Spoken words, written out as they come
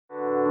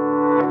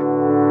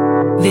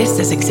This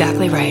is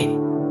exactly right.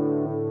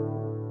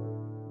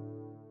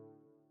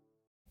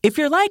 If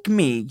you're like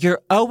me,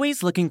 you're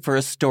always looking for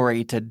a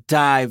story to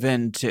dive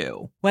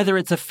into. Whether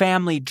it's a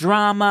family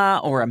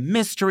drama or a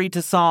mystery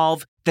to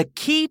solve, the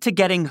key to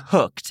getting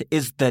hooked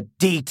is the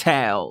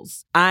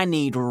details. I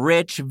need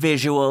rich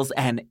visuals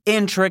and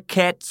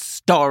intricate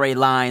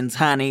storylines,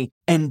 honey.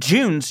 And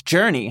June's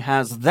Journey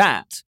has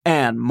that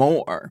and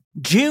more.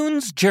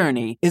 June's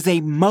Journey is a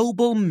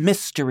mobile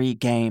mystery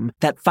game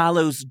that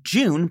follows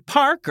June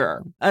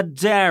Parker, a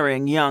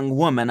daring young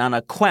woman on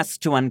a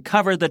quest to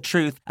uncover the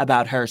truth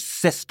about her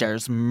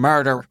sister's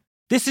murder.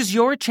 This is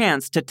your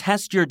chance to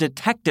test your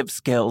detective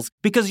skills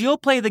because you'll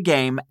play the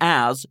game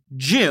as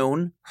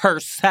June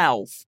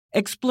herself.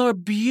 Explore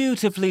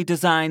beautifully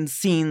designed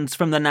scenes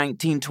from the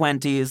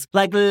 1920s,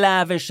 like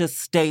lavish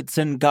estates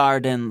and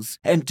gardens.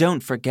 And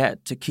don't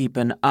forget to keep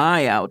an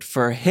eye out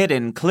for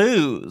hidden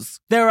clues.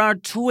 There are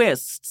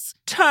twists,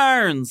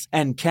 turns,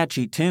 and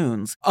catchy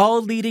tunes,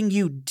 all leading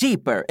you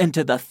deeper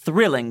into the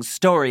thrilling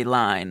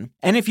storyline.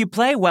 And if you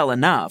play well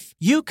enough,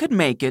 you could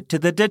make it to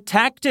the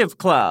Detective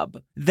Club.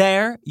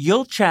 There,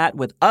 you'll chat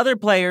with other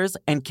players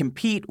and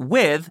compete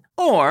with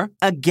or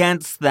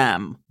against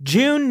them.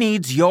 June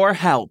needs your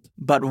help,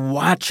 but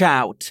watch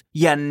out.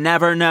 You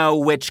never know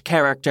which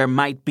character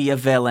might be a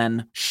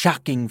villain.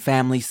 Shocking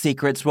family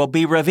secrets will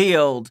be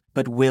revealed,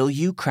 but will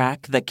you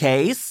crack the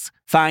case?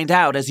 Find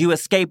out as you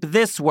escape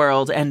this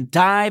world and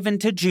dive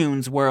into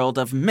June's world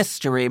of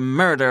mystery,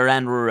 murder,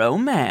 and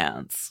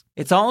romance.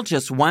 It's all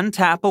just one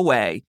tap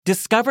away.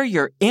 Discover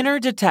your inner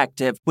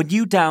detective when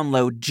you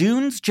download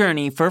June's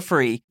Journey for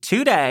free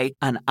today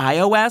on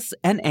iOS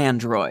and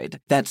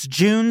Android. That's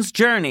June's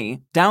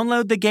Journey.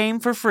 Download the game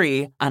for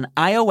free on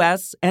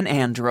iOS and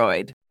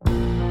Android.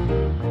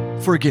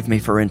 Forgive me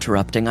for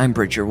interrupting. I'm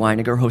Bridger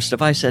Weiniger, host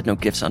of I Said No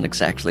Gifts on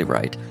Exactly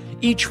Right.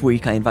 Each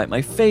week, I invite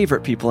my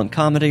favorite people in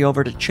comedy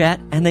over to chat,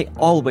 and they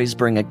always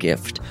bring a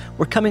gift.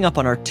 We're coming up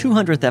on our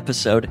 200th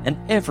episode, and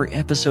every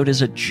episode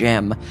is a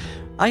gem.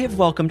 I have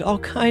welcomed all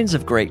kinds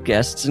of great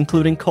guests,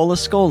 including Cola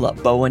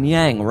Scola, Bowen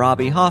Yang,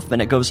 Robbie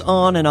Hoffman. It goes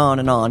on and on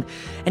and on.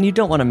 And you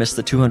don't want to miss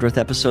the 200th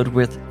episode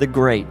with the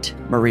great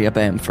Maria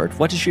Bamford.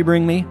 What does she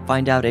bring me?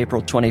 Find out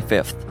April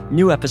 25th.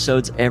 New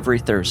episodes every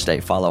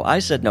Thursday. Follow I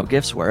Said No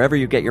Gifts wherever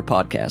you get your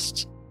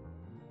podcasts.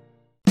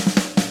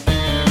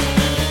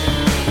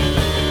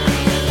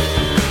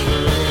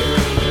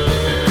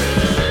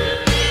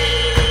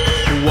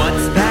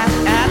 What's that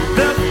at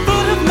the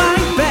foot of my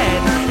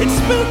bed? It's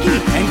spooky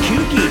and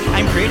kooky,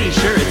 I'm pretty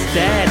sure it's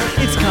dead.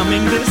 It's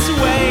coming this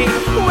way.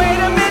 Wait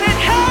a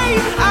minute, hey,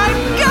 I'm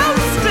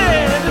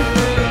ghosted!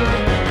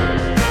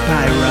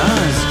 By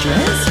Roz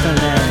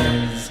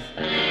Dressfalez.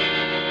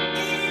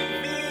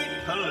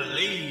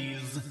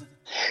 Please.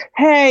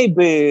 Hey,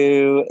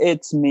 boo.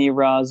 It's me,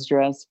 Roz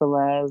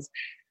Dressfalez.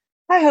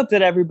 I hope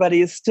that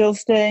everybody is still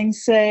staying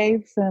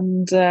safe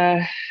and,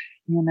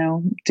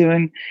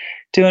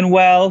 doing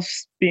well,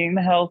 being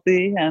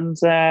healthy, and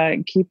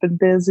keeping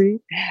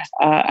busy.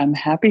 I'm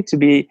happy to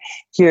be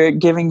here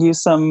giving you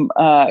some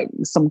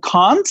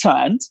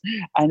content.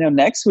 I know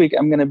next week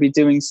I'm going to be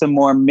doing some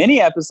more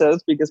mini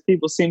episodes because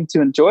people seem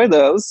to enjoy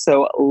those.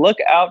 So look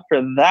out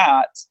for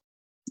that.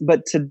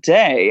 But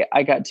today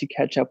I got to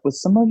catch up with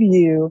some of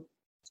you,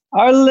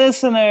 our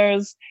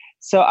listeners.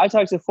 So I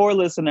talked to 4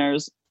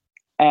 listeners,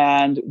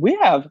 and we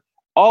have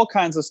all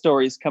kinds of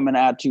stories coming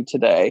at you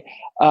today.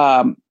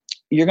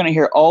 You're going to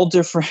hear all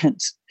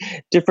different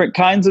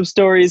kinds of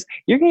stories.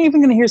 You're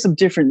even going to hear some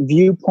different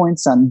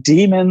viewpoints on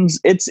demons.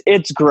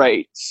 It's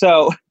great.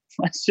 So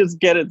let's just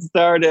get it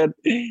started.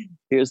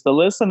 Here's the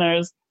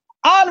listeners.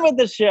 On with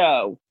the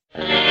show.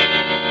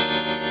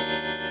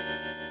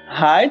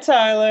 Hi,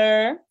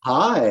 Tyler.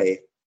 Hi.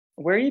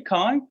 Where are you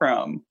calling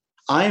from?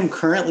 I am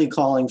currently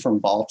calling from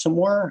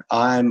Baltimore.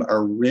 I'm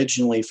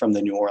originally from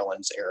the New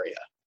Orleans area.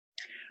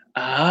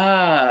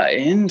 Ah,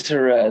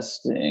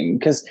 interesting.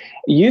 Because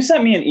you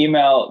sent me an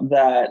email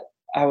that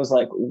I was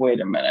like, wait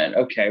a minute.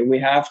 Okay,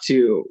 you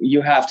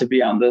have to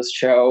be on this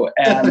show.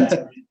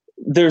 And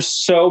there was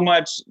so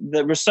much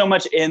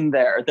in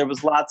there. There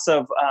was lots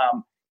of,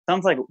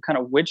 sounds like kind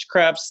of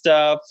witchcraft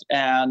stuff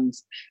and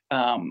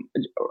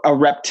a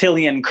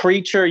reptilian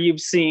creature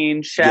you've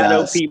seen,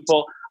 shadow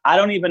people. I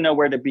don't even know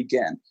where to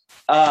begin.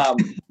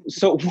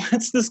 So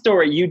what's the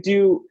story?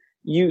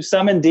 You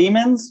summon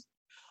demons?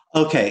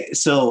 Okay,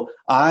 so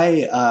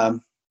I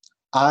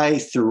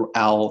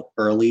throughout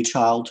early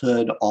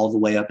childhood all the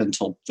way up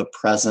until the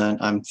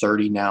present, I'm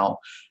 30 now,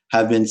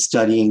 have been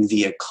studying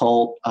the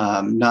occult,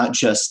 not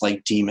just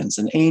like demons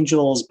and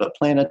angels, but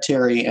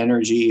planetary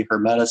energy,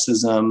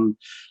 hermeticism,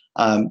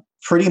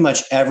 pretty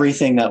much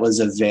everything that was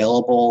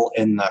available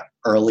in the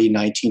early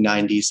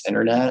 1990s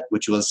internet,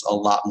 which was a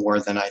lot more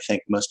than I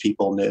think most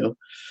people knew.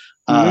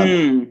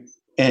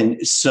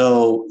 And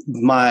so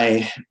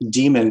my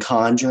demon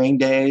conjuring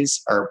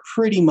days are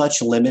pretty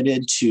much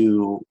limited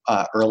to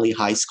early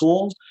high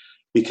school,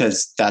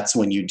 because that's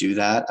when you do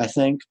that, I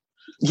think.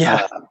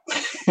 Yeah.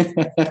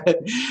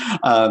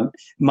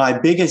 My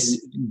biggest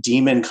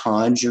demon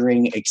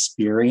conjuring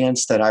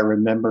experience that I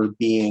remember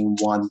being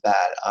one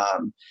that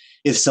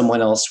if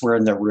someone else were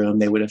in the room,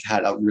 they would have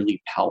had a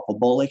really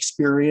palpable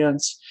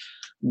experience.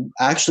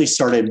 Actually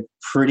started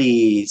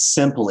pretty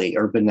simply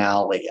or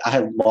banally. I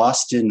had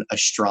lost an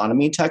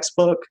astronomy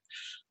textbook,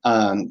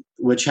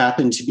 which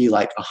happened to be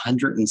like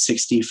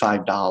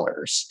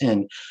 $165.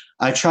 And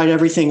I tried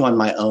everything on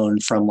my own,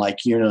 from like,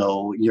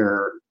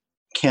 your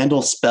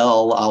candle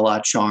spell a la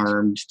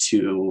Charmed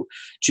to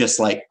just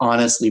like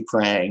honestly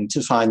praying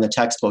to find the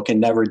textbook,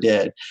 and never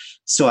did.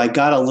 So I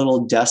got a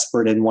little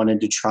desperate and wanted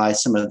to try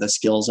some of the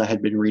skills I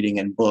had been reading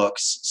in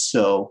books.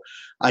 So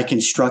I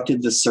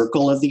constructed the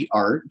Circle of the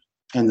Art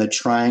and the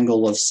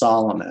Triangle of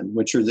Solomon,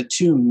 which are the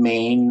two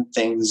main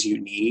things you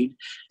need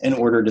in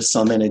order to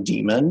summon a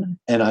demon.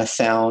 And I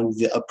found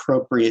the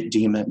appropriate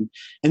demon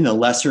in the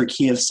Lesser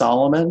Key of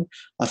Solomon.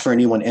 For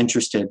anyone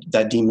interested,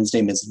 that demon's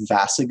name is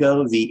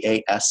Vassego,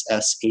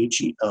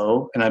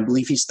 Vassego, and I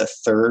believe he's the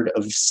third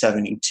of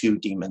 72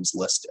 demons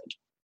listed.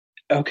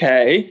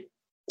 Okay.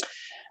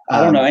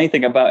 I don't know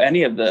anything about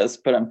any of this,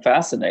 but I'm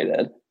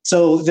fascinated.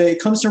 So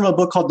it comes from a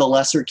book called The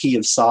Lesser Key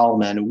of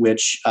Solomon,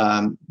 which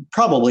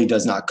probably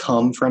does not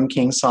come from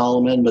King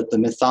Solomon, but the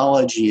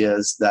mythology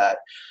is that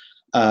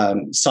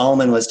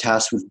Solomon was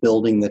tasked with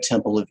building the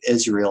Temple of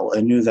Israel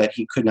and knew that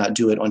he could not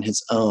do it on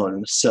his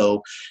own.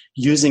 So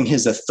using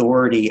his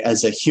authority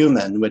as a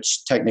human,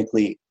 which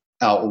technically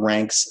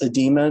outranks a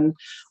demon,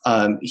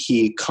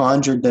 he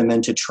conjured them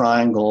into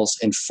triangles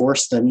and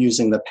forced them,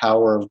 using the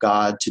power of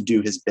God, to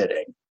do his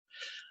bidding.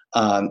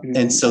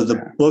 And so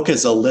the book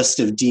is a list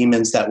of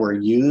demons that were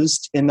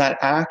used in that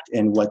act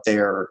and what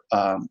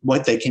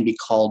they can be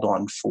called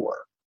on for.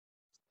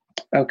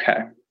 Okay.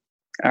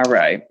 All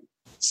right.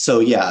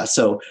 So, yeah.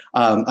 So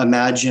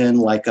imagine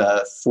like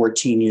a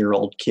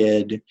 14-year-old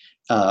kid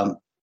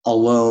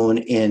alone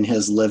in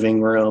his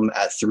living room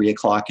at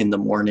 3:00 in the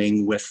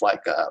morning with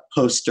like a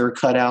poster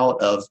cut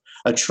out of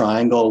a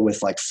triangle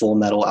with like Full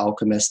Metal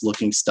Alchemist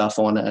looking stuff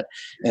on it,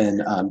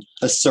 and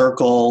a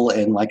circle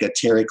and like a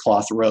terry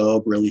cloth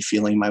robe, really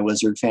feeling my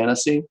wizard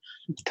fantasy.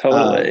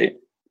 Totally.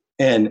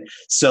 And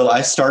so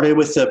I started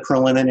with the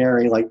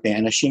preliminary like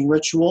banishing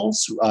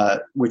rituals,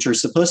 which are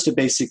supposed to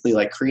basically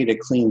like create a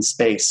clean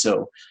space.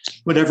 So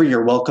whatever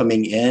you're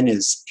welcoming in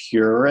is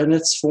pure in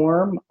its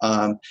form,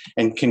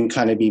 and can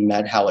kind of be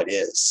met how it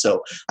is.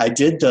 So I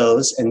did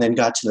those and then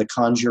got to the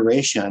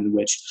conjuration,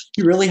 which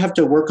you really have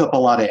to work up a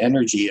lot of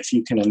energy if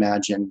you can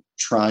imagine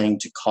trying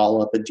to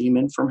call up a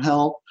demon from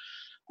hell.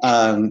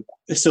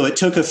 So it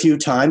took a few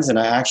times, and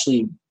I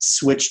actually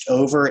switched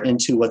over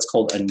into what's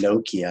called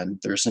Enochian.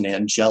 There's an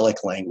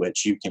angelic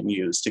language you can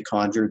use to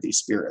conjure these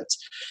spirits.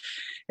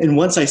 And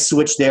once I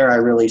switched there, I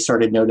really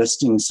started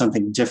noticing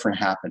something different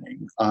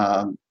happening.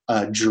 A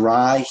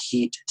dry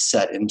heat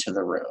set into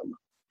the room.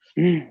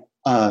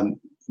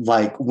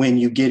 Like when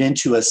you get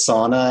into a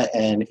sauna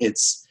and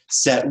it's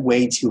set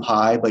way too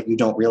high, but you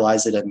don't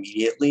realize it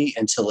immediately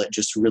until it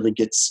just really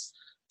gets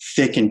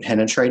thick and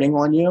penetrating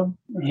on you.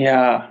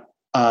 Yeah.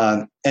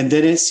 And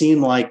then it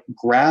seemed like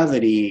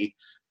gravity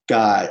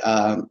got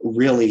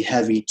really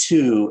heavy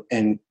too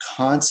and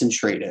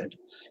concentrated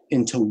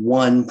into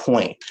one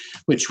point,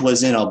 which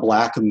was in a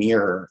black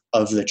mirror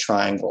of the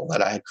triangle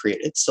that I had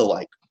created. So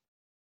like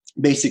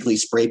basically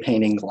spray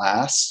painting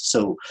glass.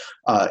 So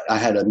I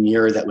had a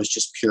mirror that was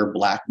just pure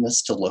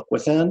blackness to look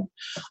within.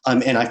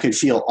 And I could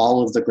feel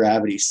all of the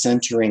gravity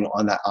centering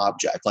on that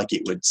object, like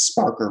it would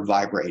spark or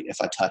vibrate if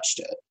I touched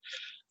it.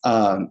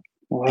 Whoa.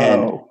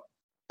 And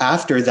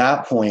after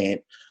that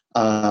point,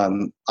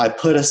 I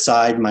put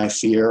aside my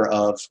fear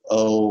of,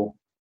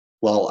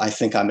 I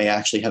think I may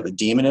actually have a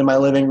demon in my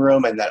living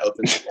room, and that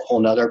opens a whole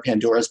nother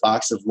Pandora's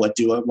box of what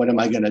am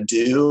I going to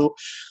do?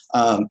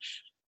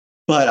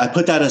 But I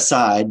put that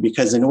aside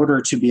because in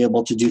order to be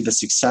able to do this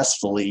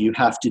successfully, you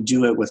have to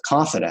do it with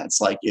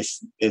confidence. Like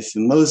if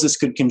Moses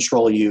could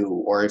control you,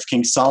 or if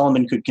King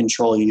Solomon could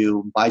control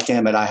you, by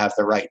damn it, I have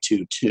the right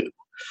to too.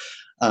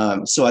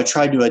 So I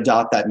tried to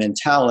adopt that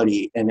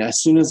mentality. And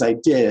as soon as I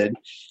did,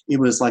 it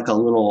was like a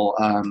little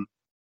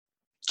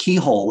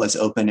keyhole was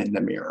open in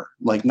the mirror.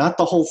 Like not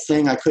the whole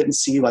thing. I couldn't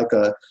see like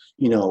a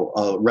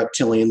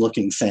reptilian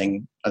looking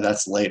thing.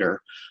 That's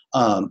later.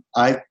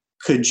 I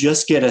could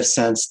just get a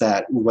sense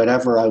that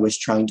whatever I was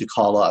trying to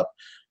call up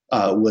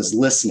was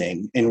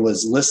listening, and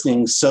was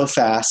listening so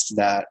fast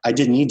that I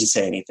didn't need to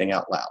say anything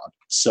out loud.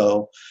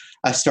 So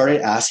I started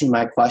asking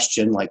my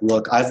question, like,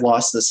 look, I've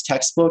lost this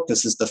textbook.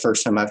 This is the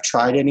first time I've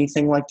tried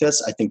anything like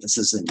this. I think this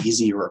is an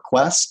easy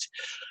request.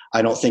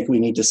 I don't think we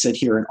need to sit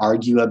here and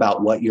argue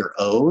about what you're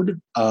owed.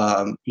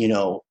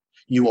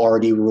 You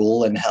already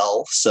rule in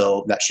hell,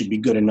 so that should be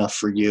good enough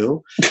for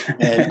you.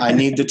 And I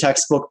need the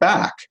textbook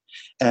back.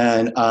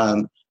 And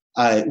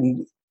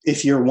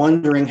if you're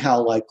wondering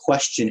how like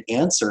question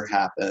answer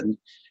happened,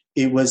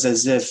 it was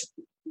as if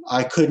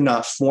I could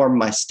not form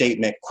my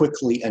statement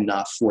quickly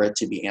enough for it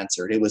to be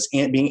answered. It was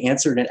being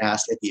answered and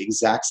asked at the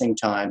exact same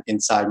time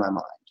inside my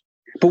mind.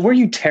 But were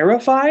you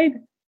terrified?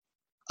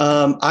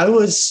 I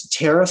was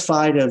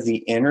terrified of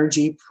the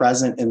energy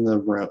present in the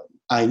room.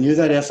 I knew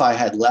that if I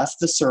had left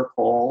the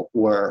circle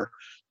or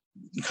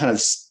kind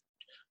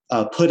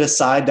of put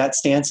aside that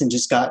stance and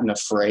just gotten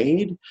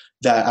afraid,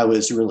 that I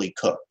was really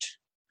cooked.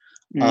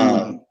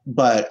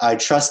 But I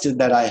trusted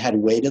that I had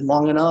waited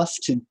long enough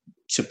to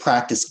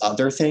practice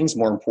other things,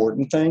 more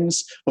important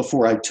things,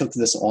 before I took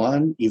this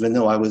on, even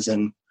though I was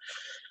in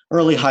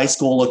early high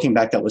school. Looking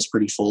back, that was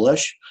pretty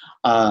foolish.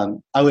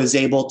 I was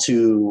able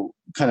to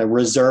kind of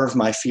reserve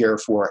my fear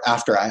for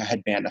after I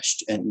had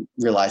vanished and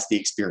realized the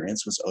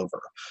experience was over.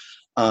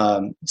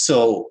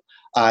 So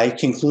I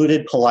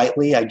concluded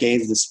politely. I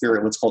gave the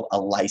spirit what's called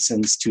a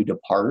license to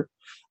depart,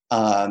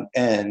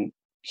 and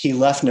he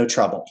left no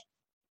trouble.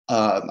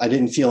 I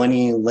didn't feel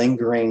any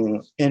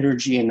lingering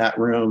energy in that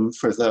room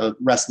for the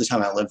rest of the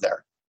time I lived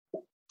there.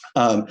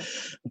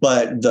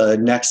 But the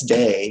next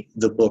day,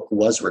 the book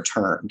was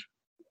returned.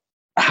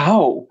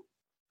 How?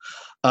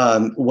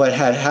 What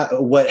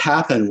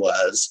happened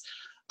was,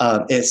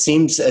 it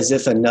seems as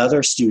if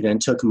another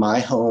student took my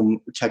home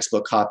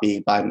textbook copy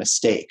by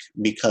mistake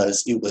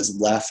because it was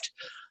left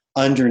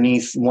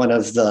underneath one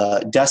of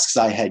the desks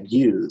I had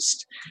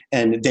used,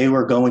 and they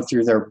were going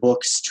through their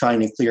books trying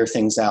to clear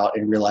things out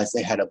and realized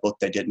they had a book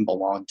that didn't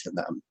belong to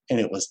them,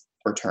 and it was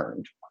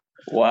returned.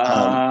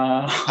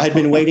 Wow. I'd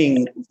been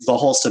waiting the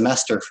whole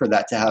semester for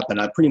that to happen.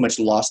 I pretty much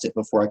lost it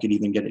before I could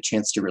even get a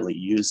chance to really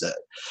use it.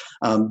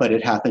 But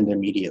it happened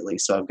immediately,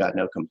 so I've got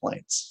no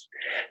complaints.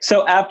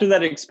 So after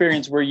that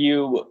experience, were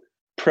you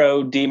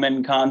pro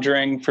demon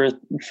conjuring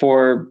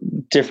for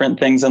different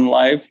things in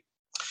life?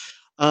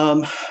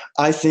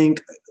 I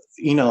think,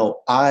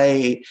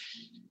 I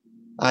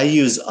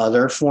use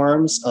other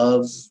forms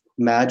of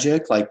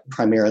magic, like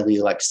primarily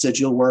like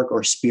sigil work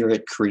or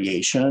spirit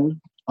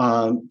creation,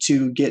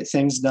 to get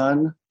things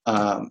done,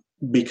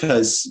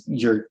 because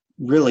you're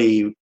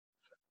really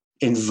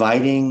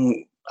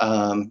inviting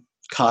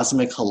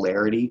cosmic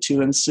hilarity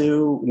to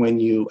ensue when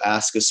you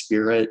ask a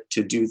spirit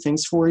to do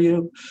things for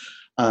you.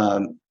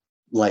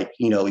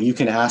 You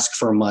can ask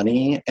for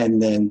money,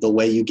 and then the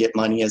way you get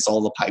money is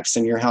all the pipes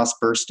in your house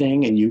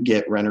bursting and you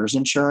get renter's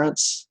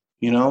insurance,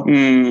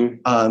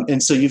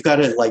 and so you've got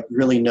to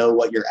really know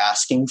what you're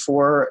asking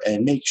for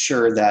and make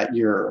sure that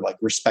you're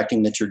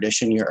respecting the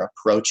tradition you're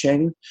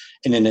approaching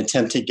in an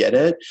attempt to get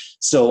it.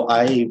 So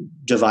I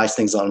devise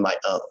things on my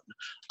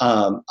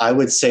own. I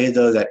would say,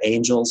 though, that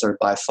angels are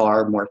by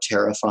far more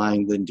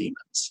terrifying than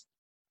demons.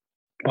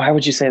 Why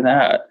would you say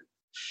that?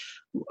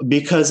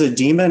 Because a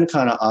demon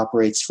kind of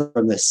operates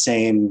from the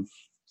same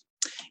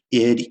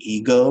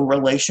id-ego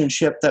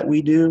relationship that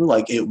we do.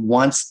 It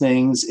wants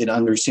things, it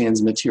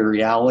understands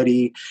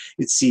materiality,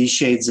 it sees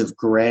shades of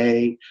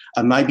gray.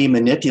 It might be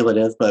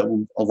manipulative, but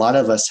a lot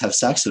of us have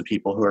sex with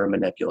people who are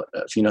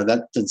manipulative.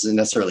 That doesn't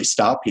necessarily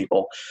stop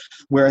people.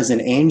 Whereas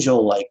an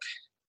angel,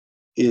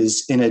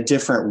 is in a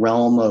different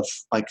realm of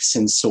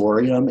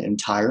sensorium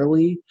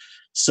entirely.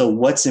 So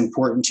what's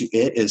important to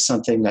it is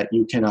something that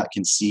you cannot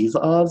conceive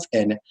of,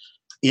 and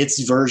its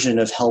version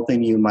of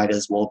helping you might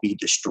as well be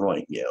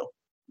destroying you.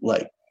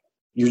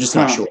 You're just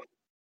not sure.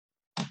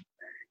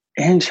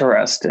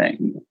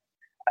 Interesting.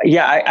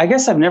 Yeah, I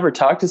guess I've never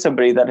talked to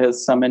somebody that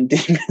has summoned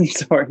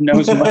demons or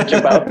knows much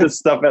about this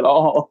stuff at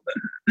all.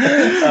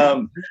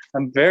 I'm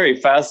very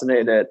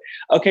fascinated.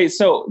 Okay,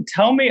 so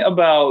tell me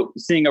about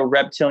seeing a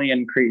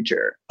reptilian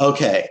creature.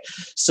 Okay,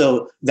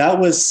 so that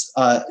was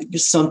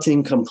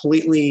something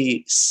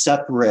completely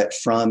separate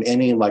from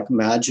any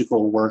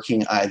magical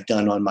working I've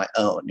done on my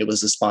own. It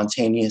was a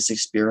spontaneous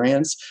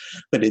experience,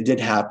 but it did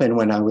happen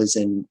when I was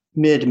in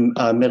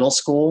middle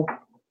school.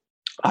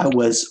 I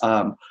was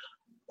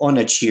on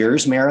a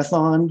Cheers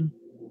marathon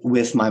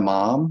with my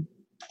mom.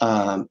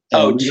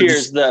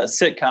 Cheers, the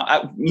sitcom.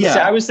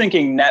 I was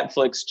thinking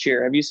Netflix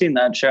Cheer. Have you seen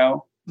that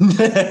show?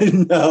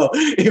 No,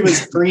 it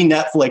was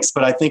pre-Netflix,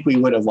 but I think we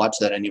would have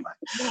watched that anyway.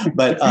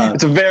 But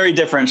it's a very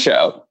different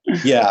show.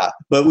 Yeah,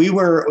 but we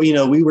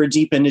were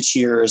deep into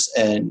Cheers,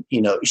 and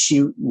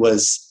she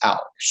was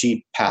out.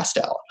 She passed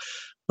out.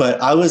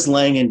 But I was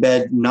laying in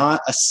bed,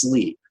 not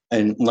asleep.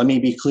 And let me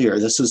be clear,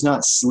 this was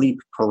not sleep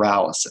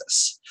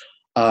paralysis.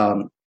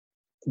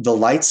 The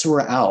lights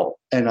were out,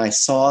 and I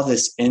saw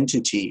this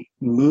entity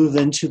move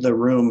into the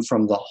room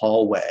from the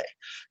hallway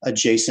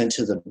adjacent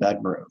to the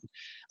bedroom.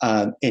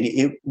 And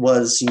it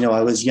was,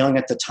 I was young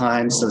at the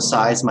time, so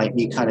size might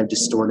be kind of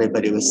distorted,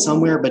 but it was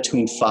somewhere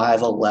between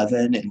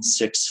 5'11" and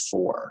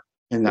 6'4"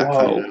 in that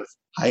kind of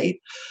height.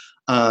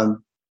 And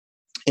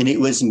it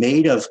was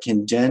made of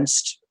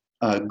condensed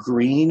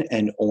green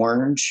and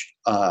orange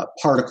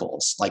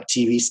particles, like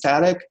TV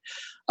static,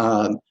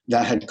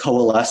 that had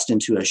coalesced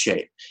into a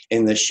shape.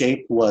 And the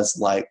shape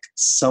was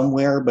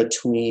somewhere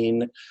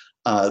between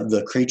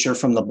the creature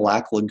from the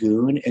Black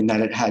Lagoon, and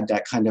that it had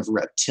that kind of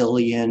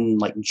reptilian,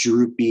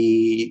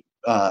 droopy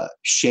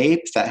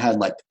shape that had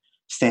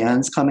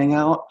fans coming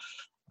out.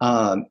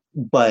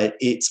 But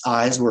its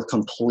eyes were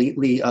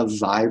completely a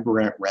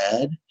vibrant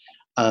red.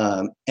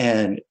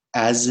 And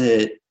as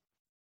it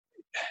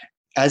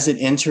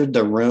entered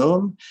the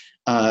room,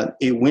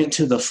 it went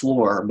to the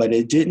floor, but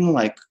it didn't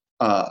like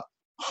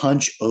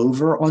hunch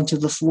over onto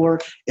the floor.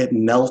 It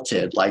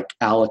melted like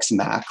Alex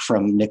Mack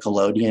from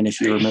Nickelodeon, if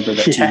you remember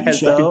that TV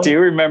show. Yes, I do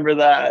remember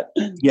that.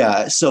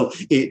 Yeah, so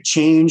it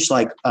changed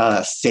like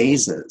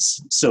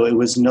phases. So it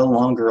was no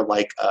longer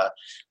like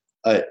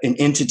an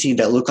entity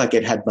that looked like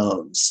it had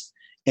bones.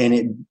 And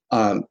it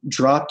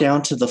dropped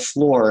down to the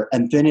floor,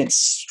 and then it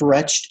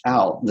stretched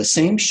out the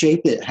same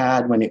shape it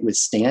had when it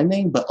was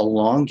standing, but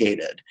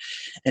elongated.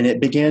 And it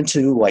began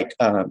to like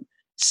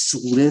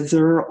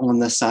slither on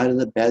the side of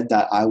the bed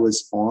that I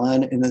was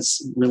on in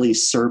this really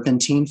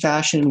serpentine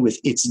fashion, with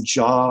its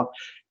jaw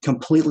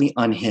completely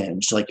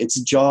unhinged. Like its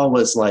jaw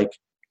was like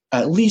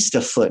at least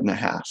 1.5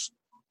 feet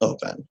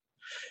open.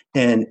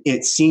 And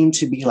it seemed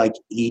to be like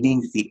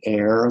eating the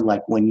air,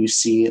 like when you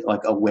see like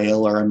a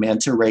whale or a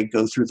manta ray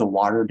go through the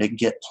water to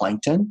get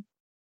plankton.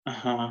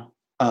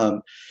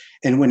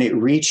 And when it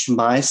reached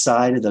my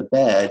side of the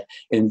bed,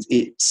 and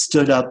it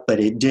stood up, but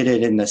it did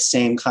it in the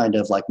same kind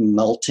of like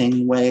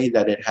melting way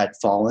that it had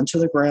fallen to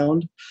the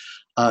ground.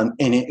 And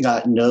it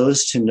got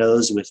nose to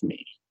nose with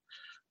me.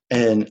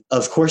 And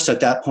of course,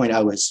 at that point,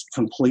 I was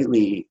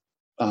completely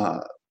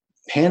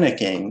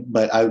panicking,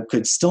 but I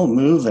could still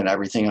move and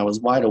everything. I was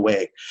wide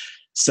awake.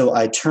 So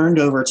I turned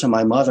over to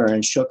my mother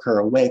and shook her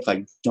awake,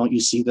 like, don't you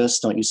see this?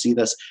 Don't you see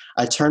this?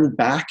 I turned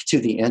back to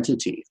the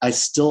entity. I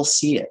still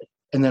see it.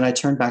 And then I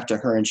turned back to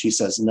her and she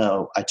says,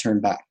 no, I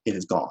turned back. It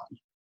is gone.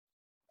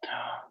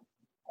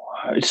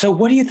 So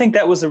what do you think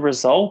that was a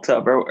result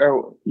of?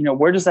 Or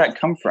where does that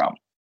come from?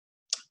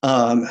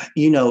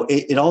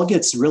 It all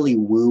gets really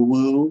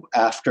woo-woo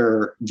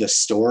after the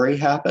story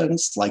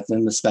happens, like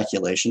then the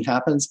speculation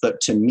happens.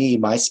 But to me,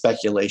 my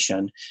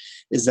speculation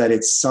is that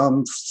it's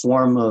some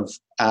form of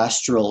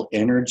astral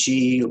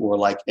energy or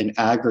like an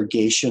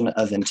aggregation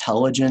of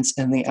intelligence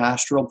in the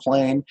astral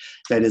plane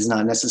that is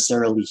not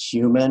necessarily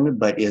human,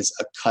 but is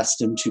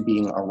accustomed to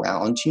being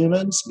around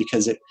humans,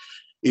 because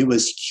it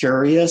was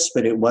curious,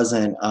 but it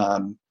wasn't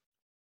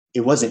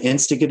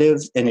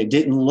instigative, and it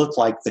didn't look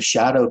like the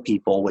shadow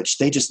people, which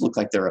they just look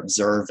like they're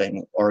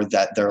observing, or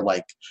that they're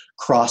like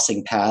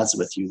crossing paths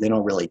with you. They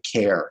don't really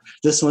care.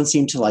 This one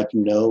seemed to like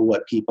know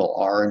what people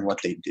are and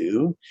what they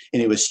do,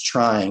 and it was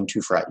trying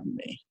to frighten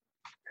me.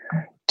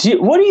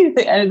 What do you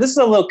think? And this is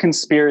a little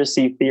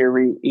conspiracy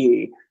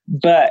theory,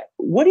 but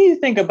what do you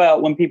think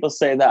about when people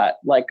say that,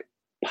 like,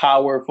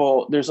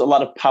 there's a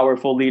lot of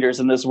powerful leaders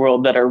in this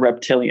world that are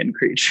reptilian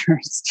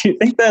creatures? Do you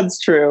think that's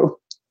true?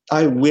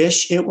 I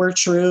wish it were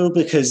true,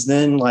 because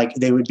then like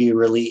they would be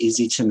really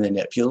easy to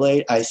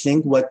manipulate. I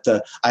think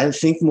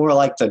more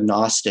like the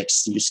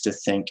Gnostics used to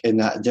think, in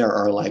that there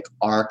are like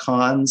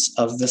archons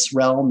of this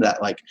realm,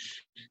 that like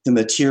the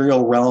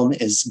material realm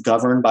is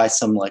governed by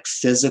some like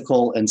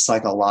physical and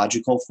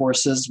psychological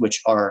forces,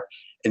 which are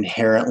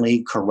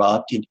inherently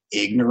corrupt and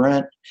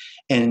ignorant.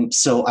 And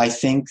so I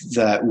think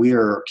that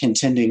we're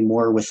contending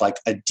more with like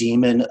a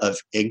demon of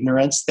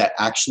ignorance that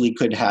actually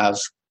could have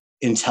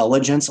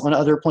intelligence on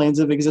other planes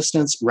of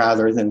existence,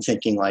 rather than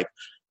thinking like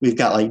we've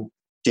got like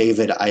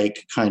David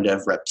Icke kind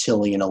of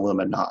reptilian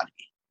Illuminati.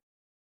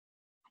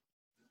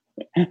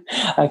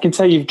 I can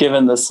tell you've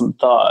given this some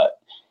thought.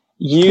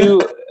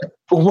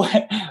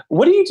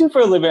 What do you do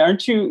for a living?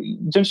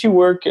 Don't you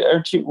work?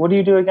 What do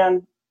you do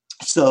again?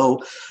 So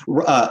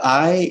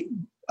I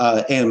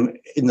am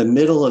in the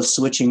middle of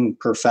switching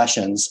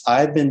professions.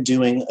 I've been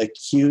doing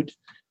acute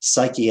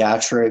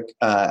psychiatric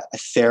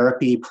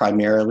therapy,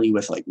 primarily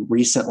with like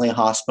recently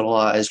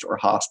hospitalized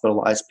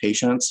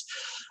patients,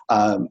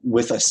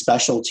 with a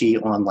specialty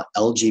on like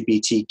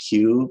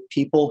LGBTQ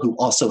people who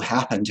also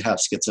happen to have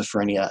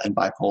schizophrenia and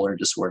bipolar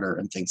disorder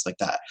and things like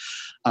that.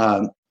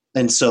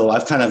 And so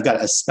I've kind of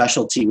got a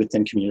specialty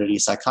within community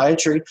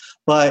psychiatry,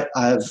 but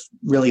I've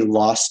really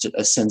lost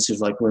a sense of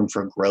like room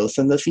for growth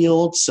in the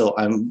field. So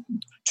I'm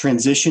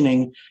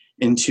transitioning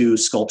into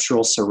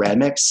sculptural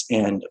ceramics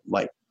and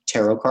like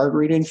tarot card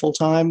reading full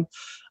time.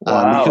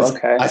 Wow, because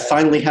okay. I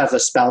finally have a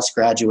spouse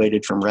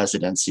graduated from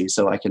residency,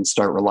 so I can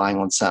start relying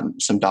on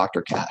some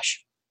doctor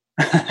cash.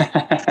 Okay,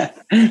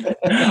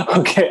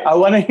 I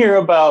want to hear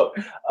about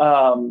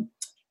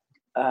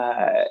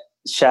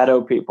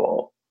shadow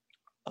people.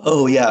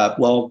 Oh yeah,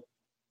 well,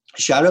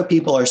 shadow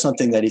people are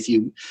something that if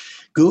you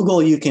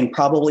Google, you can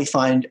probably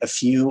find a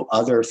few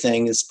other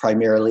things,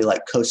 primarily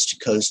like Coast to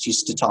Coast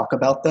used to talk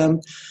about them.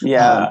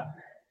 Yeah.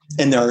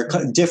 And there are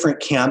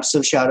different camps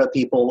of shadow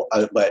people,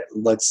 but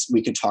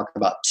we could talk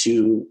about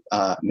two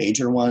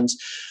major ones.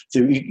 So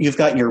you've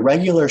got your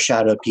regular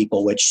shadow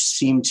people, which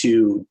seem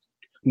to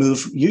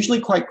move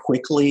usually quite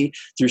quickly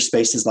through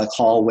spaces like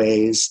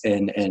hallways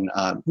and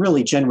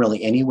really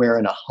generally anywhere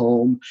in a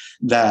home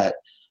that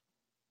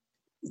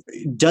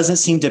doesn't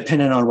seem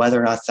dependent on whether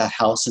or not the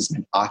house has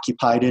been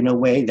occupied in a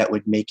way that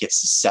would make it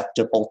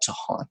susceptible to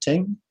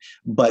haunting,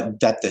 but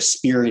that the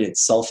spirit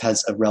itself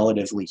has a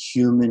relatively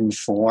human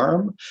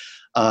form.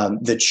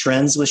 The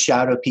trends with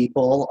shadow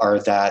people are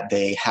that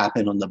they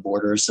happen on the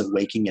borders of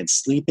waking and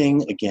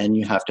sleeping. Again,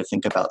 you have to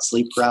think about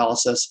sleep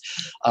paralysis,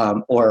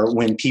 or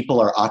when people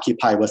are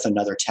occupied with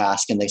another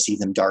task and they see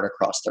them dart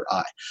across their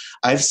eye.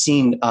 I've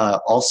seen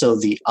also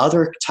the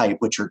other type,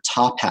 which are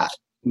top hat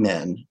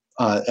men,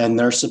 and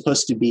they're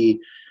supposed to be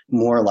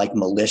more like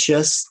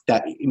malicious,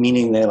 that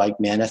meaning they like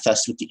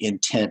manifest with the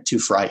intent to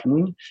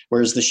frighten,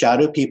 whereas the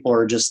shadow people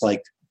are just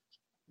like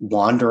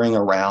wandering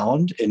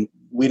around, and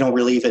we don't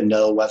really even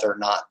know whether or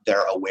not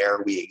they're aware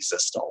we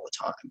exist all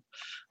the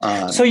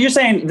time. So you're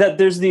saying that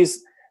there's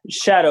these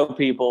shadow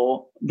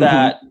people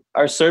that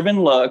are serving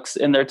looks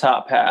in their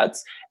top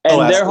hats,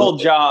 and their whole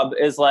job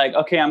is like,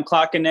 okay, I'm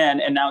clocking in,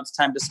 and now it's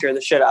time to scare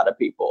the shit out of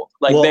people.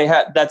 Like,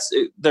 that's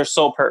their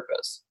sole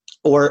purpose.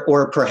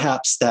 Or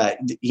perhaps that,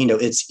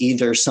 it's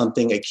either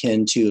something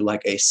akin to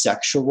like a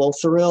sexual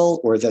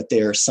thrill, or that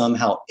they're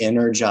somehow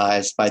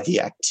energized by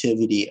the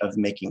activity of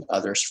making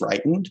others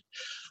frightened.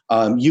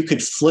 You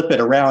could flip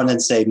it around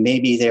and say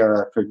maybe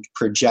they're a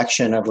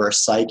projection of our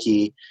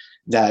psyche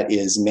that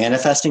is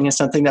manifesting as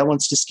something that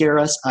wants to scare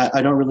us.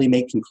 I don't really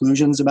make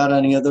conclusions about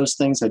any of those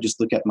things. I just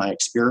look at my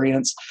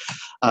experience.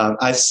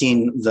 I've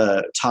seen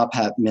the top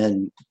hat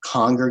men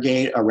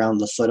congregate around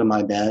the foot of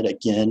my bed,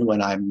 again,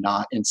 when I'm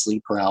not in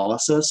sleep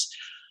paralysis.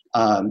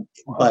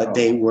 But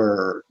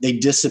they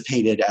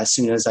dissipated as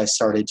soon as I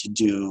started to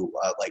do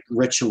like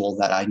ritual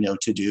that I know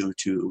to do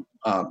to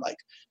like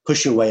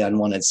push away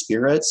unwanted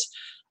spirits.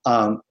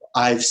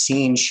 I've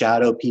seen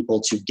shadow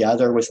people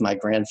together with my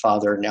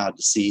grandfather, now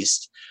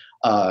deceased,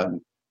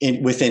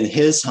 within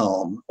his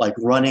home, like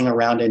running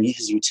around in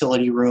his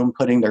utility room,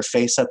 putting their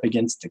face up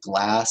against the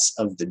glass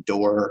of the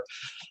door.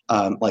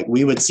 Like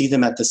we would see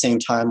them at the same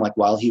time, like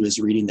while he was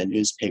reading the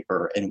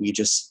newspaper, and we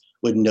just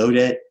would note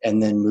it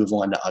and then move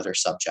on to other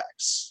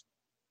subjects.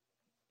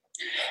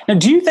 Now,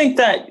 do you think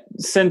that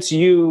since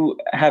you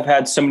have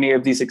had so many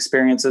of these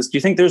experiences, do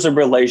you think there's a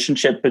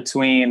relationship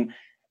between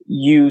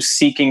you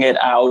seeking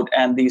it out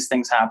and these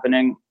things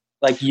happening?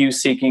 Like you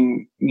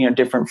seeking,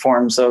 different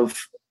forms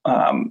of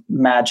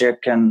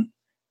magic and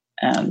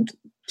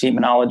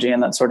demonology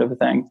and that sort of a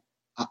thing?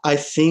 I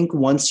think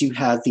once you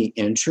have the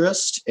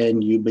interest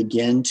and you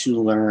begin to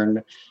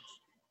learn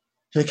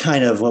the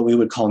kind of what we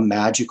would call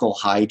magical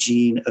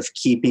hygiene of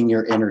keeping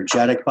your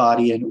energetic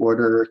body in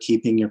order,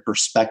 keeping your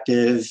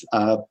perspective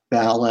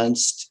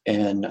balanced,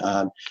 and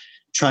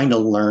trying to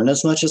learn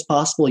as much as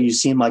possible, you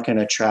seem like an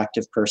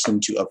attractive person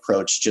to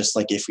approach, just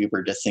like if we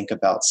were to think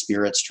about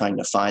spirits trying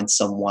to find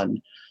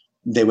someone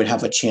they would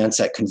have a chance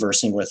at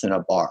conversing with in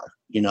a bar,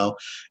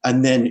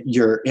 and then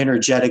your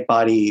energetic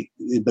body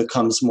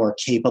becomes more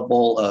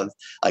capable of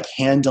like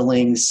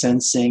handling,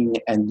 sensing,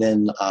 and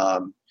then,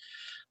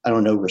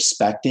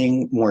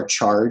 respecting more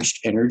charged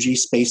energy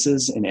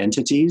spaces and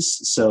entities.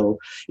 So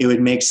it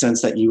would make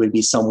sense that you would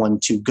be someone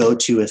to go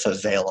to if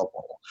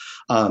available.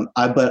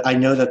 But I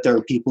know that there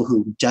are people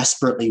who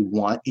desperately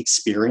want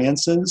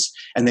experiences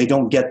and they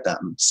don't get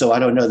them. So I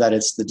don't know that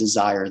it's the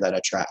desire that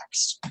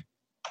attracts.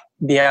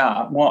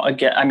 Yeah. Well,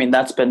 again, I mean,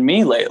 that's been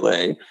me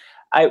lately.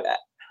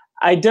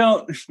 I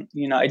don't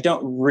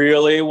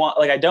really want,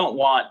 I don't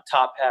want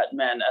top hat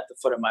men at the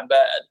foot of my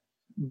bed,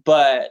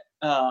 but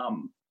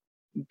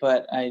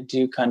I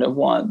do kind of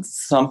want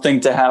something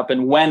to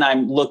happen when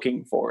I'm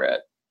looking for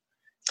it.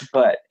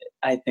 But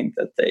I think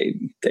that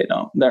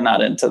they're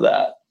not into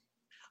that.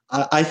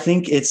 I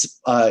think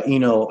it's, I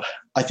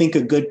think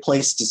a good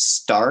place to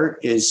start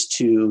is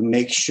to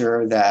make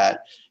sure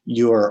that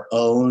your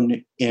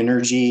own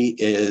energy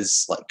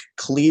is like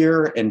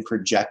clear and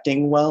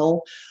projecting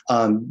well,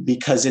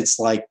 because it's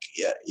like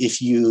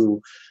if you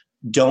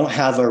don't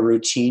have a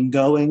routine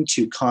going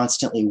to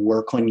constantly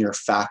work on your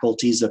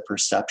faculties of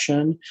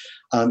perception,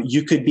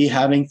 you could be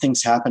having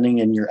things happening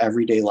in your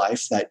everyday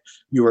life that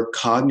you are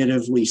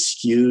cognitively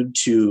skewed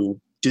to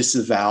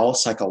disavow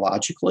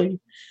psychologically.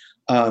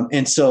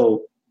 And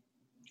so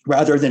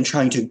rather than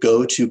trying to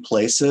go to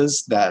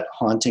places that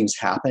hauntings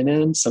happen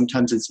in,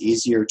 sometimes it's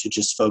easier to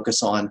just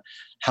focus on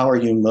how are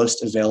you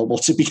most available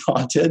to be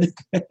haunted.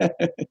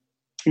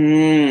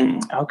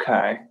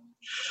 Okay.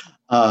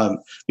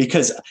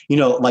 Because,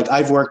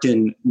 I've worked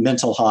in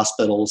mental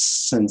hospitals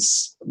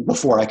since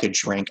before I could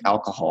drink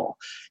alcohol,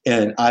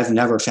 and I've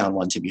never found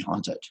one to be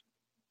haunted.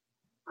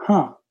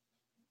 Huh.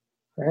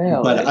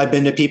 Really? But I've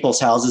been to people's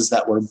houses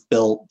that were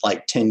built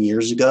like 10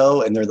 years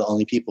ago, and they're the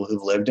only people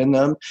who've lived in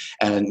them.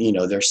 And,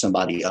 there's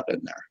somebody up in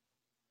there.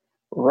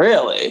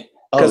 Really?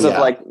 Because of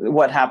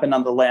what happened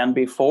on the land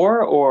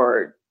before,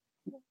 or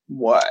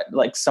what?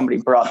 Like somebody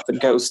brought the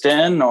ghost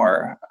in,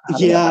 or?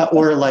 Yeah.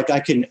 Or I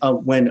can,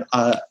 when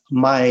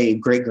my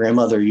great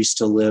grandmother used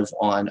to live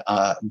on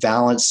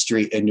Valence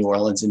Street in New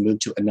Orleans and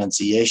moved to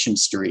Annunciation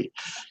Street,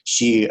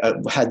 she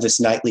had this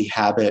nightly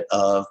habit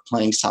of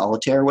playing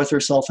solitaire with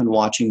herself and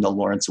watching the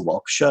Lawrence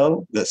Welk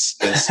show. This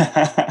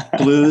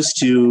blues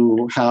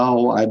to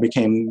how I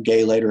became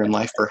gay later in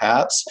life,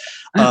 perhaps.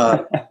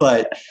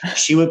 But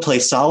she would play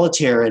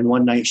solitaire, and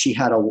one night she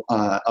had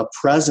a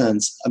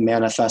presence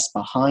manifest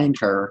behind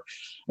her,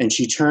 and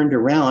she turned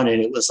around,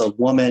 and it was a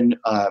woman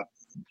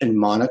in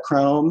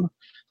monochrome,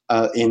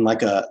 in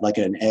like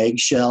an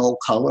eggshell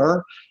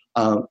color,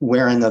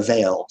 wearing a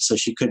veil, so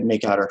she couldn't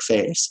make out her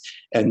face.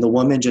 And the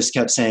woman just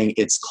kept saying,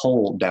 "It's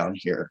cold down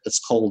here. It's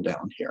cold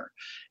down here."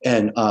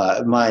 And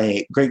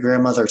my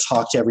great-grandmother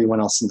talked to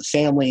everyone else in the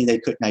family. They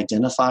couldn't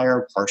identify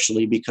her,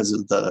 partially because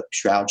of the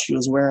shroud she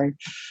was wearing.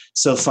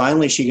 So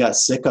finally she got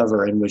sick of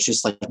her and was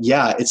just like,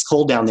 "Yeah, it's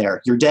cold down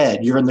there. You're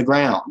dead. You're in the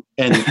ground."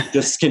 And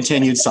just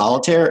continued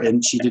solitaire,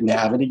 and she didn't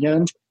have it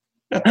again.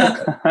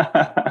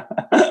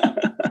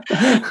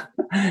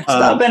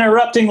 Stop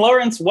interrupting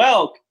Lawrence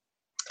Welk.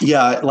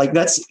 Yeah, like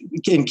that's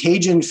in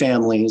Cajun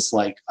families,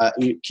 like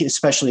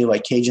especially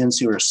like Cajuns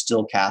who are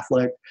still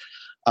Catholic.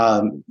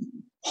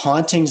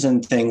 Hauntings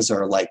and things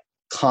are like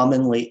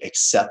commonly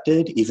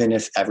accepted, even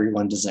if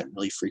everyone doesn't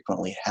really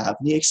frequently have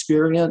the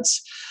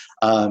experience.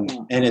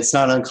 And it's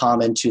not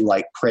uncommon to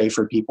like pray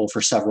for people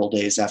for several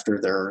days after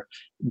they're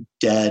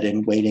dead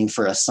and waiting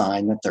for a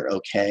sign that they're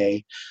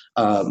okay.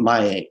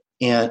 My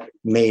aunt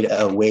made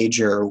a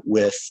wager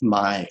with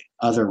my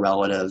other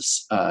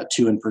relatives,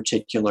 two in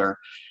particular,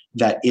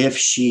 that if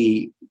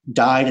she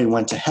died and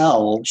went to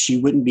hell, she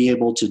wouldn't be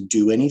able to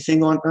do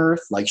anything on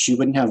earth. Like she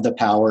wouldn't have the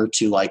power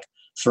to like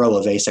throw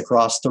a vase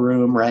across the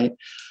room, right?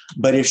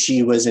 But if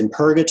she was in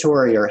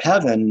purgatory or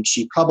heaven,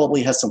 she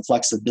probably has some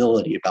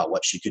flexibility about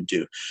what she could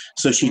do.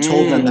 So she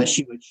told them that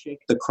she would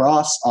shake the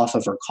cross off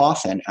of her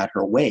coffin at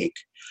her wake.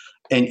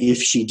 And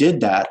if she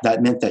did that,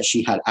 that meant that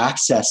she had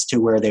access to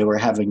where they were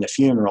having the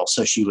funeral,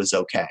 so she was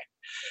okay.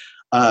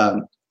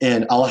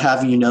 And I'll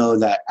have you know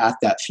that at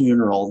that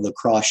funeral, the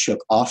cross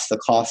shook off the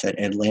coffin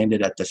and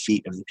landed at the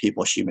feet of the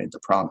people she made the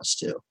promise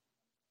to.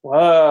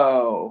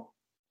 Whoa.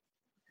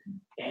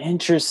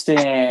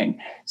 Interesting.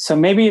 So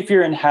maybe if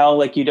you're in hell,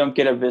 like you don't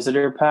get a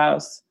visitor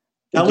pass.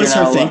 That was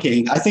her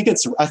thinking. I think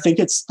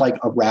it's like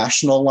a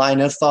rational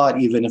line of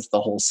thought, even if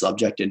the whole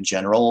subject in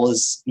general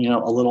is,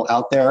 a little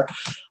out there.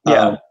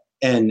 Yeah.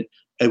 And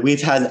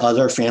we've had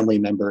other family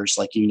members,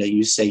 like,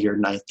 you say your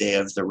ninth day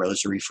of the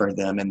rosary for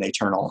them and they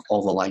turn all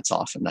the lights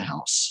off in the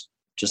house,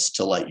 just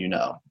to let you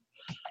know.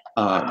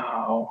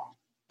 Wow.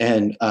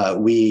 And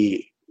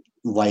I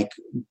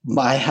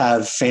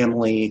have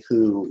family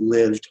who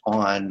lived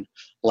on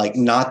like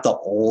not the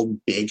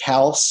old big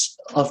house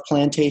of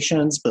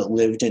plantations, but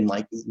lived in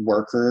like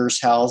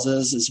workers'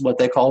 houses is what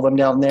they call them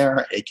down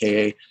there,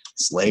 aka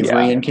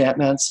slavery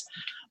encampments,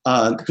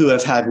 who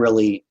have had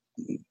really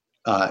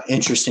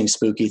interesting,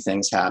 spooky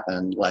things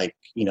happen. Like,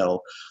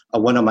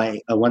 one of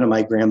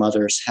my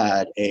grandmothers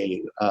had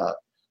a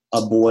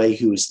boy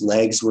whose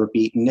legs were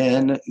beaten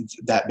in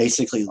that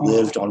basically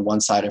lived on one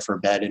side of her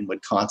bed and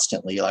would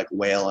constantly like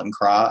wail and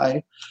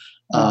cry.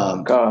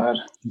 God.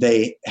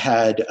 They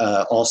had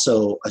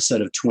also a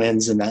set of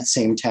twins in that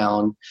same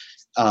town.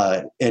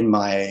 And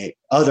my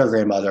other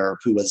grandmother,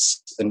 who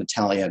was an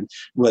Italian,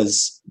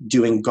 was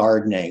doing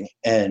gardening,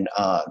 and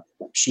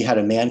she had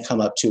a man come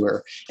up to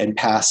her and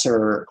pass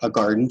her a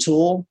garden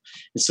tool.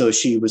 And so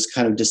she was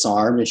kind of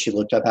disarmed, and she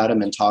looked up at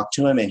him and talked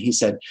to him, and he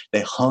said,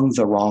 "They hung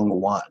the wrong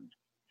one."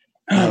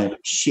 And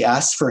she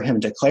asked for him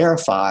to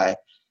clarify,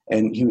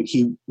 and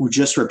he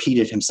just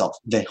repeated himself,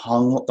 "They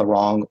hung the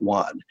wrong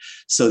one."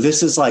 So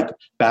this is like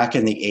back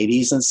in the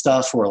 80s and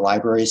stuff, where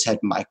libraries had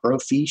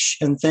microfiche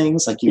and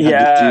things, like you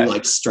had to do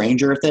like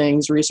Stranger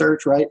Things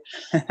research, right?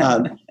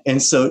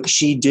 And so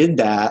she did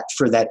that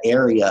for that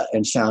area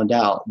and found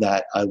out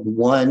that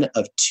one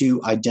of two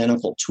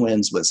identical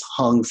twins was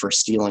hung for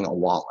stealing a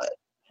wallet,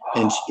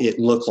 and it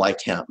looked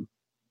like him.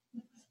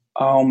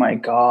 Oh my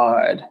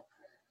God.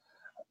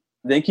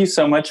 Thank you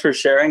so much for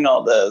sharing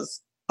all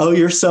this. Oh,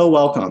 you're so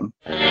welcome.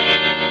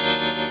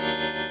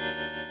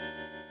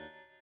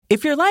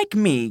 If you're like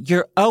me,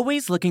 you're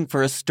always looking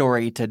for a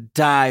story to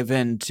dive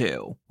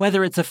into.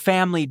 Whether it's a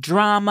family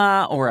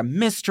drama or a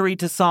mystery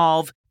to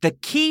solve, the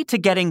key to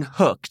getting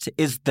hooked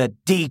is the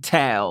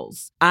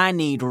details. I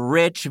need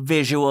rich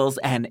visuals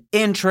and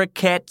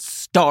intricate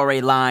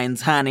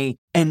storylines, honey.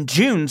 And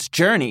June's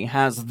Journey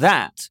has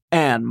that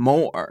and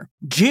more.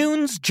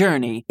 June's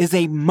Journey is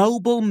a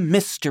mobile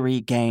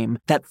mystery game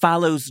that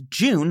follows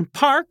June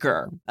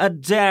Parker, a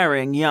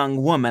daring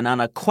young woman on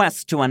a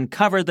quest to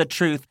uncover the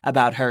truth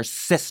about her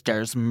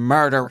sister's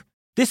murder.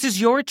 This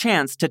is your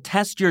chance to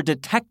test your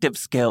detective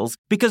skills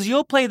because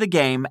you'll play the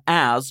game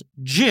as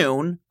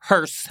June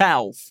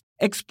herself.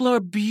 Explore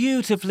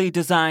beautifully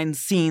designed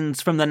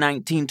scenes from the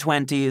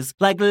 1920s,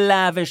 like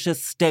lavish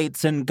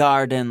estates and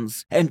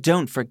gardens. And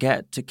don't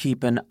forget to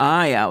keep an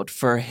eye out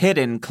for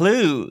hidden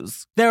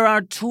clues. There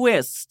are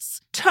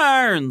twists,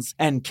 turns,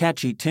 and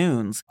catchy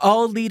tunes,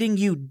 all leading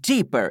you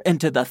deeper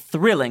into the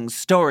thrilling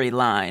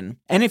storyline.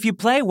 And if you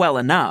play well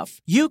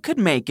enough, you could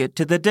make it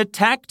to the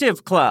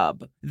Detective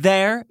Club.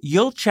 There,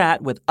 you'll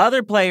chat with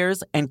other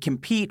players and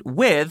compete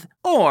with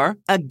or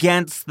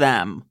against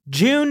them.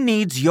 June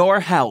needs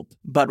your help,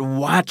 but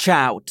watch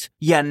out.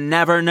 You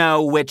never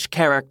know which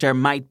character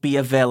might be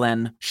a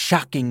villain.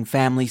 Shocking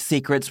family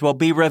secrets will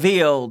be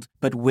revealed,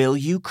 but will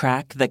you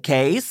crack the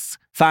case?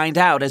 Find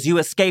out as you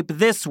escape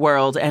this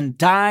world and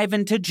dive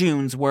into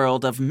June's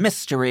world of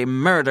mystery,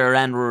 murder,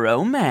 and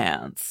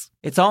romance.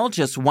 It's all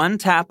just one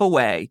tap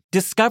away.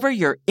 Discover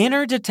your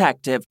inner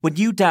detective when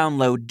you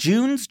download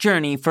June's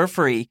Journey for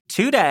free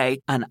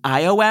today on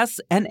iOS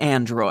and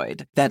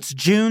Android. That's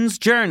June's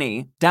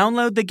Journey.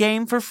 Download the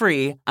game for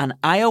free on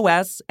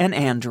iOS and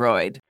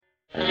Android.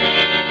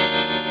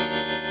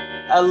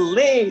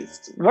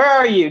 Elise, where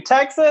are you?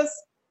 Texas?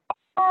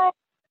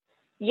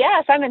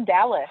 Yes, I'm in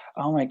Dallas.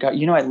 Oh my God.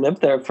 I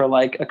lived there for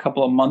like a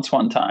couple of months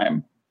one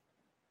time.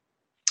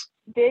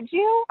 Did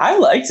you? I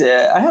liked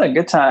it. I had a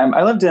good time.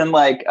 I lived in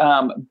like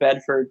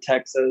Bedford,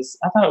 Texas.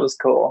 I thought it was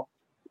cool.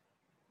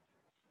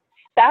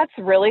 That's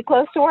really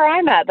close to where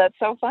I'm at. That's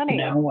so funny.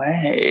 No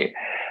way.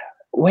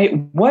 Wait,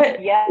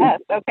 what? Yes.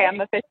 Okay, I'm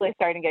officially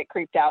starting to get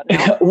creeped out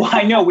now. Well,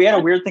 I know we had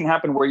a weird thing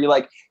happen where you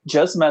like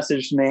just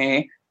messaged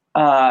me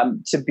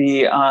to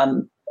be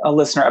on a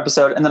listener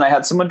episode, and then I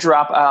had someone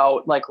drop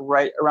out like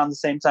right around the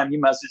same time you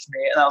messaged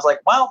me, and I was like,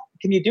 well,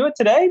 can you do it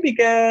today,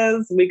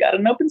 because we got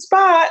an open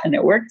spot and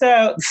it worked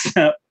out.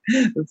 So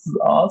this is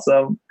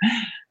awesome.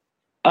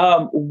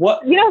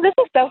 What this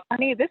is so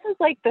funny. This is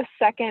like the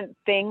second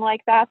thing like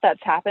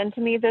that's happened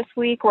to me this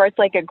week, where it's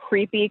like a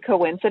creepy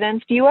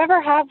coincidence. Do you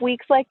ever have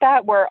weeks like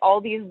that where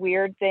all these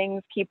weird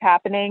things keep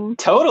happening?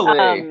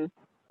 Totally.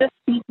 Just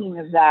speaking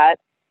of that,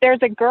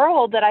 there's a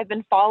girl that I've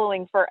been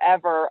following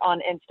forever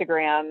on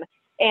Instagram,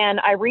 and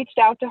I reached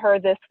out to her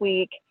this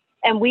week,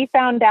 and we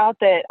found out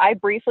that I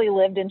briefly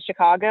lived in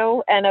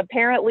Chicago, and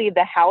apparently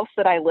the house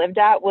that I lived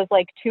at was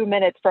like 2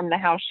 minutes from the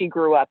house she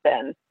grew up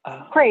in.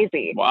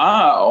 Crazy.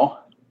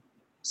 Wow.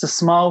 It's a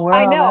small world.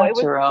 I know, it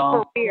was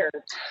super weird.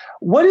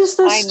 What is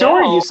the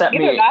story you sent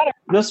me? Matter.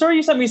 The story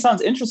you sent me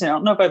sounds interesting. I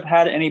don't know if I've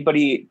had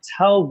anybody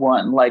tell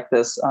one like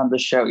this on the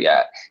show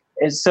yet.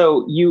 And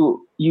so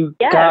you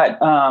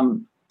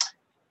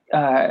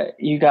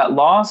got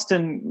lost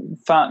and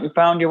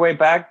found your way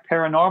back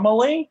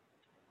paranormally?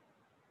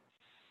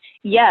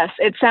 Yes,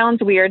 it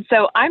sounds weird.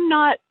 So I'm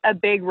not a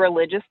big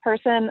religious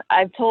person.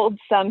 I've told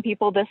some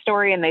people this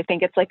story and they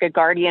think it's like a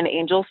guardian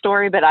angel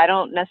story, but I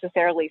don't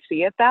necessarily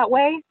see it that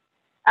way.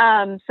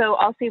 So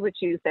I'll see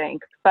what you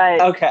think.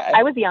 But okay.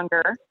 I was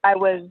younger. I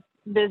was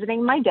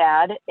visiting my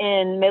dad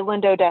in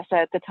Midland, Odessa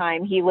at the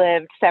time. He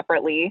lived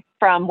separately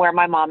from where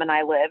my mom and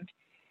I lived.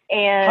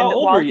 And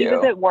while he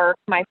was at work,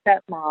 my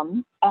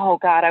stepmom, oh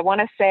God, I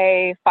want to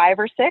say 5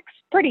 or 6,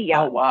 pretty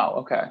young. Oh, wow.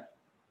 Okay.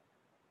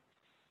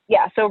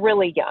 Yeah, so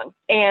really young.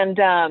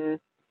 And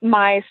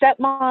my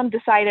stepmom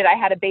decided, I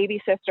had a baby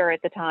sister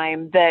at the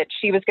time, that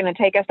she was going to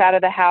take us out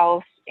of the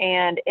house.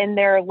 And in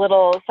their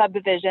little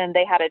subdivision,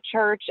 they had a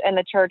church, and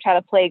the church had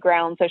a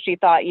playground. So she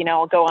thought,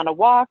 I'll go on a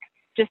walk,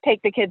 just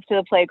take the kids to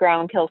the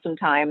playground, kill some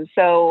time.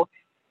 So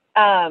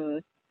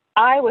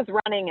I was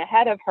running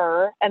ahead of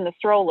her and the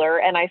stroller,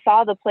 and I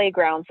saw the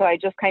playground. So I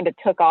just kind of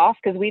took off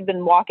because we'd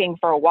been walking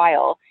for a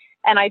while.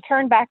 And I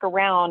turned back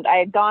around. I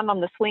had gone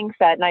on the swing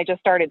set, and I just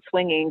started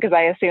swinging because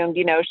I assumed,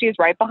 she's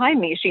right behind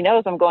me. She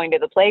knows I'm going to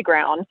the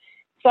playground.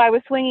 So I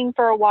was swinging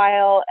for a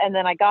while, and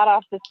then I got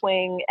off the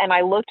swing, and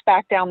I looked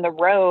back down the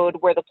road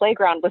where the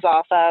playground was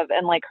off of,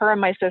 and like her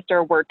and my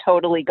sister were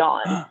totally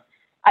gone.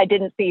 I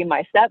didn't see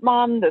my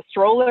stepmom. The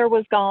stroller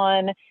was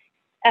gone.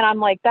 And I'm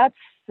like, that's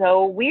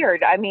so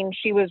weird. I mean,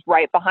 she was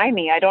right behind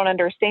me. I don't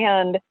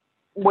understand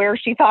where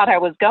she thought I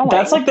was going.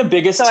 That's like the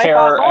biggest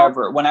terror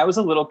ever. When I was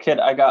a little kid,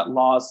 I got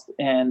lost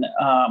in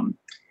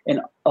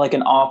like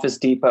an Office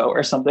Depot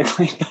or something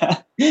like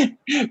that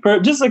for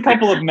just a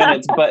couple of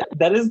minutes. But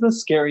that is the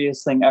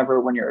scariest thing ever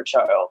when you're a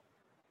child.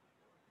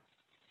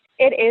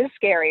 It is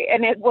scary.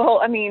 And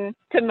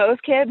to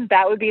most kids,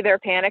 that would be their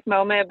panic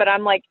moment. But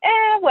I'm like,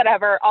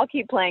 whatever. I'll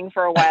keep playing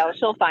for a while.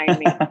 She'll find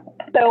me.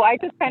 So I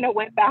just kind of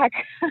went back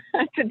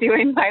to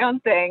doing my own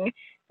thing.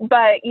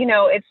 But,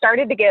 it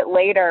started to get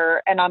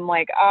later, and I'm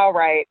like, all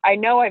right, I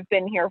know I've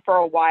been here for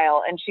a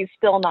while and she's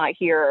still not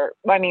here.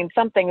 I mean,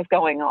 something's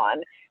going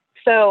on.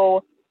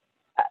 So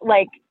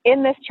like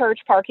in this church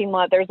parking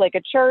lot, there's like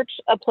a church,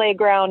 a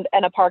playground,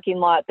 and a parking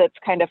lot that's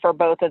kind of for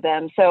both of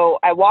them. So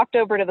I walked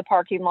over to the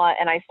parking lot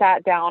and I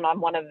sat down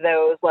on one of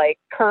those like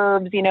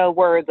curbs,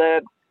 where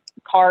the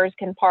cars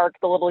can park,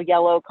 the little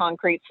yellow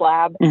concrete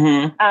slab.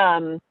 Mm-hmm.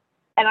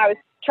 And I was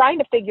trying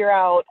to figure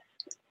out,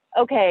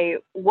 okay,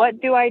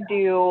 what do I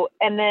do?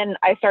 And then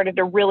I started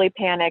to really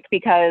panic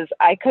because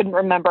I couldn't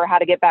remember how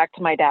to get back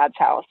to my dad's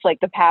house,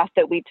 like the path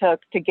that we took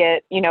to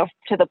get,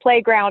 to the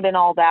playground and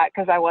all that,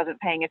 because I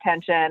wasn't paying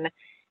attention.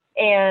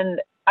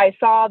 And I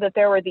saw that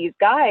there were these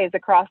guys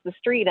across the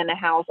street in a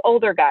house,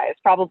 older guys,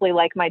 probably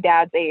like my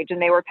dad's age, and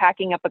they were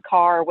packing up a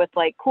car with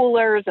like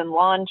coolers and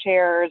lawn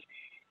chairs.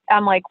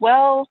 I'm like,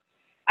 well,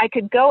 I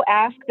could go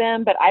ask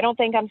them, but I don't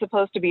think I'm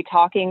supposed to be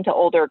talking to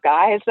older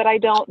guys that I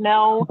don't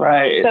know.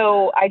 Right.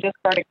 So I just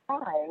started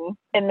crying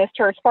in this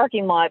church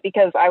parking lot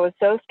because I was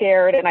so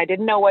scared and I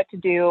didn't know what to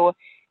do.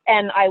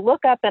 And I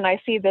look up and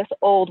I see this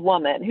old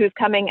woman who's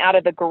coming out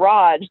of the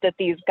garage that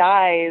these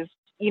guys,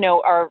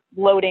 are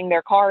loading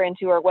their car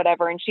into or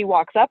whatever. And she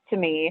walks up to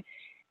me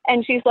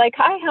And she's like,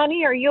 "Hi,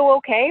 honey, are you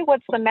okay?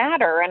 What's the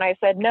matter?" And I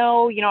said,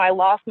 "No, I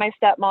lost my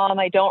stepmom.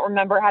 I don't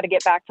remember how to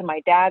get back to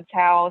my dad's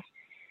house."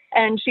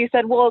 And she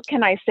said, "Well,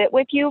 can I sit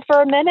with you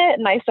for a minute?"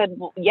 And I said,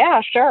 "Well, yeah,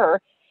 sure."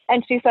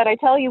 And she said, "I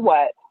tell you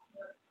what,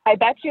 I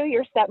bet you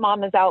your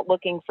stepmom is out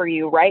looking for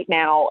you right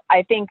now.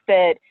 I think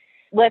that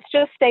let's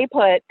just stay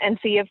put and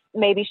see if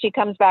maybe she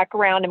comes back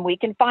around and we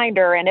can find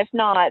her. And if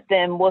not,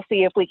 then we'll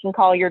see if we can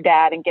call your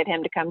dad and get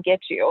him to come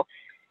get you."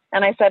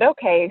 And I said,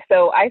 okay.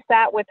 So I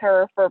sat with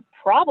her for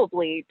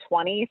probably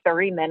 20,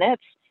 30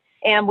 minutes.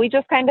 And we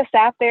just kind of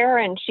sat there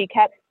and she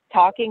kept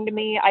talking to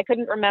me. I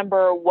couldn't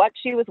remember what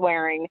she was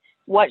wearing,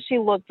 what she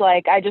looked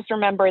like. I just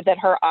remember that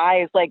her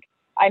eyes, like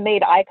I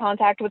made eye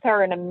contact with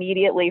her and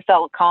immediately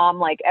felt calm,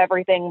 like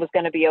everything was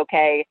going to be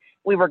okay.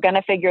 We were going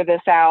to figure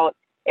this out.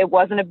 It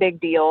wasn't a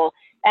big deal.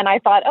 And I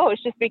thought, oh,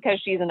 it's just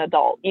because she's an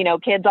adult.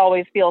 Kids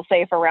always feel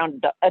safe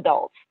around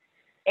adults.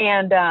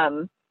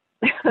 And,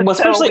 well,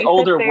 especially so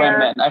older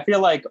women. I feel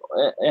like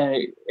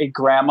a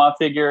grandma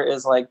figure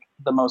is like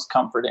the most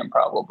comforting,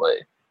 probably.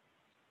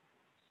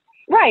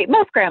 Right.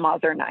 Most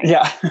grandmas are nice.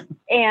 Yeah.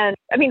 And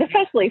I mean,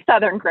 especially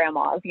Southern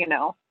grandmas,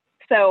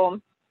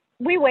 So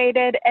we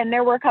waited and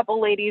there were a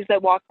couple ladies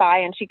that walked by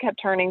and she kept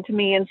turning to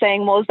me and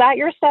saying, "Well, is that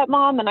your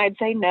stepmom?" And I'd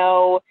say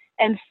no.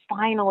 And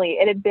finally,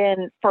 it had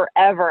been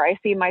forever. I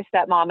see my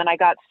stepmom and I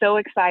got so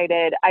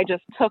excited. I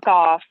just took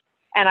off.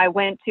 And I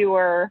went to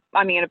her.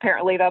 I mean,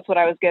 apparently that's what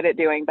I was good at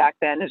doing back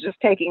then, is just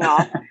taking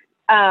off.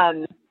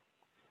 And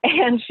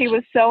she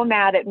was so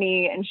mad at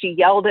me and she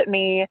yelled at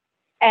me.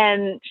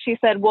 And she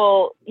said,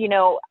 "Well,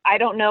 I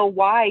don't know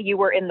why you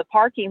were in the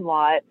parking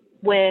lot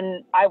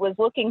when I was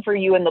looking for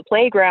you in the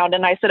playground."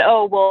 And I said,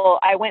 "Oh,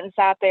 well, I went and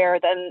sat there.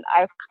 Then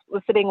I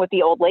was sitting with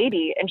the old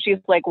lady." And she's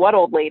like, "What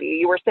old lady?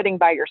 You were sitting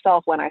by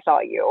yourself when I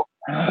saw you."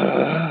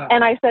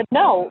 And I said,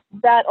 "No,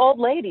 that old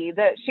lady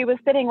that she was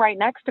sitting right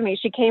next to me,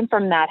 she came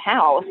from that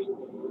house."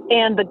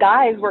 And the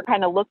guys were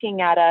kind of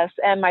looking at us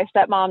and my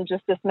stepmom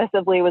just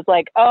dismissively was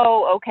like,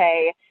 "Oh,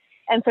 okay."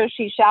 And so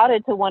she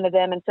shouted to one of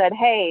them and said,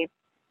 "Hey,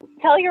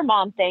 tell your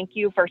mom thank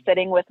you for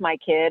sitting with my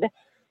kid."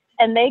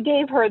 And they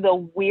gave her the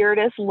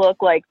weirdest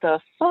look, like, the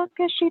fuck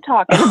is she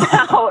talking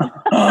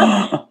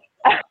about?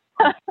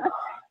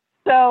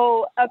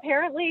 So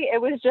apparently it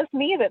was just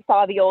me that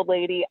saw the old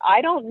lady.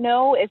 I don't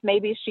know if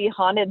maybe she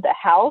haunted the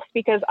house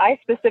because I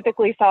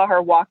specifically saw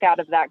her walk out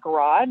of that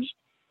garage.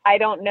 I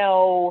don't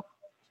know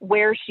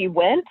where she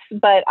went,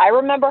 but I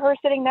remember her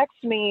sitting next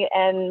to me.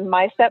 And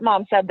my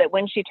stepmom said that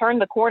when she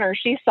turned the corner,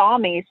 she saw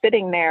me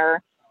sitting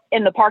there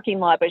in the parking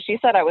lot, but she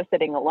said I was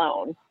sitting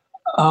alone.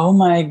 Oh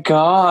my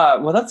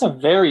God. Well, that's a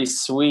very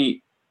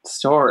sweet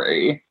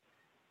story.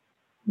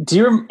 It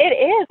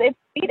is. It's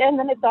sweet, and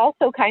then it's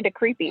also kind of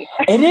creepy.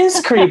 It is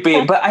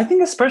creepy, but I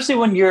think especially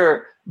when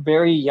you're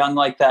very young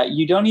like that,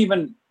 you don't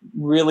even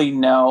really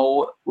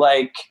know,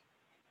 like,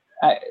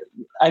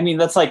 I mean,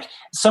 that's like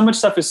so much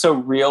stuff is so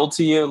real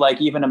to you,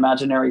 like even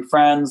imaginary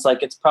friends,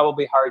 like it's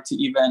probably hard to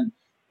even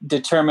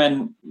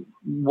determine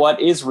what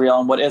is real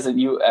and what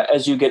isn't.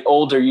 As you get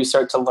older, you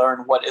start to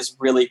learn what is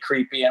really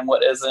creepy and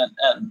what isn't.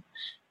 And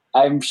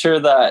I'm sure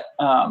that,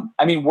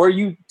 I mean, were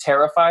you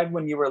terrified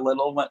when you were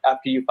little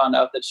after you found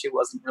out that she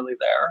wasn't really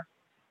there?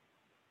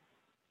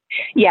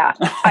 Yeah,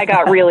 I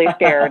got really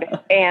scared.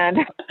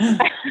 And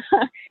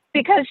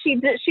because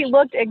she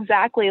looked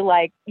exactly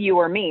like you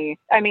or me.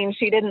 I mean,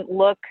 she didn't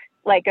look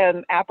like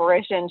an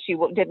apparition. She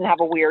didn't have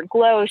a weird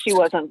glow. She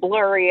wasn't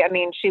blurry. I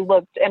mean, she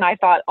looked, and I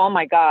thought, oh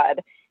my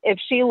God, if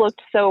she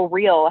looked so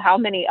real, how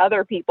many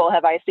other people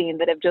have I seen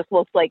that have just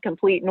looked like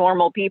complete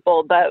normal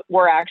people, but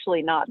were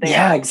actually not there?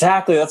 Yeah,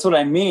 exactly. That's what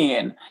I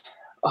mean.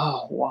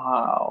 Oh,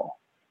 wow.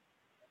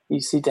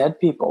 You see dead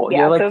people. Yeah,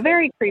 you're like, so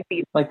very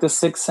creepy. Like The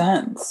Sixth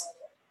Sense.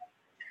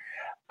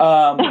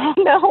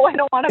 No, I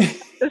don't want to be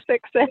The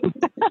Sixth Sense.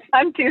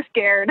 I'm too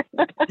scared.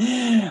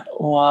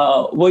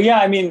 Wow. Well,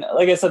 yeah, I mean,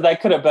 like I said,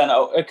 it could have been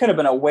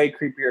a way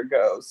creepier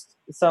ghost.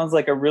 It sounds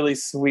like a really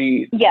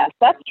sweet. Yes,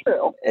 that's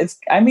true.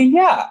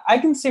 Yeah, I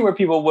can see where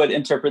people would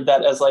interpret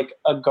that as like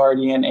a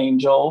guardian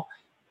angel.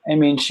 I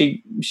mean,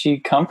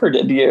 she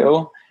comforted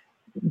you,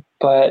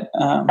 but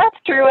that's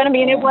true. And I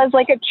mean, it was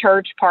like a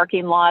church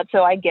parking lot,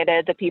 so I get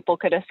it that people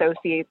could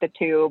associate the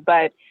two,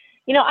 but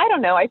I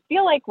don't know. I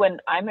feel like when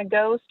I'm a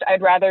ghost,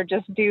 I'd rather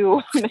just do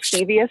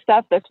mischievous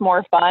stuff that's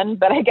more fun.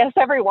 But I guess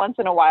every once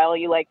in a while,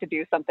 you like to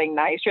do something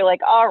nice. You're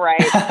like, all right,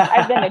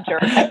 I've been a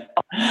jerk.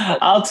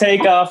 I'll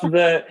take off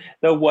the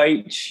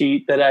white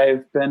sheet that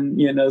I've been,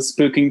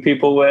 spooking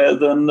people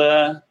with, and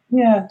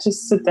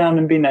just sit down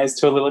and be nice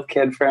to a little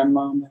kid for a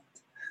moment.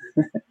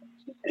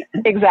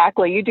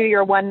 Exactly. You do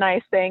your one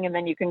nice thing, and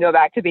then you can go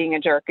back to being a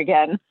jerk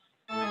again.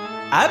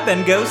 I've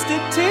been ghosted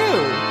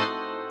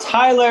too.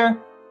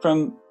 Tyler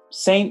from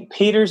St.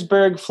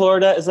 Petersburg,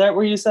 Florida. Is that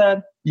where you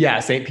said?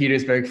 Yeah, St.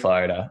 Petersburg,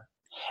 Florida.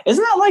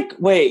 Isn't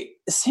that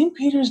St.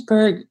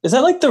 Petersburg, is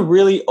that like the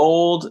really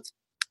old,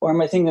 or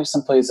am I thinking of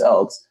someplace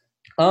else?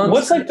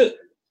 What's like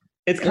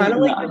It's kind of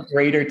like the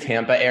greater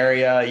Tampa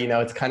area, you know,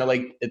 it's kind of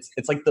like, it's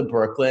like the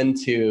Brooklyn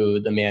to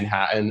the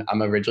Manhattan.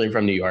 I'm originally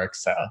from New York,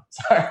 so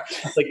sorry.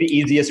 It's like the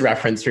easiest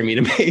reference for me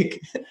to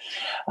make.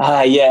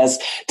 Yes.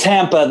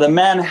 Tampa, the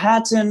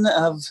Manhattan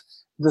of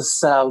the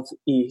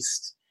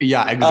Southeast.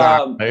 Yeah,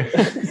 exactly.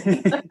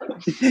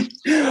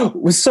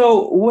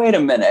 So wait a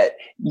minute.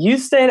 You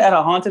stayed at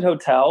a haunted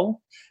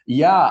hotel?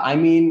 Yeah, I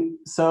mean,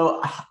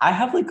 so I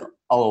have like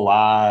a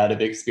lot of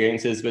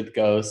experiences with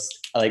ghosts.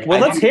 Like, well,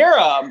 let's hear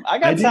them. I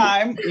got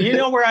time. You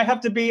know where I have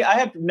to be? I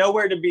have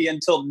nowhere to be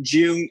until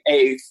June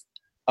 8th.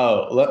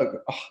 Oh,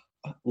 look,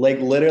 like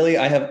literally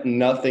I have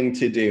nothing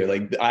to do.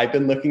 Like, I've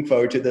been looking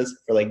forward to this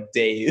for like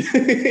days.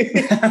 Me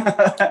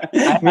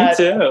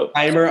too.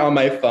 Timer on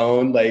my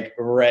phone, like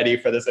ready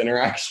for this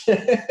interaction.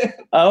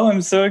 Oh,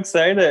 I'm so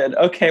excited.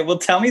 Okay, well,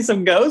 tell me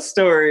some ghost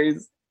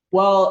stories.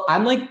 Well,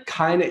 I'm like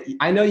kind of,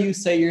 I know you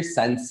say you're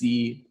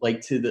sensy,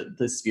 like to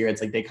the spirits,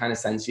 like they kind of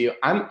sense you.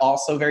 I'm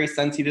also very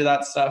sensy to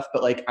that stuff,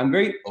 but like I'm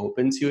very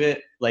open to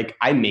it. Like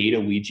I made a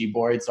Ouija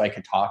board so I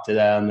could talk to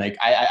them. Like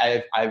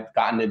I've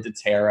gotten into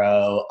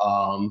tarot,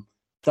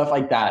 stuff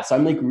like that. So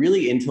I'm like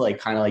really into like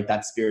kind of like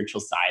that spiritual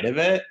side of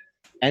it.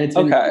 And it's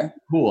been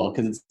cool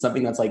because it's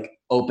something that's like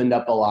opened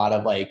up a lot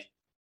of like,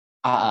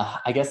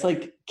 I guess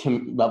like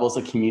levels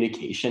of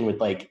communication with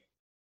like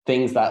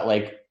things that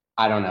like,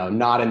 I don't know,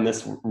 not in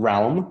this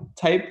realm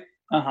type.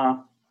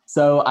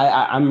 So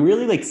I'm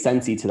really like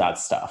sensy to that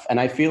stuff. And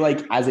I feel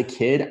like as a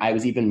kid, I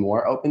was even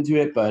more open to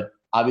it. But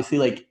obviously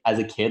like as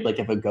a kid, like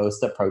if a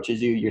ghost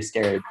approaches you, you're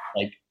scared.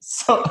 Like,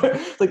 so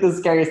it's like the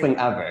scariest thing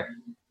ever.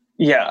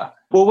 Yeah.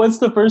 Well, what's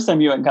the first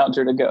time you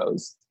encountered a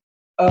ghost?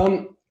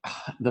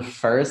 The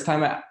first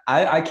time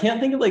I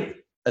can't think of like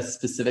a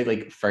specific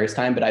like first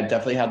time, but I've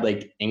definitely had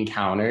like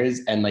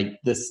encounters. And like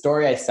the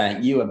story I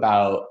sent you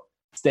about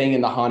staying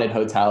in the haunted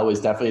hotel was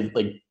definitely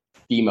like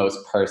the most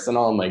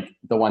personal and like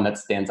the one that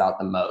stands out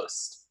the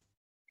most.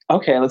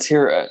 Okay, let's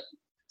hear it.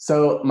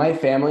 So my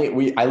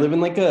family, I live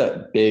in like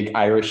a big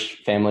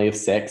Irish family of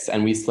 6,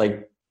 and we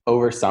like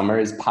over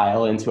summers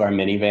pile into our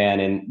minivan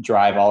and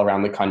drive all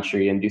around the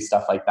country and do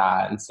stuff like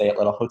that and stay at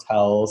little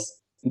hotels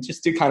and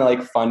just do kind of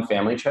like fun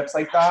family trips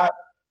like that.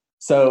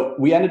 So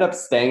we ended up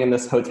staying in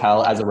this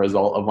hotel as a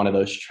result of one of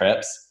those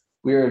trips.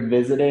 We were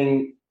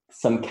visiting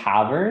some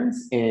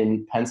caverns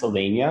in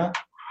Pennsylvania.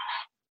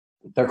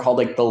 They're called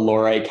like the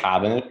Lorry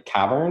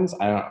Caverns.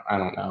 I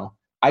don't know.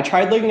 I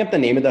tried looking up the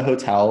name of the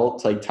hotel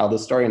to like tell the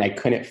story and I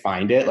couldn't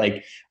find it.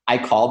 Like I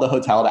called the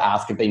hotel to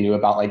ask if they knew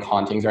about like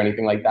hauntings or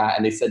anything like that.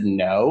 And they said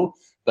no,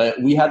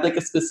 but we had like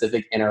a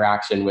specific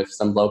interaction with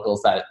some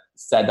locals that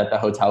said that the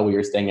hotel we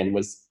were staying in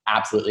was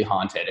absolutely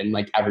haunted and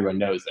like everyone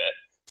knows it.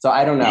 So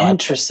I don't know.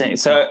 Interesting.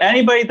 So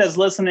anybody that's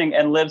listening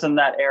and lives in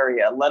that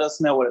area, let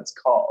us know what it's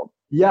called.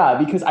 Yeah,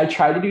 because I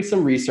tried to do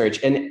some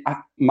research and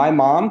my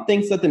mom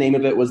thinks that the name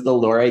of it was the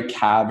Lorry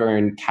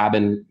Cabin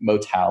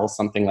Motel,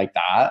 something like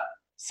that.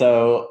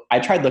 So I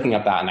tried looking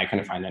up that and I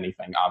couldn't find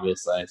anything,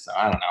 obviously. So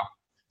I don't know.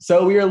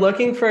 So we were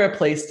looking for a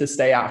place to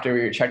stay after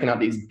we were checking out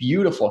these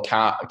beautiful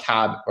caverns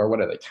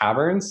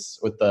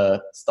with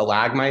the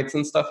stalagmites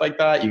and stuff like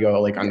that. You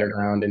go like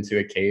underground into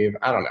a cave.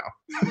 I don't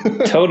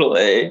know.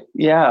 Totally.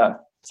 Yeah.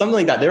 Something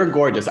like that. They were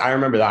gorgeous. I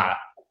remember that.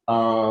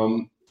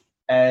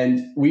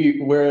 And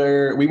we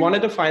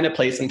wanted to find a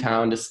place in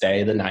town to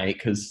stay the night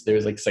because there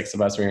was like 6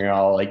 of us. We were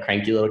all like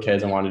cranky little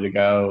kids and wanted to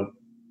go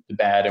to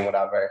bed and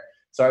whatever.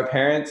 So our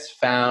parents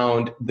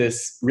found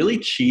this really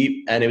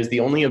cheap, and it was the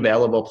only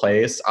available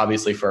place,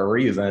 obviously for a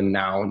reason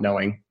now,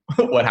 knowing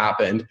what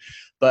happened,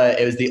 but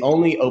it was the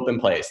only open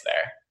place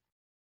there.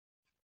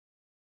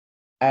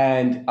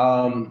 And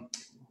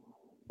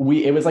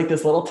it was like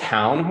this little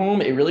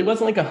townhome. It really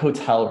wasn't like a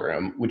hotel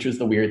room, which was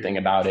the weird thing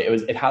about it.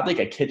 It had like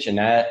a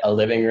kitchenette, a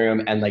living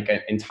room, and like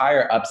an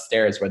entire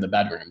upstairs where the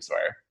bedrooms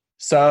were.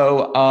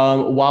 So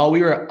while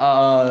we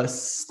were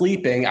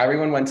sleeping,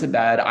 everyone went to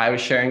bed. I was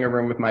sharing a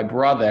room with my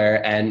brother,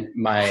 and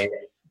my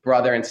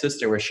brother and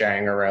sister were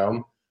sharing a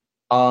room.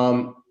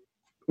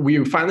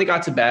 We finally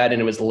got to bed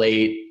and it was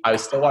late. I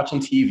was still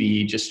watching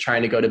TV, just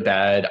trying to go to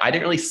bed. I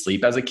didn't really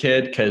sleep as a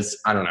kid because,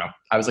 I don't know,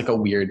 I was like a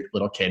weird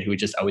little kid who would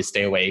just always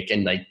stay awake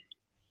and like,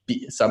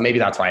 so maybe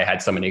that's why I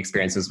had so many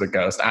experiences with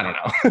ghosts. I don't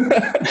know.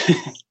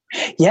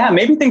 Yeah,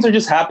 maybe things are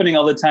just happening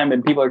all the time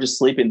and people are just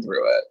sleeping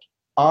through it.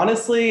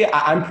 Honestly,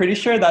 I'm pretty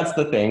sure that's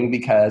the thing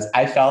because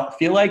I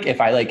feel like if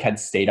I like had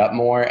stayed up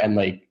more and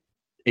like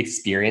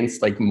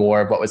experienced like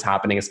more of what was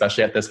happening,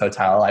 especially at this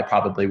hotel, I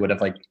probably would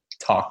have like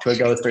talked to a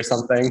ghost or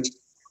something.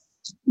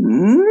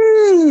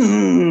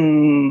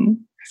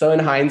 So in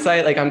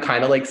hindsight, like I'm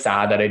kind of like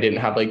sad that I didn't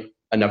have like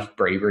enough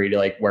bravery to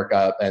like work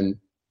up and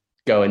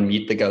go and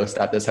meet the ghost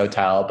at this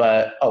hotel,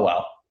 but oh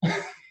well.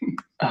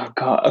 Oh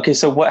God. Okay,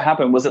 so what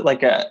happened? Was it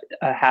like a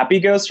happy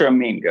ghost or a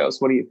mean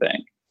ghost? What do you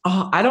think?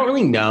 I don't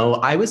really know.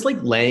 I was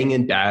like laying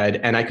in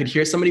bed and I could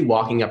hear somebody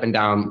walking up and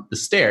down the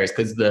stairs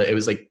because it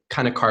was like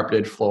kind of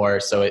carpeted floor.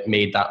 So it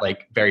made that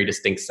like very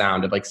distinct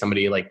sound of like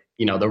somebody like,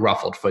 you know, the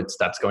ruffled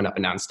footsteps going up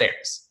and down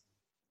stairs.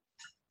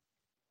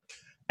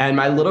 And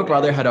my little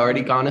brother had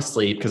already gone to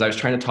sleep because I was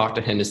trying to talk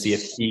to him to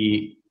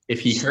see if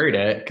he heard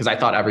it, because I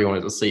thought everyone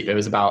was asleep. It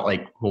was about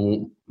like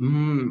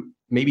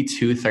maybe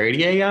 2:30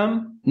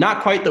 a.m.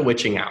 Not quite the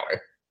witching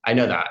hour. I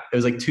know that. It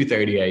was like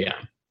 2:30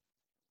 a.m.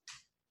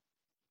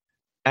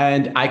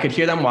 And I could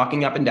hear them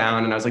walking up and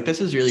down, and I was like,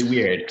 this is really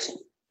weird.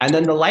 And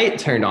then the light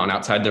turned on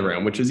outside the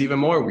room, which was even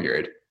more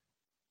weird,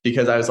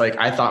 because I was like,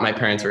 I thought my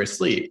parents were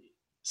asleep.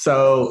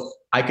 So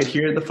I could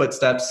hear the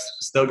footsteps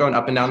still going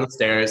up and down the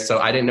stairs. So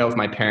I didn't know if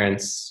my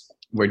parents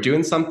were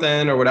doing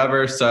something or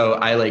whatever. So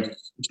I, like,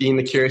 being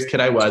the curious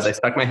kid I was, I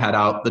stuck my head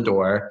out the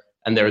door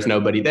and there was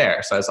nobody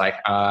there. So I was like,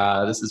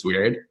 this is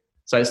weird.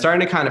 So I was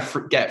starting to kind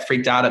of get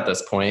freaked out at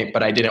this point,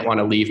 but I didn't want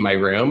to leave my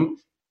room.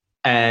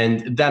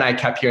 And then I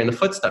kept hearing the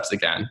footsteps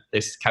again.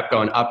 They kept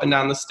going up and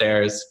down the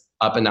stairs,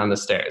 up and down the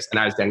stairs. And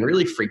I was getting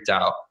really freaked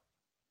out.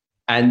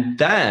 And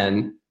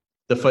then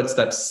the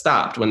footsteps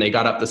stopped when they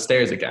got up the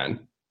stairs again.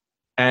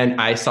 And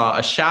I saw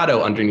a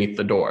shadow underneath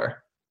the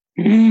door.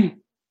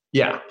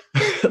 Yeah,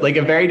 like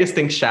a very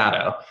distinct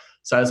shadow.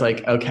 So I was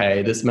like,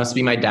 okay, this must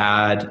be my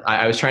dad.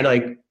 I was trying to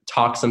like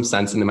talk some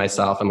sense into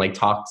myself and like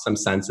talk some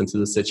sense into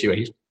the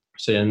situation.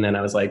 And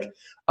I was like,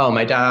 oh,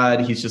 my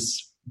dad, he's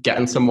just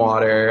getting some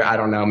water. I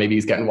don't know. Maybe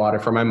he's getting water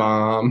for my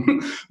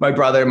mom, my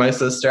brother, my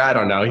sister. I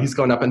don't know. He's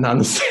going up and down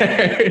the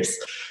stairs.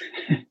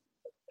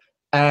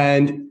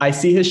 And I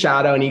see his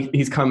shadow and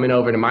he's coming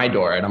over to my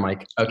door. And I'm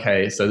like,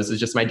 okay, so this is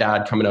just my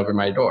dad coming over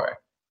my door.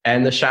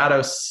 And the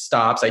shadow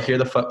stops. I hear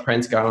the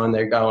footprints going,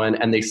 they're going,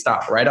 and they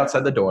stop right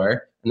outside the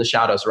door. And the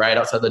shadow's right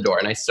outside the door.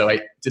 And I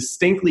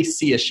distinctly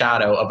see a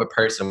shadow of a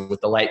person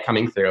with the light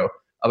coming through,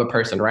 of a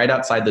person right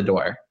outside the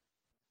door.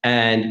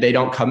 And they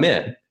don't come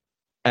in.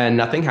 And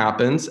nothing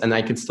happens. And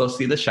I could still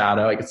see the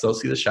shadow.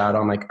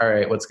 I'm like, all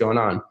right, what's going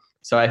on?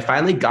 So I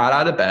finally got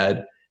out of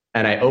bed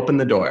and I opened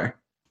the door.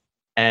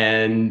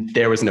 And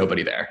there was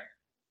nobody there.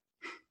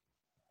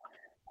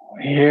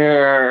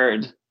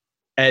 Weird.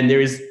 And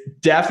there's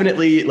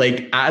definitely,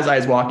 like, as I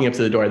was walking up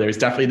to the door, there's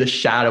definitely the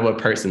shadow of a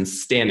person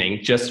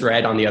standing just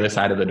right on the other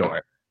side of the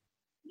door.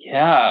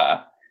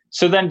 Yeah.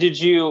 So then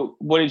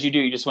what did you do?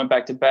 You just went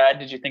back to bed?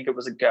 Did you think it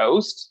was a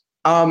ghost?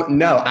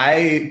 No,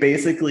 I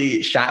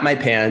basically shat my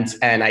pants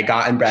and I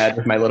got in bed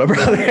with my little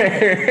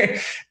brother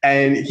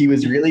and he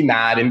was really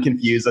mad and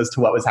confused as to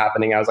what was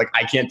happening. I was like,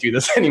 I can't do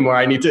this anymore.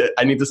 I need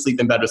to sleep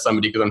in bed with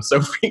somebody because I'm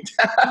so freaked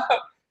out.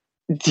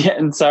 Yeah,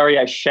 and sorry,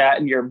 I shat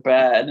in your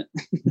bed.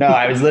 No,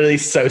 I was literally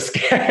so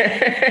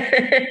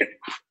scared.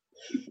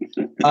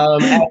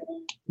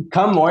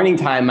 Come morning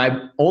time,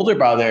 my older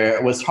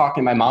brother was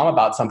talking to my mom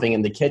about something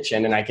in the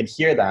kitchen and I could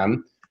hear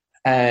them.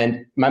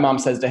 And my mom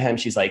says to him,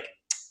 she's like,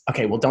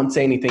 okay, well, don't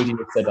say anything to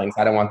your siblings.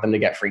 I don't want them to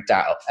get freaked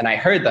out. And I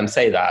heard them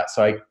say that.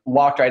 So I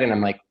walked right in.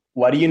 I'm like,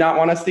 what do you not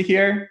want us to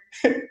hear?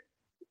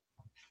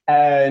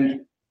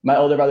 And my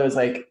older brother was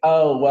like,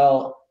 oh,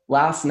 well,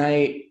 last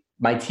night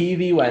my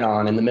TV went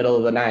on in the middle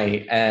of the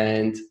night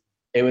and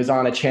it was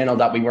on a channel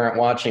that we weren't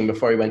watching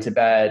before we went to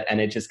bed.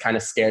 And it just kind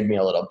of scared me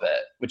a little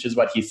bit, which is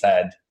what he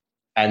said.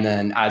 And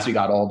then as we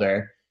got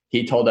older,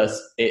 he told us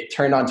it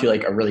turned on to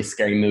like a really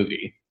scary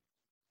movie.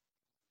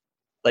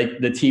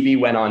 Like the TV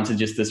went on to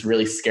just this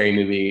really scary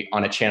movie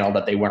on a channel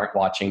that they weren't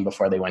watching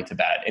before they went to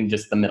bed in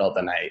just the middle of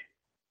the night.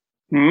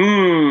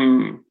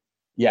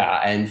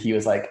 Yeah. And he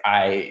was like,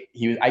 I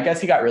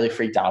guess he got really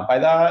freaked out by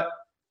that.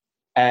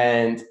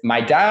 And my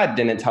dad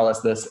didn't tell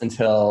us this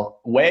until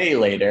way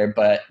later,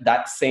 but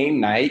that same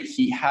night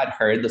he had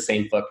heard the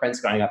same footprints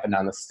going up and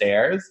down the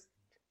stairs.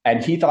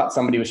 And he thought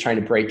somebody was trying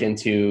to break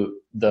into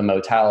the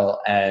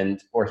motel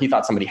or he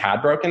thought somebody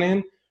had broken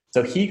in.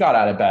 So he got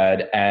out of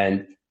bed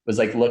and was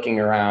like looking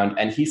around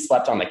and he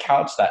slept on the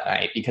couch that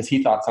night because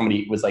he thought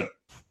somebody was like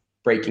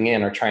breaking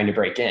in or trying to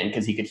break in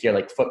because he could hear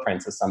like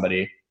footprints of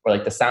somebody or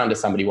like the sound of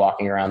somebody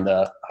walking around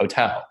the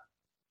hotel.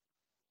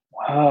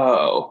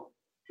 Whoa.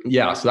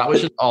 Yeah. So that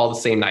was just all the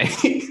same night.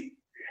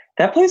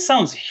 That place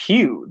sounds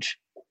huge.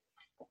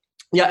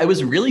 Yeah, it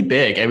was really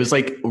big. It was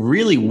like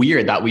really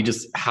weird that we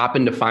just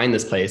happened to find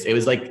this place. It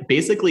was like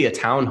basically a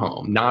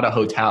townhome, not a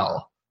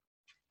hotel.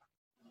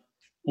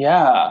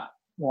 Yeah.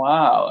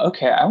 Wow.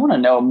 Okay. I want to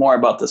know more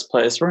about this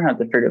place. We're gonna have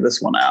to figure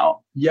this one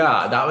out.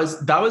 Yeah, that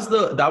was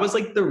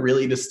like the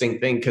really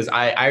distinct thing because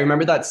I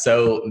remember that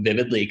so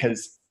vividly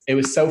because it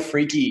was so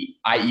freaky.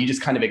 You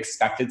just kind of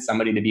expected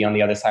somebody to be on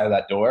the other side of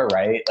that door,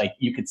 right? Like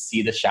you could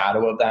see the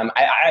shadow of them.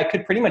 I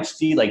could pretty much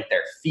see like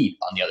their feet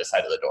on the other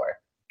side of the door.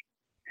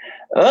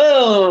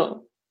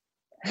 Oh.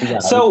 Yeah.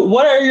 So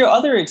what are your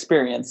other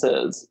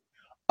experiences?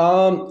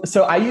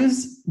 So I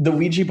use the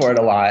Ouija board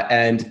a lot,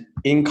 and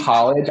in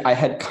college I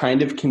had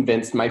kind of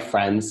convinced my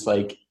friends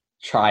like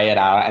try it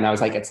out, and I was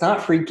like, it's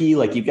not freaky,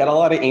 like you get a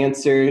lot of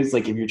answers,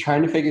 like if you're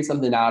trying to figure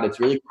something out, it's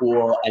really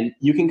cool, and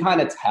you can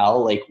kind of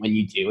tell like when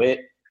you do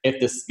it if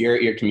the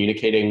spirit you're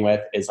communicating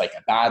with is like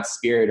a bad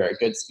spirit or a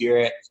good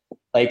spirit.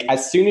 Like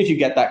as soon as you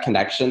get that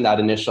connection, that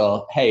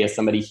initial, hey, is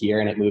somebody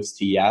here, and it moves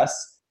to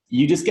yes,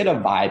 you just get a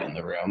vibe in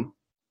the room.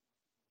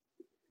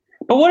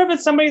 But what if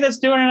it's somebody that's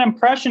doing an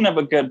impression of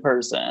a good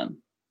person?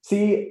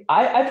 See,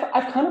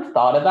 I've kind of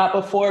thought of that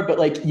before, but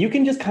like you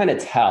can just kind of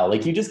tell,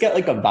 like you just get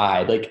like a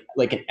vibe,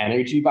 like an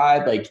energy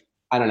vibe. Like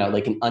I don't know,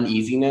 like an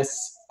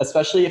uneasiness,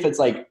 especially if it's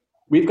like,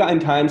 we've gotten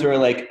times where we're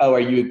like, oh, are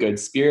you a good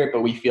spirit?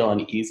 But we feel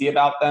uneasy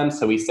about them.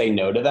 So we say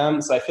no to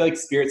them. So I feel like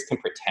spirits can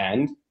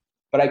pretend,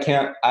 but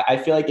I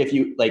feel like if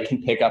you like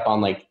can pick up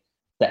on like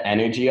the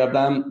energy of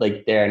them,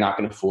 like they're not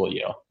going to fool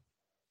you.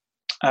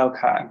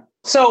 Okay.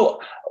 So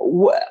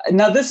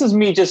now this is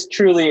me just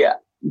truly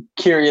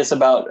curious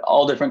about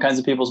all different kinds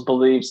of people's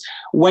beliefs.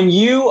 When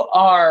you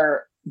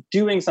are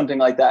doing something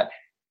like that,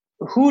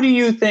 who do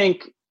you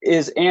think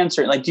is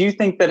answering? Like, do you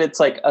think that it's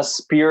like a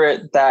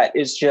spirit that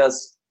is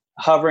just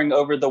hovering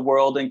over the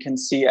world and can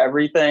see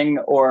everything?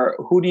 Or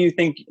who do you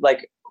think,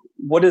 like,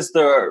 what is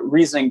the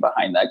reasoning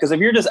behind that? Because if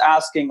you're just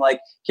asking, like,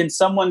 can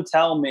someone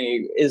tell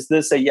me, is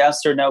this a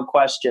yes or no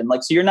question?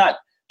 Like, so you're not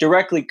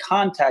directly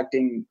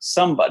contacting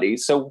somebody.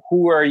 So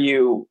who are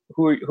you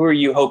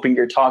hoping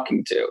you're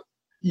talking to?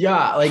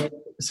 Yeah, like,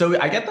 so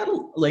I get that,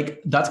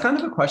 like, that's kind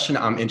of a question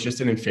I'm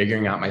interested in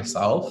figuring out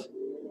myself.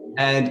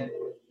 And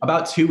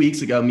about 2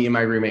 weeks ago, me and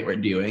my roommate were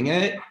doing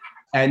it.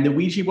 And the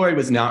Ouija board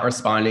was not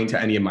responding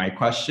to any of my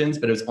questions,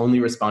 but it was only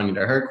responding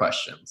to her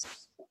questions.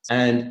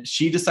 And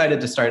she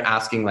decided to start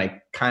asking like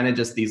kind of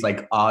just these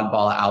like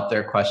oddball out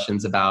there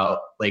questions about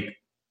like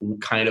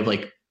kind of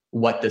like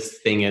what this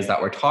thing is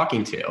that we're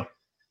talking to.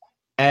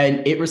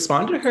 And it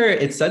responded to her.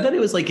 It said that it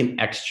was like an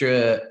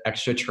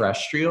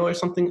extraterrestrial or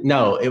something.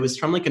 No, it was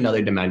from like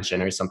another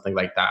dimension or something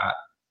like that.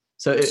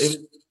 So it was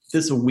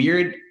this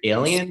weird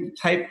alien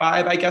type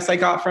vibe, I guess I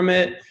got from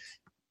it.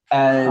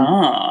 And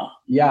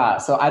yeah,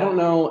 so I don't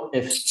know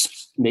if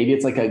maybe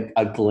it's like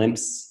a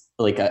glimpse,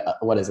 like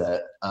what is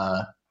it?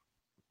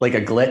 Like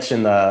a glitch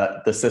in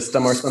the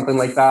system or something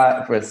like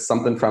that, with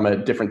something from a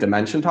different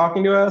dimension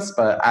talking to us.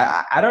 But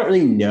I don't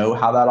really know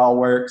how that all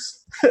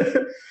works.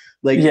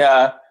 Like,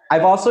 yeah,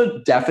 I've also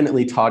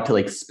definitely talked to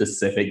like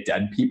specific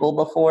dead people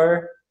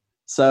before.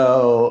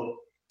 So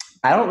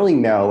I don't really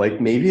know.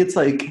 Like maybe it's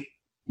like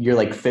you're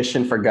like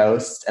fishing for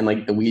ghosts and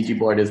like the Ouija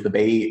board is the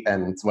bait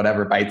and it's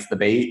whatever bites the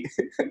bait.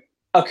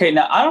 Okay,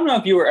 now I don't know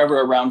if you were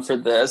ever around for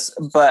this,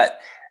 but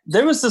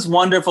there was this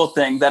wonderful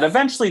thing that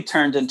eventually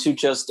turned into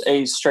just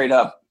a straight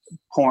up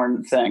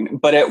porn thing,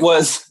 but it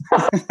was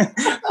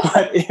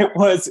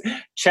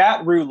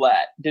chat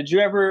roulette. Did you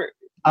ever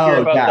hear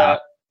about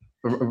that?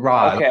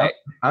 Rod, okay.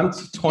 I'm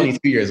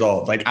 22 years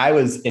old. Like I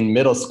was in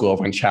middle school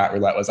when chat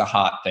roulette was a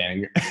hot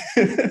thing.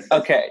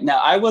 Okay, now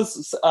I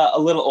was a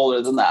little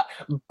older than that,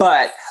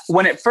 but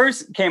when it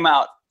first came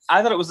out,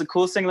 I thought it was the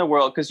coolest thing in the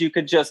world because you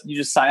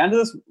just sign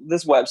onto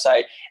this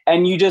website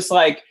and you just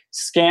like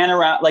scan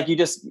around, like you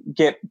just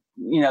get,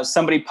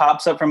 somebody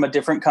pops up from a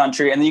different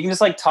country and then you can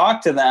just like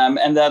talk to them.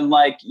 And then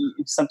like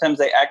sometimes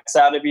they X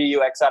out of you,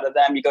 you X out of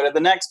them, you go to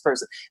the next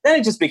person. Then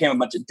it just became a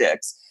bunch of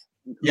dicks.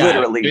 Yeah,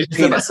 literally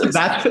penises.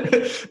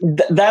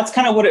 That's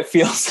kind of what it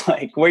feels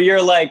like, where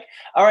you're like,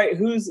 all right,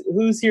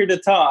 who's here to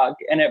talk?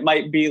 And it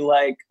might be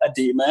like a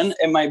demon,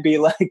 it might be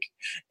like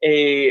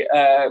a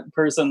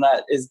person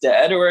that is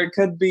dead, or it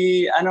could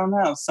be, I don't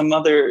know, some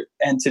other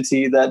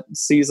entity that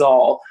sees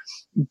all.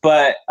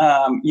 But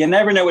you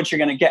never know what you're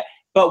going to get.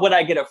 But what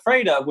I get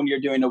afraid of when you're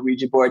doing a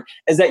Ouija board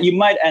is that you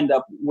might end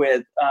up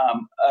with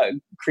a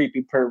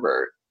creepy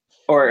pervert.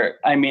 Or,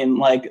 I mean,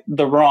 like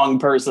the wrong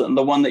person,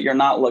 the one that you're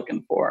not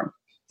looking for.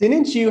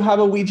 Didn't you have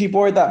a Ouija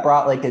board that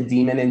brought like a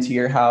demon into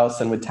your house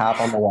and would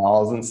tap on the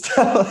walls and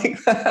stuff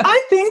like that?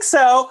 I think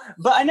so,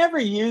 but I never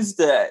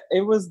used it.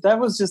 That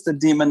was just a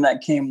demon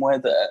that came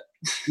with it.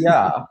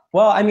 Yeah.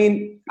 Well, I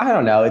mean, I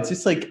don't know. It's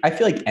just like, I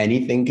feel like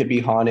anything could be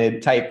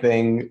haunted type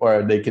thing,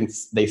 or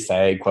they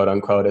say, quote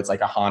unquote, it's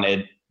like a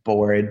haunted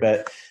board.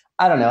 But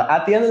I don't know.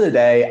 At the end of the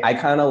day, I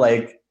kind of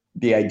like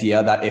the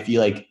idea that if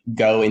you like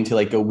go into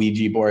like a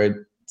Ouija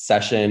board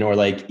session or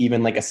like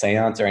even like a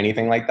seance or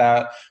anything like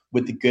that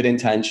with the good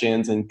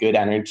intentions and good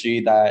energy,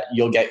 that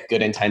you'll get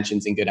good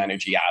intentions and good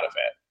energy out of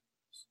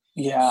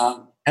it. Yeah.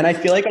 And I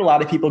feel like a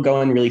lot of people go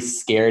in really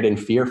scared and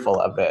fearful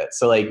of it.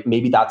 So like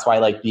maybe that's why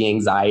like the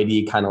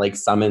anxiety kind of like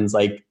summons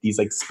like these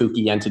like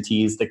spooky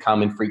entities to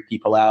come and freak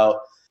people out.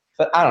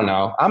 But I don't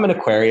know. I'm an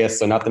Aquarius,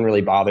 so nothing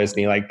really bothers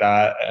me like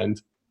that.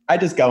 And I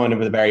just go in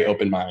with a very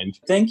open mind.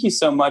 Thank you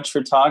so much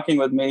for talking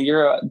with me.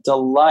 You're a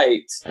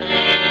delight.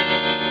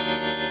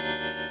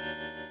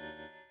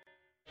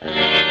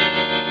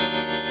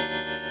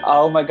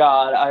 Oh my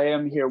God, I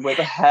am here with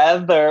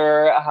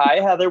Heather. Hi,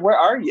 Heather. Where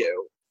are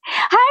you?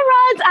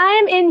 Hi, Rods. I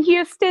am in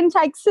Houston,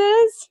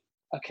 Texas.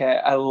 Okay,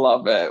 I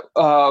love it.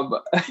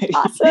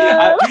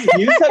 Awesome.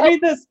 You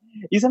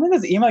sent me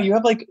this email. You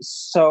have like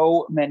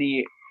so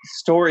many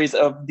stories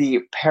of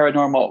the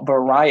paranormal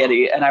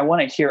variety, and I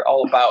want to hear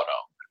all about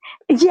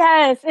them.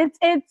 Yes,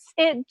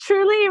 it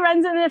truly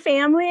runs in the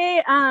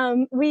family.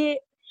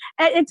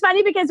 It's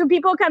funny because when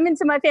people come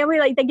into my family,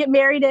 like they get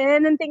married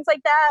in and things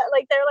like that,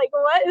 like they're like,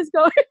 what is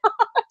going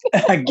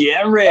on?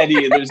 Get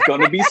ready. There's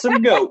going to be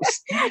some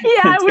ghosts.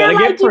 Yeah, we're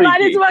like, you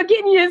might as well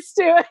get used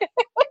to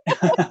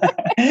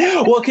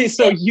it. Well, okay,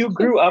 so you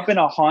grew up in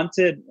a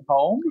haunted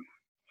home?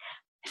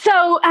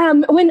 So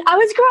when I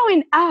was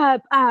growing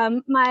up,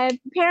 my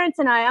parents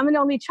and I'm an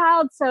only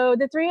child, so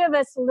the three of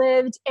us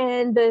lived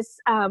in this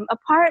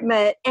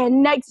apartment,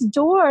 and next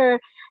door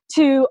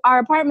to our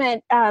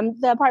apartment,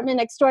 the apartment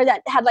next door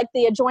that had like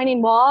the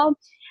adjoining wall,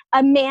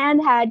 a man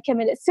had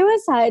committed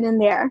suicide in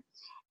there.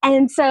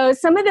 And so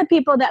some of the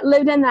people that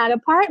lived in that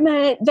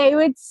apartment, they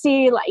would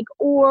see like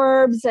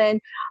orbs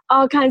and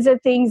all kinds of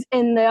things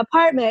in the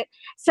apartment.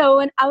 So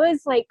when I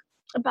was like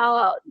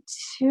about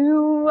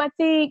 2, I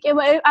think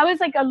I was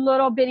like a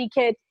little bitty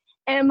kid,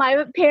 and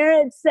my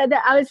parents said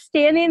that I was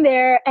standing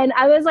there and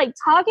I was like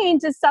talking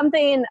to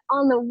something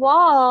on the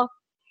wall,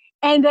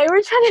 and they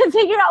were trying to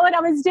figure out what I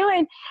was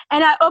doing.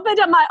 And I opened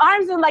up my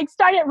arms and like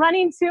started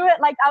running to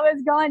it like I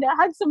was going to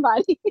hug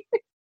somebody.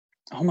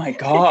 Oh my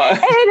God. And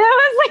it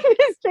was like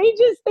the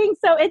strangest thing.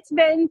 So it's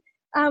been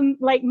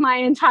like my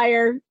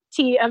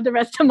entirety of the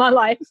rest of my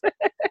life.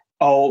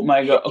 Oh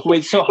my God.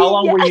 Wait, so how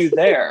long were you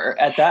there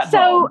at that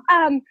home?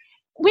 So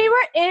we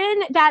were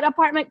in that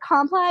apartment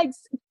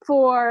complex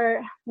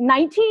for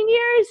 19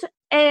 years.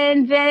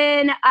 And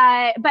then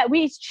but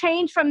we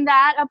changed from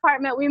that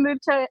apartment. We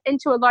moved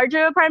into a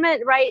larger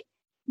apartment right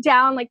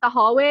down like the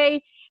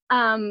hallway.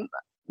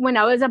 When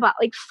I was about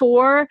like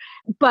 4,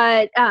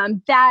 but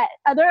that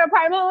other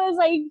apartment was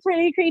like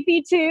pretty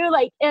creepy too.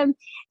 Like,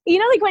 you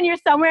know, like when you're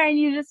somewhere and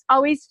you just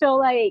always feel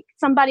like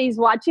somebody's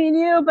watching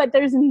you, but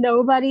there's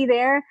nobody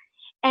there.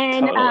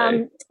 And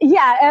Totally.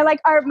 and like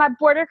my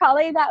border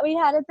collie that we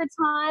had at the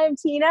time,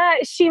 Tina,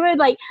 she would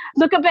like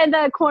look up in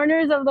the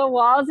corners of the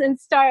walls and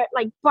start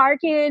like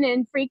barking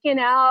and freaking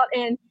out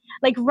and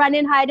like run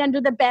and hide under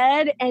the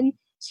bed. And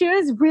she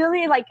was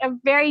really like a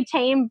very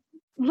tame,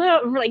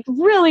 little, like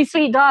really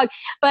sweet dog.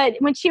 But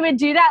when she would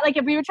do that, like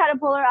if we would try to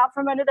pull her out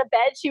from under the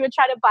bed, she would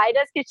try to bite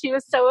us because she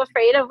was so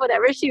afraid of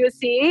whatever she was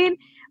seeing.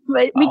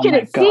 But we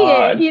couldn't see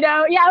it, you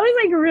know? Yeah, it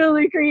was like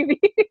really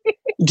creepy.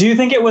 Do you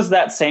think it was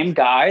that same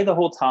guy the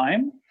whole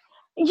time?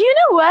 You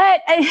know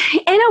what?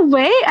 In a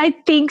way, I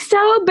think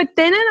so. But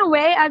then in a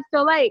way, I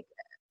feel like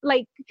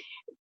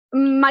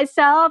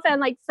myself and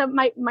like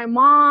my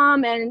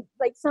mom and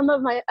like some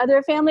of my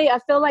other family, I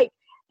feel like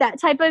that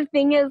type of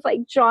thing is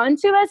like drawn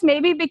to us,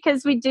 maybe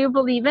because we do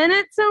believe in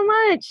it so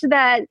much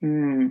that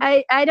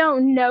I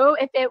don't know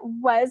if it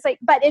was like,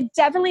 but it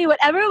definitely,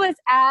 whatever was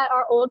at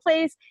our old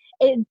place,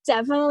 it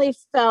definitely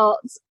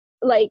felt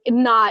like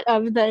not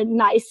of the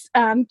nice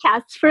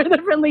cats for the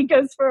friendly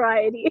ghost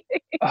variety.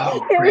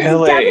 Oh, It really?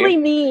 was definitely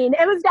mean.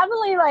 It was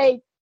definitely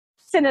like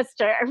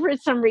sinister for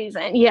some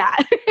reason. Yeah.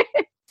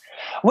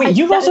 Wait,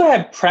 you've also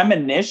had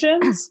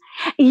premonitions?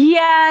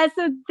 Yeah.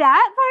 So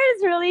that part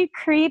is really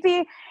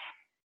creepy.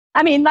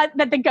 I mean, not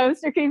that the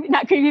ghosts are creepy,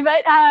 not creepy,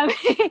 but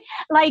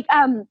like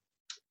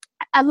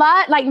a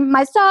lot, like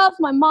myself,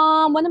 my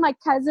mom, one of my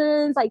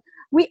cousins, like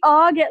we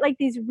all get like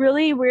these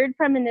really weird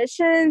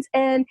premonitions,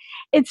 and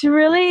it's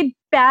really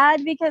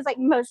bad because like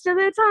most of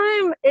the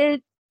time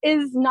it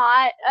is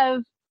not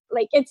of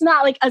like, it's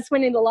not like us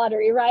winning the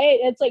lottery, right?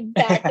 It's like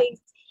bad things,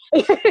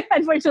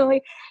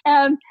 unfortunately.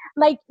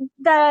 Like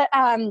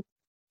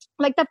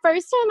the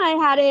first time I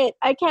had it,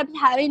 I kept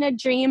having a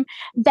dream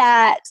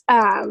that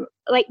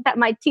that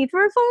my teeth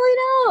were falling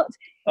out.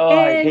 Oh,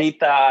 I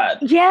hate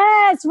that.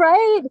 Yes,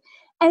 right.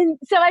 And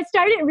so I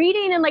started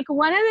reading, and like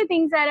one of the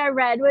things that I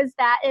read was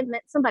that it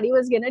meant somebody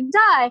was going to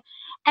die.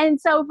 And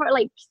so for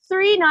like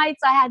 3 nights,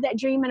 I had that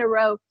dream in a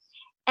row.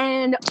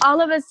 And all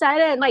of a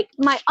sudden, like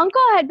my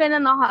uncle had been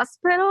in the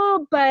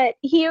hospital, but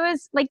he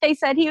was like, they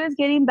said he was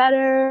getting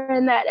better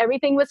and that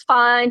everything was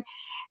fine.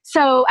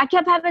 So I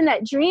kept having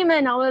that dream,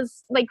 and I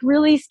was like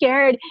really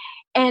scared.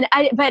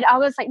 But I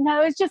was like,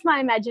 no, it's just my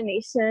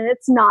imagination.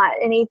 It's not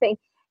anything.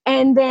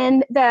 And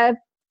then the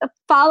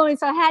following,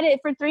 so I had it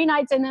for 3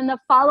 nights, and then the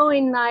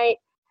following night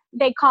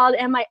they called,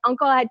 and my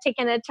uncle had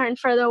taken a turn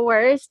for the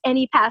worse, and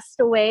he passed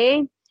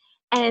away.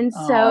 And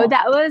so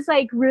that was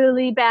like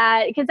really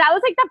bad, because that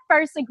was like the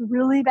first like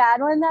really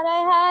bad one that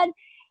I had.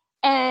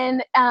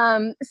 And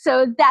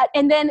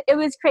and then it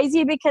was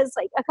crazy because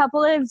like a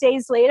couple of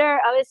days later,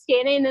 I was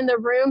standing in the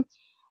room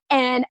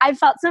and I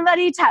felt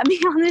somebody tap me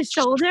on the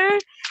shoulder,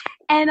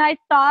 and I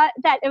thought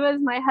that it was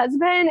my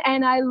husband,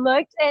 and I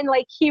looked and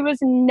like he was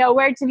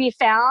nowhere to be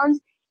found.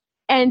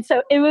 And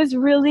so it was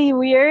really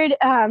weird.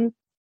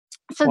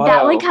 So Wow.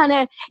 that one kind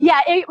of,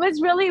 it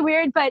was really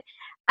weird, but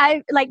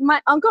I like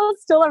my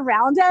uncle's still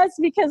around us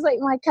because like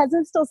my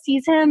cousin still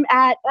sees him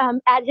at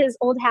his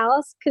old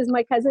house, because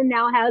my cousin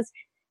now has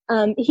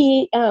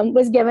he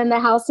was given the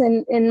house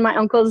in my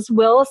uncle's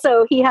will,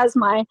 so he has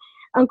my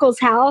uncle's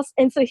house,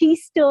 and so he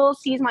still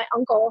sees my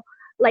uncle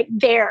like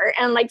there,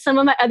 and like some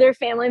of my other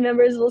family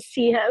members will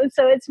see him.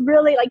 So it's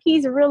really like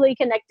he's really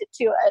connected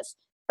to us.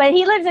 But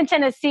he lives in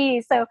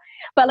Tennessee, so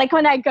but like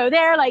when I go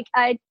there, like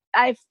I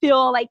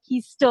feel like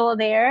he's still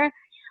there.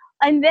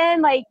 And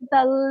then like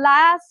the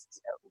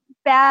last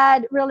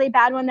really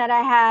bad one that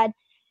I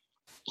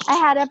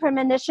had a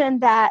premonition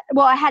that,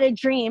 I had a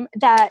dream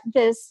that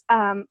this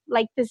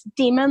this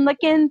demon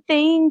looking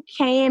thing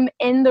came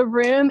in the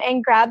room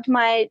and grabbed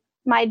my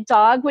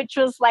dog, which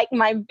was like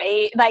my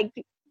baby. Like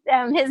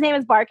his name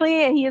is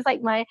Barkley, and he was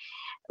like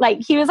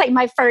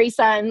my furry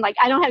son. Like,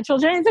 I don't have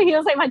children, so he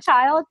was like my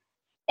child.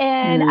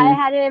 And I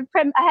had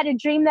a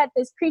dream that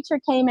this creature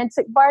came and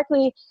took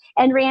Barkley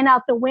and ran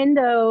out the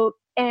window,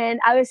 and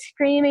I was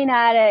screaming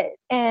at it.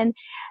 And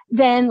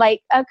then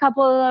like a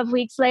couple of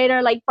weeks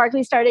later, like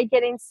Barkley started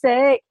getting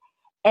sick,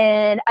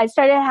 and I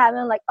started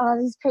having like all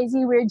these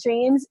crazy weird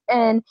dreams.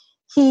 And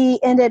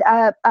he ended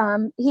up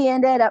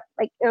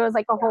like, it was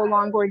like a whole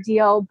long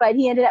ordeal, but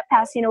he ended up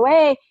passing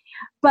away.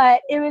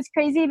 But it was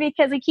crazy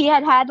because like he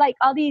had like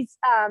all these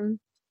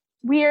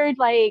weird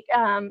like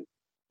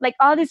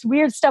all this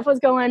weird stuff was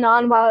going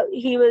on while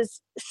he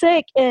was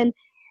sick. And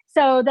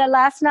so the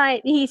last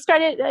night he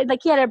started,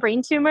 like, he had a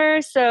brain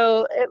tumor.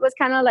 So it was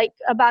kind of like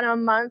about a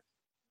month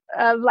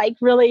of like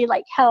really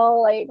like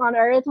hell, like on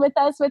earth with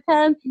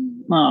him.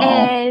 Aww.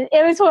 And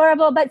it was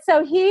horrible. But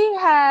so he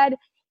had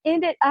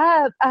ended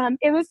up,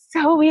 it was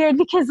so weird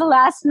because the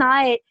last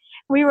night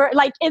we were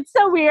like, it's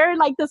so weird.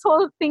 Like, this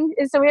whole thing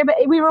is so weird, but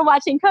we were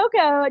watching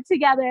Coco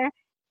together.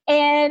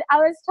 And I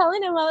was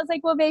telling him, I was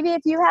like, well, baby,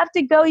 if you have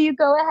to go, you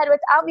go ahead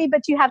without me,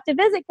 but you have to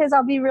visit because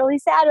I'll be really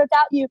sad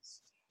without you.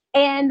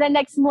 And the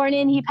next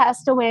morning he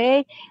passed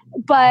away.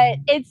 But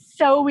it's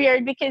so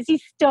weird because he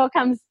still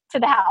comes to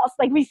the house.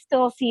 Like, we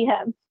still see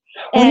him.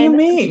 What do you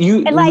mean?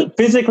 You like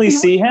physically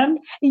see him?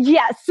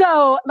 Yeah.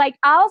 So like,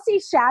 I'll see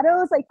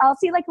shadows. Like, I'll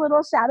see like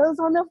little shadows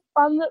on the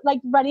like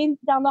running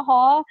down the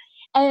hall.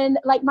 And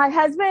like, my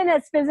husband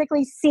has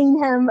physically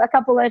seen him a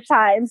couple of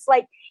times.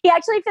 Like, he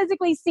actually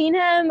physically seen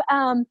him.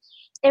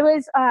 It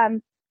was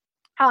on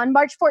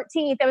March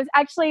 14th. It was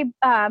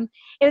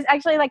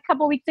actually like a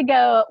couple weeks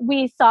ago.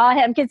 We saw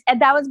him because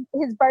that was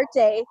his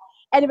birthday.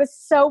 And it was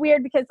so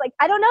weird because like,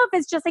 I don't know if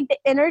it's just like the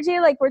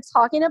energy, like we're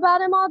talking about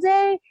him all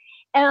day.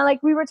 And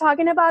like, we were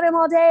talking about him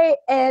all day,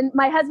 and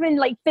my husband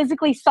like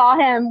physically saw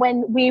him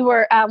when we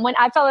were, when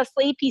I fell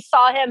asleep, he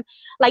saw him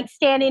like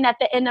standing at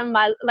the end of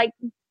my, like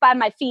by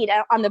my feet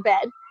on the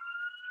bed.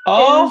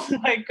 Oh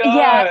my God.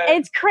 Yeah,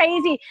 it's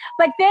crazy.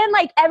 But then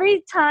like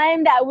every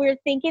time that we're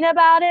thinking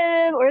about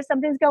him or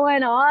something's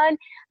going on,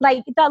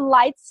 like the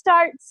lights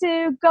start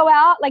to go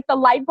out, like the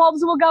light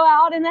bulbs will go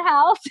out in the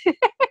house.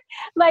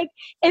 Like,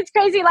 it's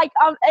crazy. Like,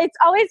 it's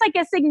always like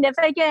a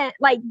significant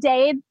like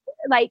day,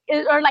 like,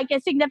 or like a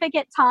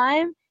significant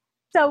time.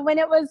 So when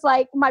it was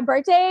like my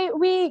birthday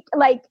week,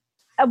 like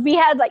we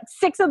had like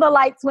 6 of the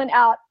lights went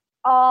out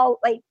all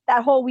like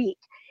that whole week,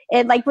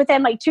 and like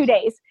within like 2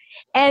 days.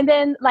 And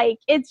then like,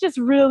 it's just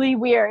really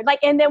weird. Like,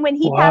 and then when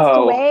he passed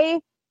away,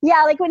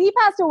 like when he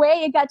passed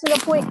away, it got to the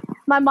point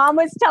my mom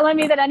was telling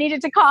me that I needed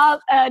to call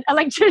an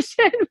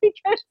electrician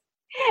because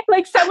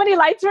like so many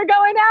lights were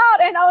going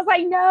out. And I was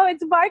like, no,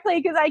 it's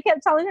Barkley, because I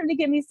kept telling him to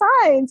give me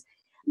signs.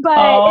 But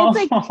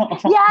it's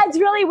like, yeah, it's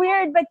really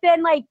weird. But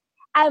then like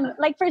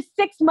for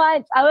 6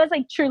 months, I was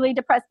like truly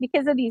depressed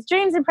because of these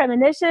dreams and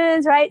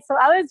premonitions, right? So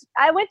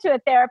I went to a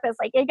therapist.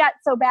 Like, it got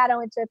so bad, I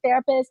went to a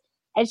therapist,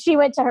 and she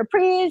went to her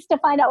priest to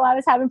find out why I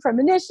was having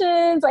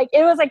premonitions. Like,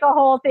 it was like a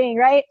whole thing,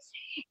 right?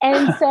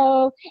 And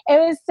so it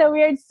was so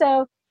weird.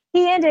 So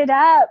he ended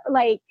up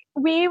like,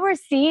 we were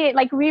seeing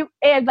like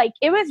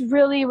it was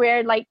really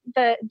weird. Like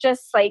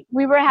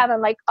we were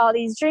having like all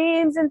these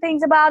dreams and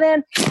things about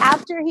him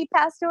after he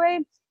passed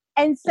away.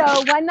 And so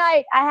one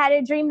night I had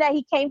a dream that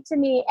he came to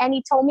me and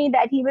he told me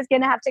that he was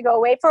going to have to go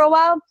away for a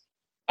while,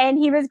 and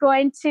he was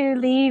going to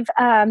leave.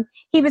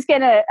 He was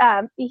going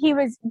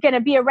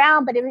to be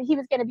around, but he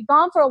was going to be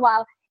gone for a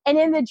while. And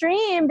in the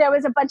dream, there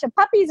was a bunch of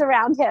puppies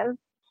around him.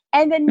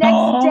 And the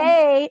next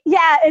day,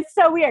 yeah, it's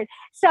so weird.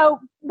 So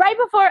right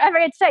before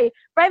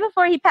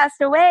he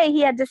passed away, he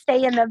had to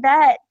stay in the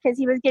vet because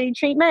he was getting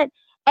treatment.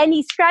 And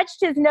he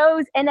scratched his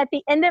nose, and at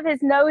the end of his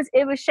nose,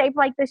 it was shaped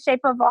like the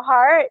shape of a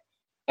heart.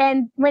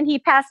 And when he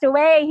passed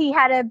away, he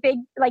had a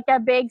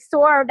big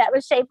sore that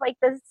was shaped like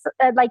this,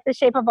 like the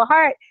shape of a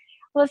heart.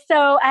 Well,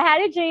 so I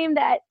had a dream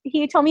that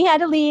he told me he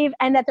had to leave,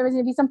 and that there was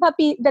going to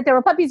be that there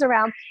were puppies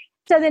around.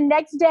 So the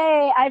next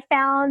day, I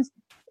found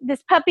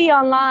this puppy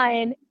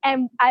online,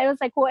 and I was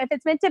like, well, if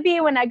it's meant to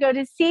be, when I go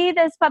to see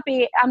this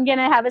puppy, I'm going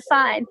to have a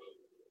sign.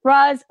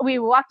 Roz, we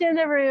walked in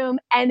the room,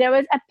 and there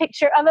was a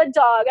picture of a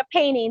dog, a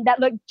painting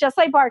that looked just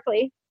like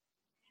Barkley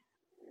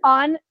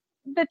on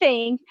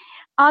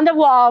the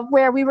wall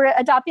where we were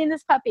adopting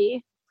this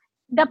puppy.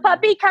 The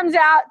puppy comes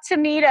out to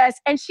meet us,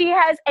 and she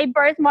has a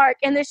birthmark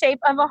in the shape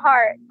of a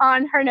heart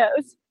on her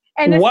nose.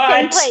 And the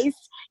same place.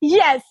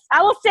 Yes,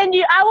 I will send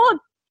you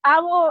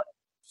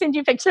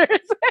pictures.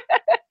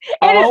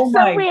 It is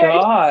so weird.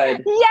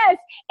 God. Yes.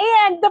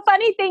 And the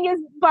funny thing is,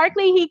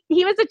 Barkley,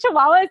 he was a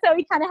Chihuahua, so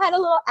he kind of had a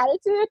little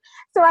attitude.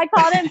 So I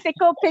called him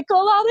Fickle Pickle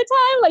all the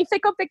time. Like,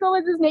 Fickle Pickle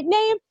was his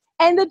nickname.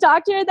 And the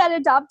doctor that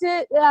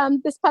adopted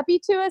this puppy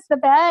to us, the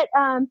vet,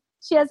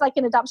 she has like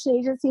an adoption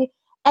agency,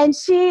 and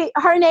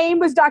her name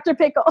was Dr.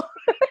 Pickle.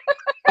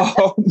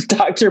 Oh,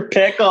 Dr.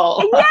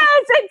 Pickle.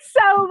 Yes, it's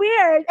so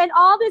weird. And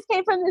all this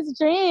came from this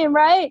dream,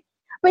 right?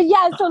 But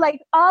yeah, so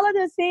like all of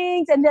those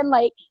things, and then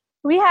like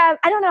I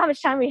don't know how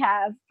much time we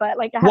have, but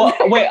like.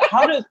 Wait,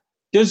 how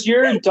Does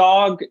your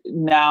dog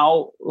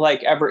now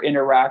like ever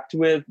interact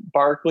with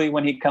Barkley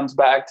when he comes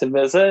back to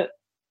visit?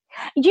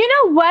 You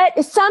know what?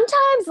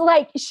 Sometimes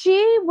like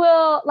she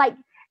will like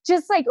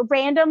just like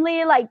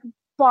randomly like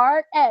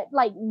bark at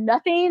like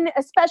nothing,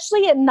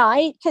 especially at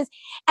night. Cause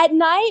at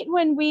night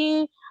when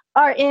we're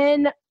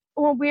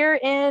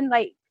in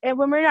like, and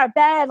when we're in our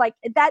bed, like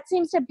that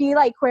seems to be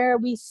like where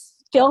we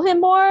feel him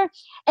more.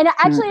 And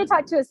actually I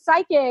talked to a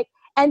psychic,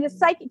 and the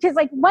psychic, cause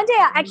like one day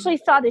I actually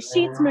saw the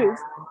sheets move.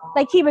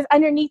 Like he was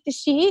underneath the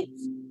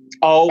sheets.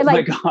 Oh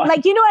like, my God.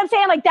 Like, you know what I'm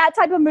saying? Like that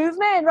type of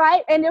movement.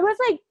 Right. And it was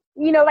like,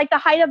 you know, like the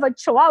height of a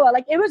chihuahua.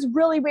 Like it was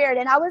really weird.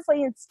 And I was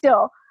laying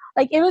still.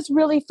 Like it was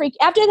really freaky.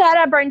 After that,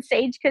 I burned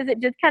sage because it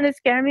just kind of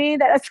scared me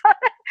that I saw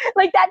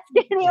like that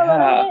scared me a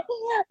little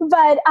bit.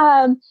 But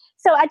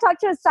so I talked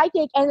to a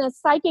psychic, and the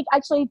psychic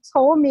actually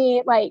told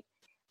me like,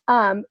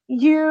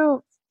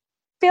 you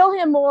feel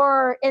him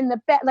more in the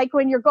bed, like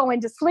when you're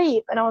going to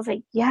sleep. And I was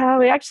like, yeah,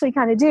 we actually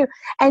kind of do.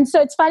 And so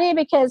it's funny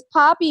because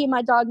Poppy,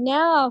 my dog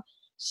now,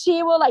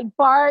 she will like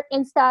bark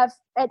and stuff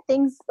at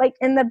things like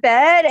in the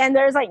bed, and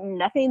there's like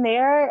nothing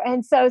there.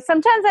 And so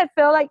sometimes I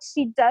feel like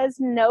she does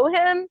know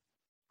him,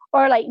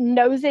 or like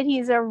knows that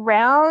he's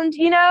around,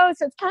 you know?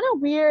 So it's kind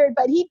of weird,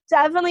 but he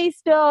definitely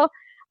still,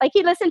 like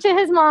he listened to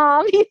his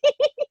mom.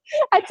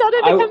 I told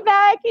him to come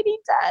back, and he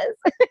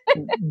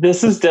does.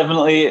 This is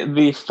definitely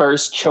the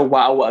first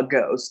Chihuahua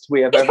ghost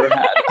we have ever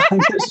had on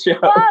this show.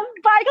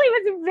 Barkley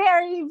was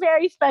very,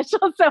 very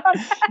special. So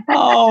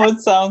oh,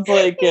 it sounds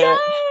like it.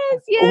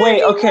 Yes,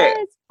 wait, okay.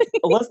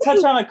 Let's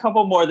touch on a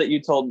couple more that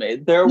you told me.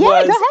 There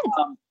was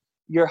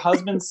your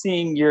husband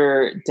seeing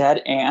your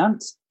dead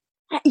aunt.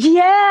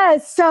 Yeah.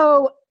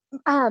 So,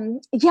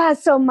 this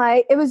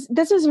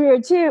was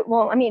weird too.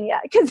 Well, I mean,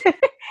 yeah, because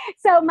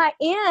so my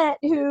aunt,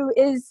 who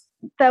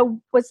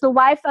was the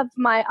wife of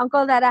my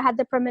uncle that I had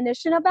the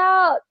premonition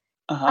about,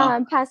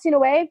 passing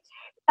away,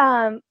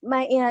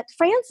 my aunt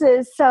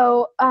Frances.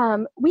 So,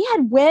 we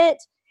had went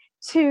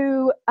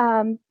to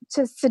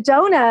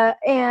Sedona,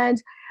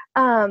 and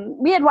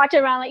we had walked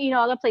around, like, you know,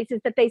 all the places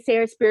that they say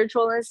are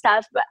spiritual and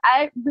stuff, but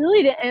I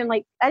really didn't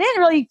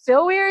really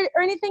feel weird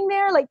or anything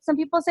there. Like some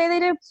people say they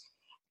do.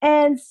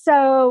 And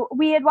so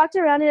we had walked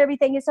around and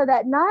everything. And so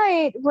that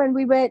night when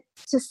we went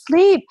to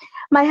sleep,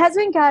 my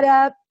husband got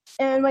up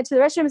and went to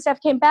the restroom and stuff,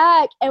 came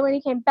back. And when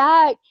he came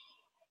back,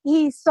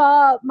 he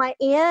saw my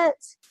aunt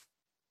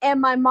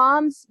and my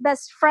mom's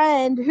best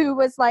friend, who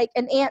was like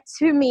an aunt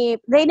to me.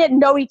 They didn't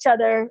know each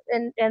other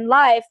in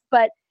life,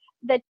 but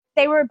that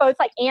they were both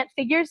like aunt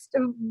figures.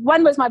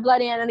 One was my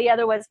blood aunt and the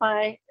other was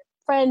my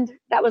friend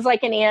that was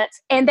like an aunt.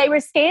 And they were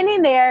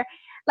standing there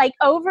like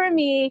over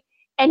me,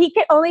 and he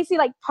could only see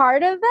like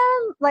part of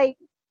them, like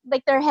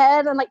their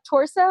head and like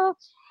torso.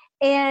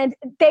 And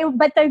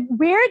but the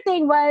weird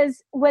thing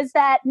was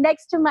that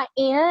next to my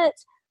aunt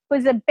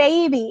was a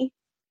baby.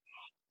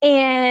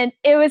 And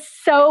it was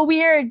so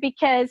weird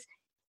because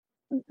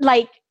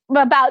like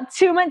about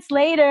 2 months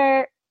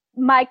later,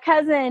 my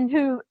cousin,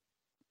 who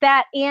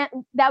that aunt,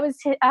 that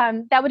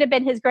would have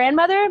been his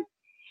grandmother,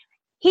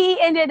 he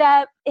ended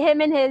up,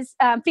 him and his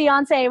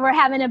fiance were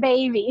having a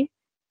baby.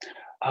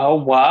 Oh,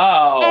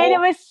 wow. And it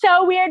was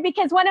so weird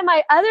because one of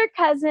my other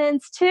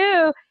cousins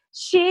too,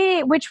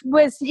 which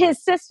was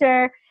his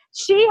sister,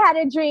 she had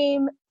a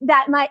dream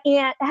that my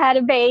aunt had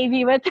a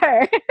baby with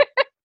her.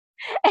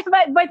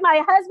 But with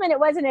my husband, it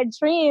wasn't a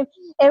dream.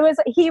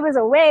 He was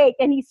awake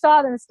and he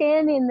saw them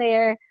standing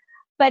there,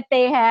 but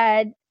they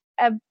had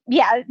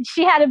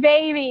she had a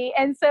baby.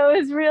 And so it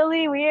was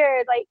really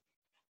weird. Like,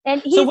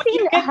 and he's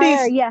seen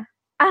her. Yeah.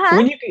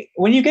 Uh-huh.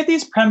 When you get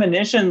these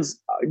premonitions,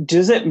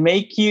 does it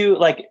make you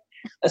like,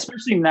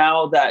 especially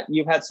now that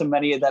you've had so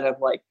many that have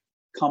like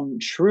come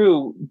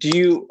true,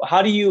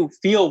 how do you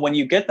feel when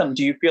you get them?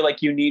 Do you feel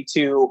like you need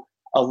to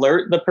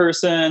alert the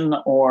person,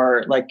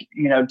 or like,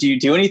 you know, do you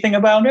do anything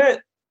about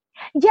it?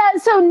 Yeah.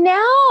 So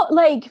now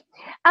like,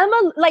 I'm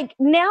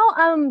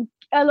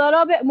a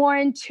little bit more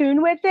in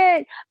tune with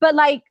it, but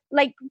like,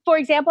 for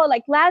example,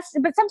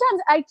 but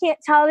sometimes I can't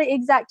tell the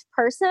exact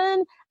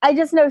person. I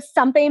just know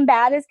something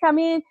bad is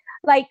coming.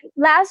 Like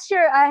last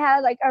year I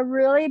had like a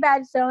really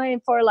bad feeling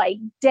for like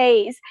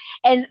days,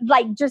 and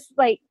like, just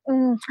like,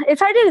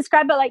 it's hard to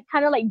describe, but like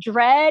kind of like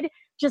dread,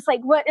 just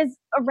like what is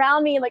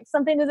around me, like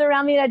something is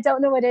around me and I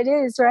don't know what it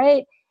is.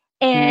 Right.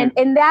 And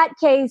in that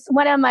case,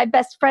 one of my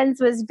best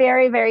friends was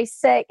very, very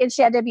sick and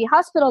she had to be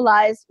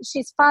hospitalized.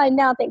 She's fine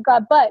now, thank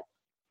God. But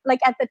like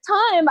at the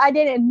time I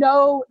didn't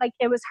know like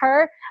it was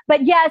her.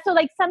 But yeah, so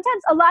like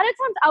a lot of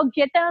times I'll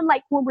get them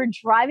like when we're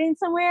driving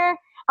somewhere.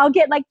 I'll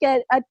get like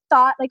a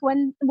thought, like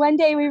one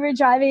day we were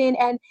driving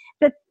and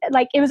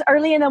it was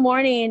early in the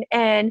morning,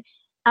 and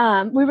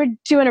we were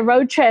doing a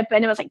road trip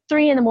and it was like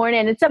 3 a.m.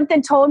 and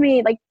something told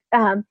me like,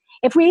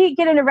 if we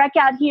get in a wreck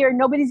out here,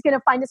 nobody's going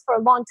to find us for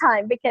a long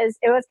time, because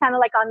it was kind of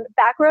like on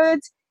back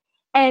roads.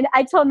 And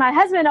I told my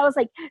husband, I was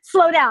like,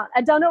 slow down.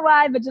 I don't know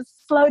why, but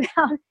just slow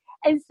down.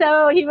 And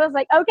so he was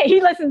like, okay,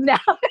 he listens now.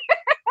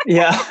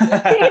 Yeah.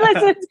 He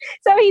listens.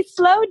 So he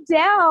slowed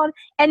down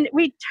and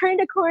we turned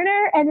a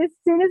corner. And as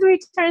soon as we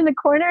turned the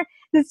corner,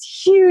 this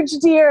huge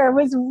deer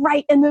was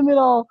right in the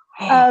middle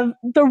of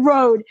the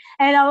road.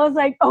 And I was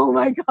like, oh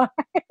my God.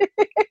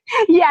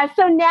 Yeah.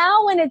 So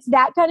now when it's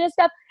that kind of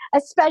stuff,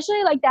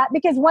 especially like that,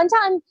 because one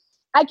time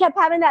I kept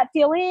having that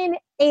feeling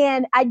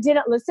and I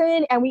didn't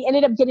listen and we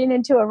ended up getting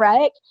into a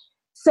wreck.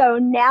 So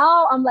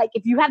now I'm like,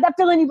 if you have that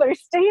feeling, you better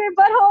stay your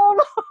butt home.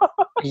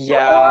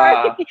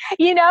 Yeah.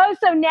 Or,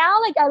 so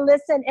now like I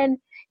listen, and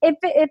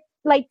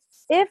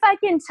if I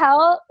can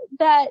tell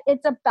that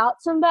it's about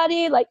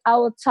somebody, like I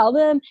will tell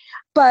them,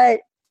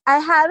 but I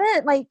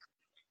haven't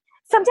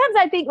sometimes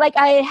I think like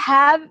I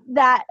have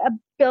that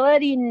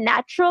ability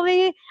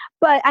naturally,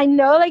 but I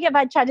know like if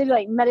I try to do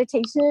like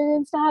meditation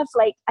and stuff,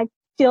 like I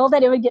feel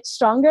that it would get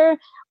stronger,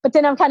 but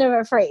then I'm kind of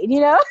afraid,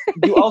 You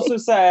also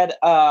said,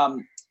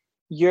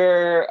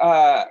 your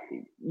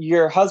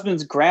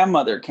husband's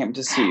grandmother came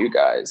to see you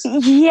guys.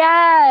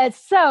 Yeah.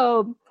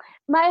 So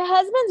my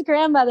husband's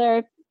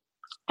grandmother,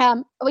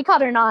 we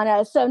called her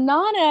Nana. So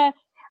Nana,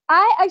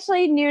 I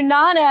actually knew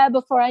Nana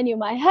before I knew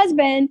my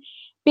husband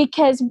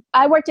because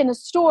I worked in a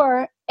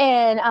store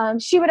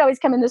and she would always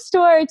come in the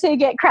store to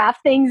get craft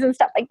things and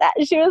stuff like that.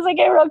 She was like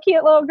a real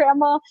cute little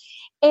grandma.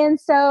 And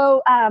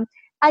so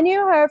I knew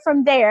her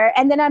from there.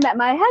 And then I met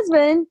my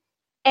husband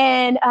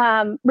and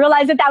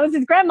realized that was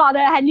his grandma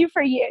that I had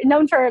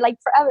known for like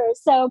forever.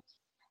 So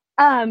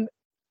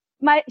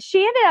she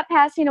ended up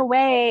passing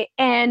away.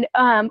 And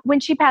when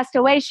she passed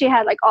away, she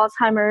had like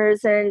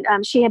Alzheimer's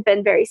and she had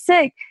been very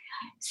sick.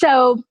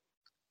 So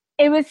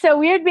it was so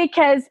weird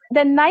because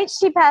the night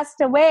she passed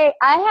away,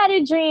 I had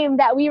a dream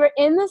that we were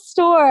in the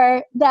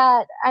store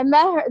that I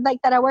met her, like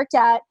that I worked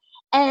at.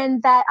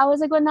 And that I was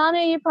like, well,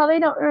 Nana, you probably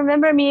don't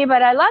remember me,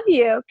 but I love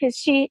you, because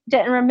she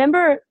didn't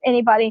remember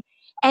anybody.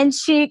 And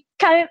she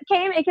kind of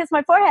came and kissed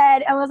my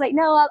forehead and was like,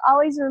 no, I'll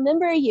always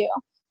remember you.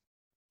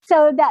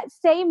 So that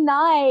same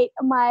night,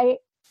 my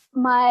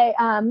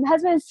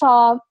husband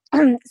saw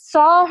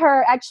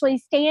her actually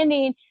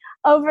standing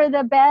over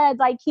the bed,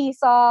 like he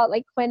saw,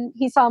 like when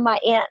he saw my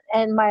aunt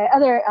and my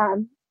other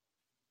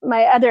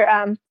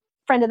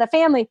friend of the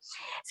family.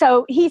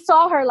 So he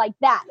saw her like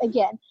that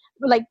again,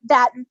 like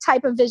that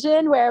type of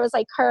vision where it was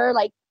like her,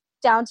 like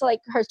down to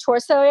like her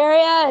torso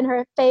area and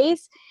her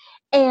face.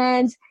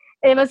 And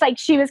it was like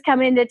she was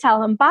coming to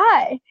tell him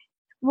bye.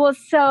 Well,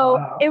 so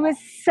wow. It was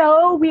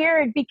so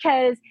weird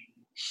because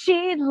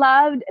she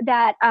loved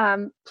that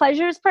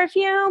Pleasures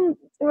perfume,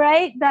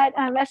 right? That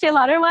Estee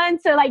Lauder one.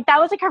 So like that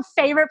was like her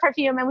favorite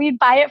perfume, and we'd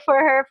buy it for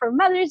her for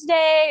Mother's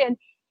Day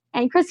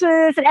and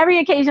Christmas and every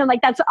occasion.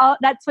 Like that's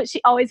what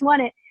she always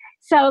wanted.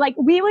 So like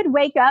we would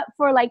wake up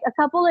for like a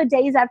couple of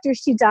days after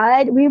she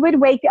died. We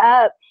would wake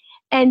up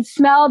and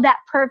smell that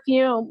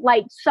perfume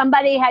like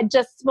somebody had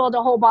just spilled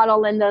a whole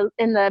bottle in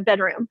the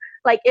bedroom.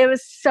 Like it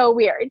was so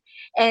weird.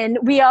 And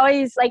we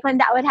always, like when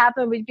that would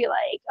happen, we'd be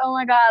like, oh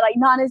my God, like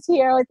Nana's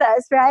here with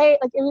us, right?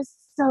 Like it was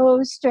so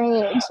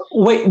strange.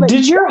 Wait,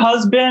 did your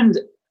husband,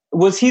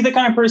 was he the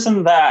kind of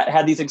person that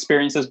had these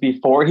experiences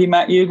before he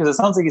met you? Because it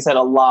sounds like he's had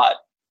a lot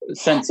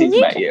since he's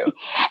met you.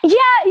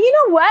 Yeah, you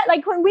know what?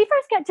 Like when we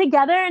first got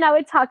together and I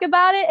would talk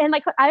about it, and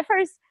like when I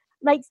first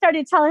like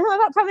started telling him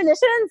about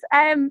premonitions,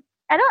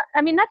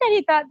 not that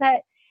he thought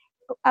that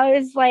I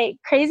was like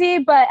crazy,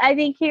 but I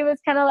think he was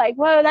kind of like,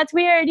 whoa, that's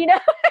weird, you know?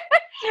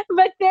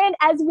 But then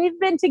as we've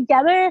been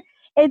together,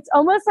 it's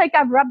almost like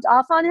I've rubbed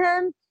off on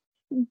him.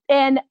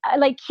 And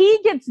like he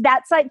gets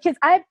that side, because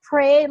I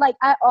pray, like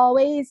I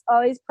always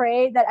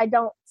pray that I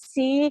don't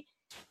see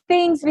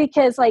things,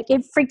 because like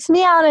it freaks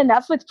me out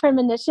enough with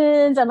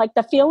premonitions and like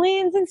the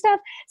feelings and stuff.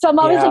 So I'm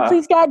always like,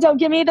 please God, don't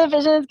give me the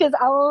visions, because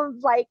I will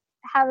like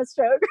have a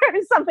stroke or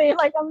something.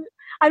 Like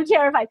I'm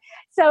terrified.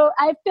 So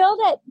I feel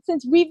that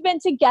since we've been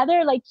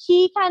together, like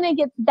he kind of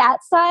gets that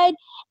side,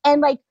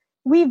 and like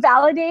we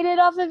validated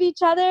off of each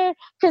other.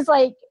 Cause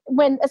like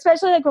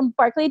especially like when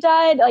Barkley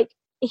died, like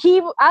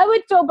I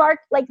would feel Bark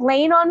like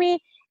laying on me,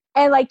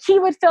 and like he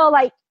would feel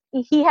like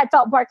he had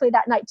felt Barkley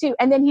that night too.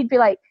 And then he'd be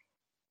like,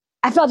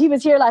 I felt he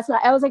was here last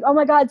night. I was like, oh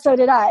my God, so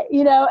did I,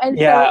 you know? And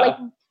so like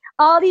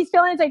all these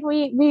feelings, like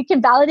we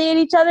can validate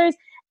each other's,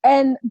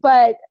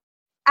 but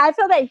I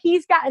feel that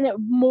he's gotten it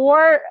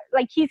more,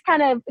 like he's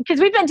kind of, because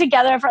we've been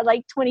together for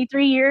like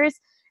 23 years.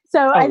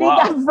 So I think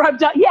I've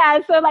rubbed off. Yeah.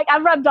 So like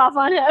I've rubbed off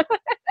on him.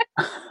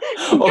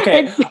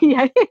 Okay.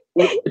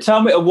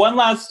 Tell me one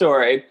last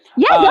story.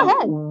 Yeah, go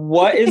ahead.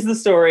 What is the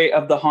story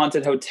of the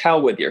haunted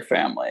hotel with your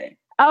family?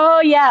 Oh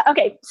yeah.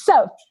 Okay.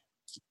 So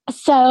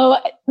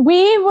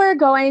we were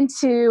going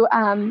to,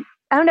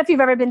 I don't know if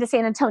you've ever been to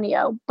San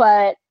Antonio,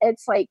 but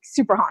it's like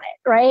super haunted,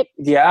 right?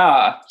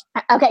 Yeah.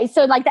 Okay.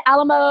 So like the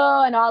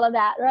Alamo and all of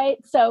that, right?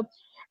 So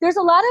there's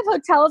a lot of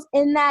hotels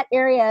in that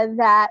area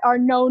that are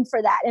known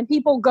for that, and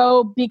people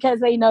go because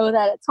they know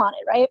that it's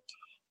haunted, right?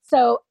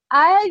 So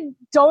I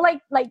don't like,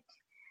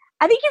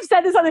 I think you've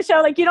said this on the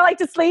show, like you don't like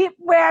to sleep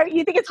where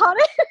you think it's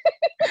haunted.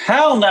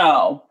 Hell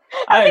no.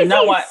 I do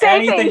not want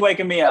anything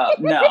waking me up.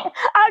 No.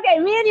 Okay,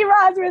 me and you,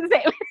 Roz, we're the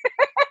same.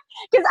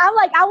 Because I'm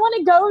like, I want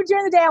to go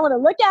during the day. I want to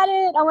look at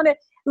it. I want to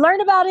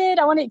learn about it.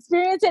 I want to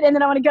experience it. And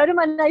then I want to go to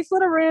my nice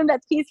little room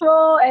that's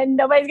peaceful and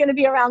nobody's going to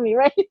be around me,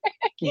 right?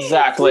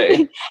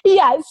 Exactly.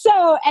 Yeah.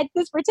 So at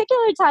this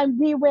particular time,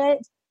 we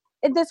went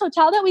at this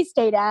hotel that we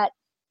stayed at.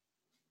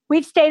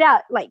 We've stayed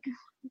at like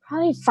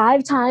probably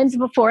 5 times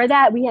before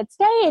that. We had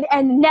stayed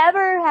and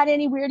never had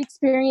any weird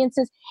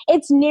experiences.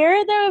 It's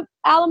near the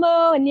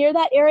Alamo and near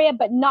that area,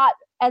 but not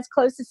as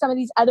close to some of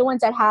these other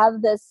ones that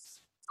have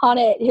this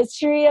haunted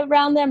history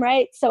around them,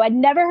 right? So I'd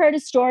never heard a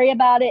story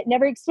about it,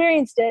 never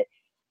experienced it.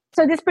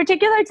 So this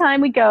particular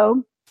time we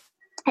go,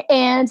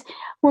 and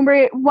when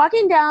we're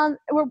walking down,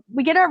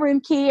 we get our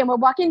room key and we're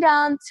walking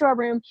down to our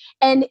room,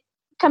 and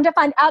come to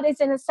find out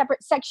it's in a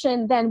separate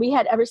section than we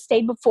had ever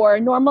stayed before.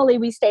 Normally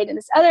we stayed in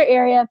this other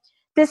area.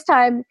 This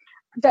time,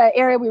 the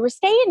area we were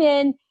staying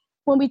in,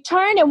 when we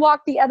turned and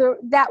walked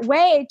that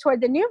way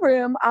toward the new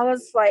room, I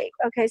was like,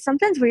 okay,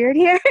 something's weird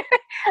here.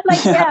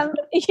 Like, you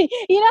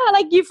know how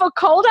like you feel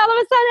cold all of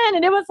a sudden,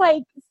 and it was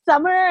like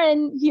summer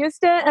in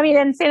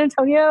in San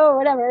Antonio or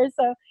whatever.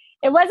 So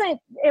it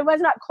was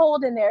not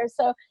cold in there.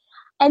 So,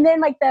 and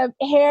then like the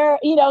hair,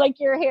 you know, like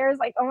your hair is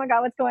like, oh my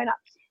God, what's going on?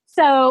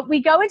 So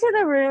we go into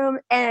the room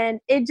and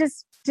it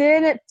just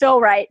didn't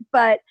feel right.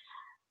 But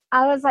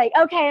I was like,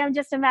 okay, I'm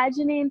just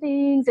imagining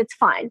things. It's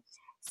fine.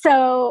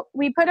 So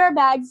we put our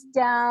bags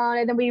down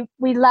and then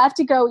we left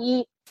to go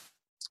eat,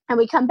 and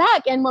we come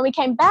back. And when we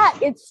came back,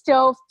 it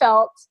still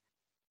felt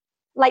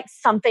like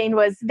something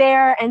was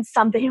there and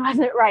something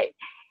wasn't right.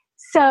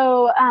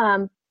 So,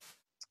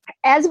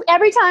 as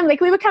every time,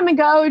 like we would come and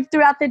go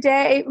throughout the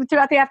day,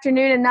 throughout the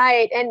afternoon and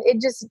night, and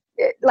it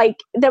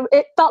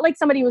felt like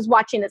somebody was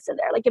watching us in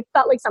there. Like it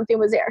felt like something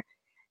was there.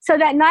 So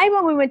that night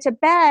when we went to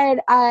bed,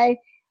 I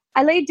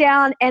laid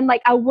down and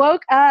like I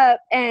woke up,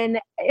 and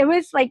it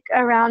was like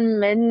around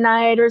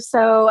midnight or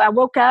so. I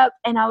woke up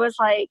and I was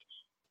like,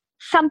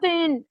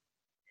 something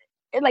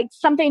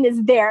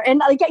is there. And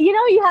like, you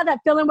know, you have that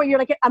feeling where you're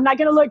like, I'm not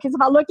going to look because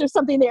if I look, there's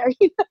something there.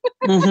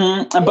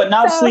 Mm-hmm. But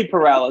not sleep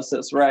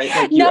paralysis, right?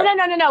 Like no.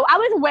 I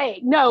was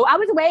awake. No, I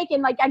was awake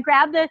and like I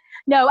grabbed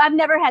I've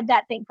never had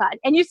that, thank God.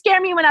 And you scare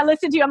me when I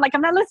listen to you. I'm like,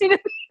 I'm not listening to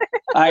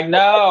I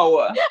know.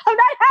 I'm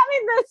not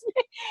having this.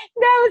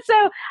 No,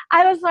 so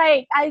I was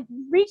like, I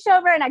reached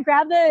over and I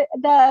grabbed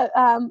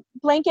the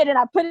blanket and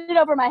I put it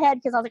over my head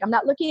because I was like, I'm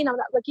not looking.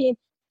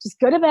 Just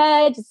go to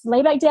bed. Just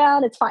lay back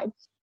down. It's fine.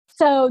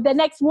 So the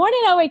next morning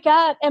I wake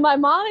up and my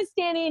mom is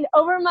standing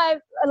over my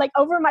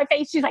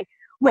face. She's like,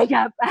 wake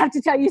up. I have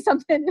to tell you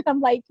something. And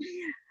I'm like,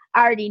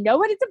 I already know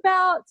what it's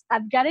about.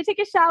 I've got to take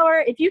a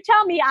shower. If you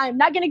tell me, I'm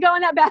not going to go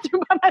in that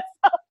bathroom by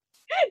myself.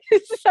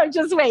 So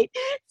just wait.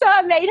 So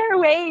I made her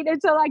wait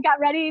until I got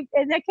ready,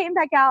 and I came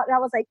back out and I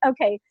was like,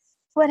 okay,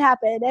 what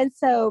happened? And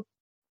so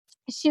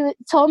she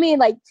told me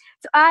like,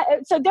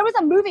 so there was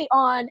a movie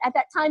on at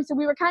that time. So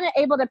we were kind of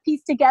able to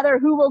piece together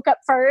who woke up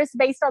first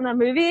based on the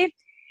movie.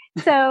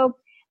 So,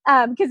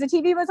 because the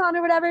TV was on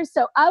or whatever.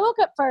 So I woke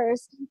up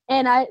first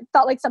and I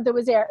felt like something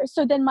was there.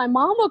 So then my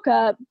mom woke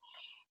up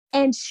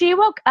and she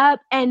woke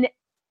up and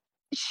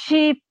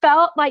she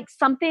felt like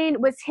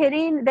something was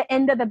hitting the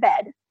end of the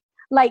bed,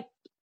 like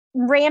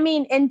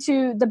ramming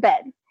into the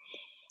bed.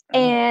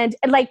 And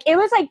like, it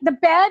was like the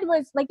bed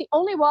was like the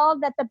only wall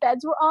that the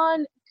beds were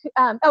on.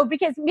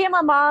 Because me and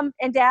my mom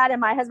and dad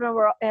and my husband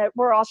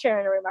were all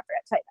sharing a room. I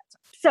forgot to tell you that.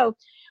 So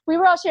we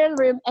were all sharing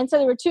the room. And so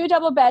there were 2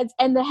 double beds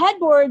and the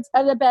headboards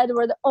of the bed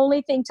were the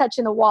only thing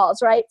touching the walls.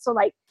 Right. So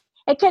like,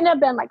 it couldn't have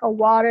been like a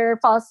water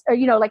faucet or,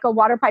 you know, like a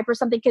water pipe or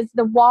something, because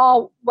the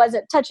wall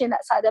wasn't touching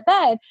that side of the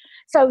bed.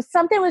 So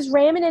something was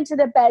ramming into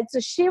the bed. So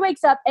she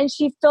wakes up and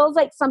she feels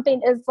like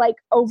something is like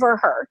over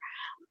her,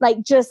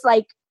 like just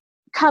like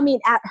coming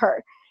at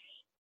her.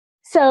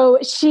 So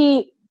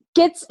she's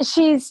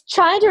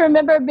trying to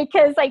remember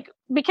because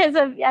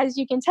of, as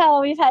you can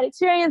tell, we've had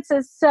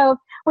experiences. So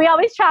we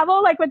always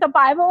travel like with a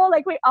Bible,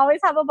 like we always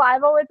have a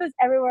Bible with us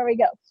everywhere we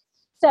go.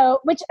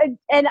 So,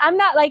 and I'm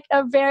not like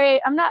a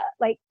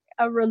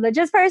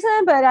religious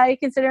person, but I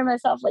consider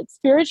myself like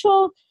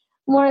spiritual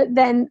more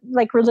than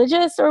like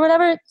religious or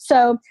whatever.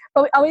 So,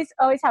 but we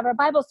always have our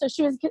Bible. So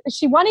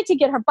she wanted to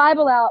get her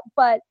Bible out,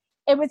 but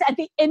it was at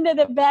the end of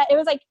the bed. It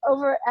was like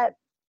over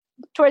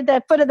toward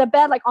the foot of the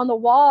bed, like on the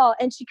wall.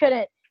 And she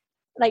couldn't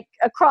like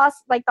across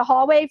like the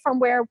hallway from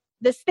where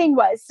this thing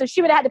was. So she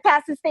would have had to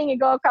pass this thing and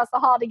go across the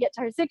hall to get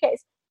to her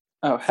suitcase.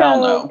 Oh,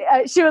 hell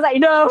no. She was like,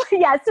 no.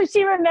 Yeah. So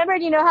she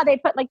remembered, you know, how they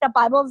put like the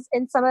Bibles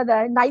in some of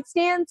the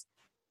nightstands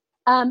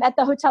at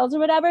the hotels or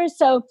whatever.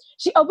 So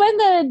she opened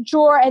the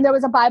drawer and there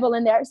was a Bible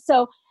in there.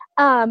 So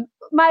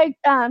my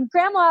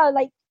grandma,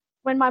 like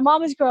when my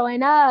mom was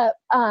growing up,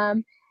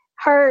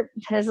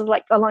 this is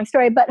like a long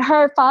story, but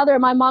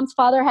my mom's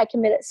father had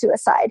committed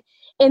suicide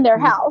in their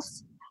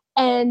house.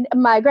 And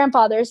my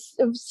grandfather's,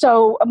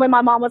 so when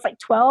my mom was like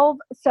 12,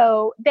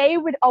 so they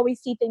would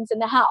always see things in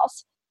the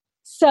house.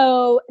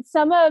 So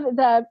some of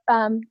the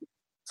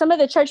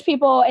church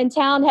people in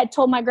town had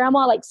told my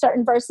grandma like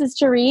certain verses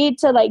to read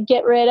to like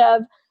get rid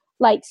of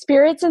like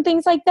spirits and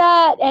things like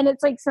that. And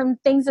it's like some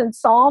things in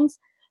Psalms.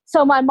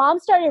 So my mom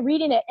started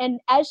reading it, and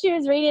as she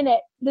was reading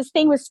it, this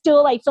thing was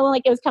still like feeling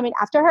like it was coming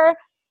after her,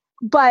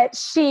 but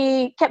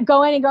she kept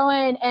going and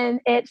going, and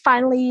it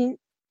finally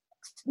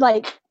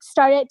like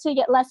started to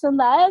get less and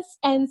less.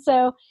 And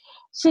so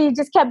she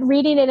just kept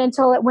reading it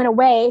until it went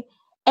away.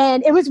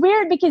 And it was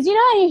weird because, you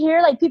know how you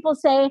hear like people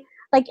say,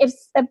 like if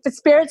the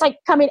spirit's like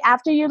coming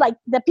after you, like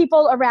the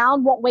people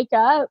around won't wake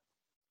up.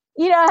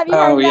 You know, have you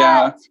heard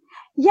that?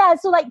 Yeah.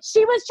 So like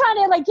she was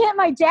trying to like get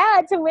my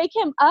dad to wake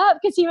him up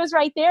because he was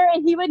right there,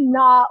 and he would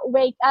not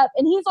wake up,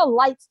 and he's a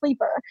light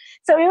sleeper.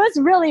 So it was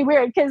really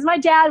weird because my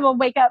dad will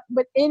wake up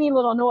with any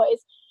little noise.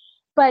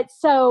 But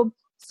so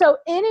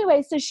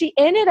anyway, so she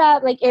ended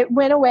up like it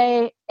went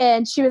away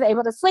and she was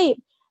able to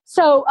sleep.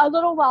 So a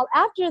little while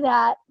after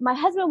that, my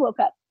husband woke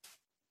up.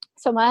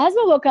 So my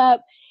husband woke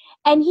up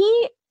and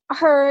he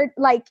heard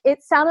like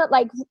it sounded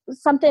like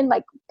something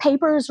like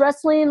papers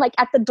rustling like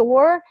at the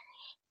door.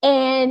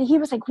 And he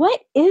was like,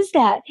 what is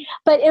that?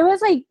 But it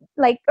was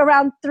like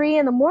around 3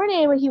 a.m.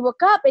 when he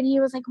woke up, and he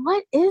was like,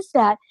 what is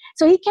that?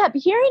 So he kept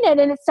hearing it,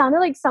 and it sounded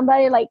like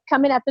somebody like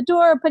coming at the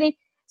door,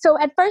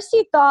 so at first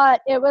he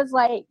thought it was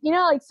like, you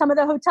know, like some of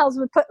the hotels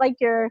would put like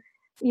your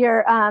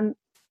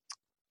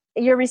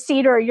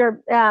receipt or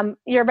your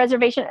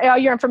reservation,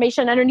 your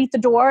information underneath the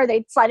door.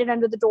 They'd slide it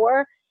under the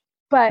door,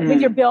 but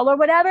with your bill or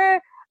whatever.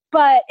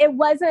 But it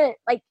wasn't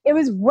like, it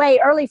was way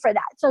early for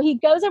that. So he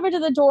goes over to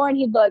the door and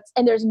he looks,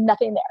 and there's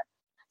nothing there.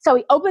 So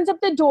he opens up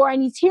the door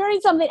and he's hearing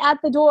something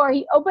at the door.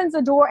 He opens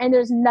the door and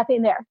there's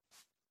nothing there.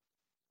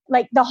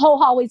 Like the whole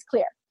hallway's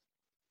clear.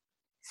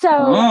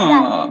 So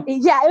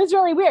it was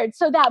really weird.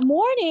 So that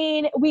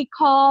morning we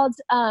called,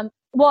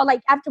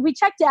 like after we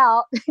checked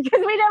out,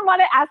 because we didn't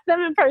want to ask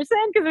them in person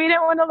because we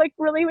didn't want to look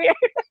really weird.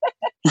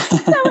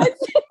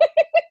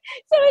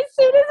 So as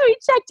soon as we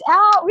checked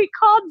out, we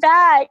called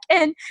back,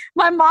 and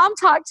my mom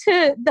talked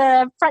to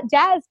the front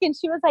desk, and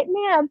she was like,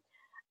 ma'am,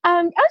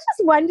 I was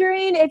just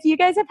wondering if you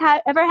guys have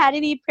ever had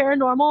any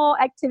paranormal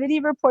activity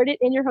reported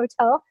in your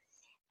hotel.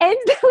 And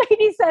the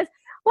lady says,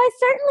 why,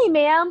 certainly,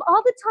 ma'am,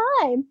 all the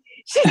time.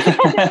 She said,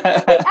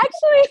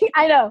 actually,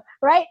 I know,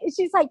 right?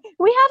 She's like,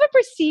 we have a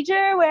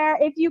procedure where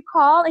if you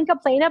call and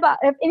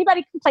if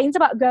anybody complains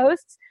about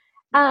ghosts,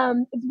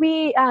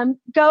 we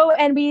go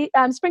and we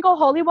sprinkle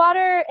holy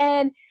water,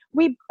 and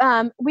we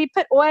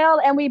put oil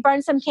and we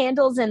burn some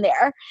candles in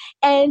there.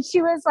 And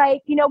she was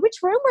like, you know,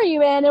 which room were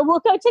you in? And we'll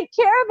go take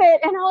care of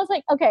it. And I was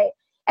like, okay,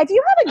 if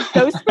you have a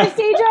ghost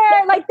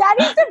procedure, like that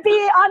needs to be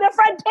on the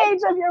front page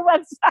of your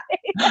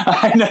website.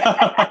 I know.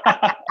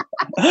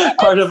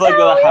 Part of like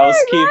the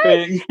housekeeping.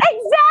 Right?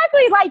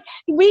 Exactly. Like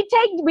we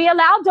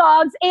allow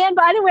dogs, and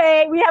by the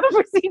way, we have a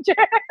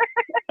procedure.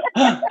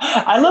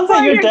 I love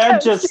that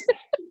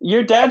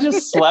your dad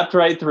just slept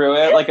right through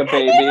it like a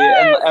baby,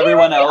 and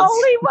everyone else. The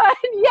only one,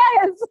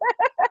 yes.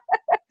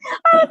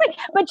 I was like,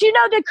 but you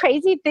know the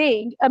crazy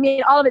thing. I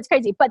mean, all of it's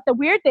crazy, but the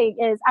weird thing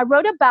is, I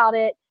wrote about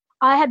it.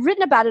 I had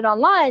written about it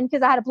online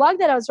because I had a blog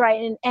that I was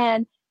writing,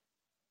 and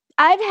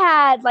I've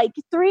had like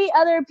 3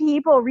 other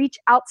people reach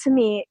out to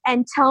me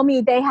and tell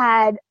me they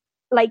had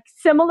like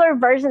similar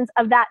versions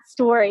of that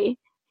story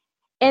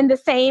in the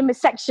same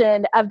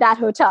section of that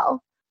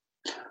hotel.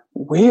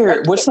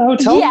 Weird. What's the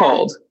hotel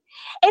called?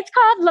 It's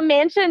called La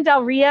Mansion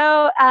del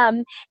Rio.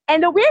 And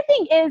the weird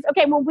thing is,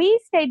 okay, when we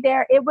stayed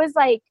there, it was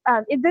like,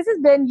 this has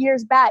been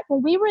years back.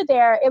 When we were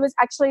there, it was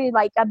actually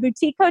like a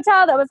boutique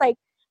hotel that was like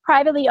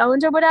privately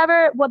owned or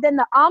whatever. Well, then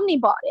the Omni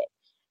bought it.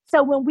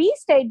 So when we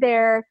stayed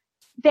there,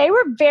 they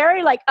were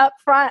very like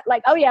upfront,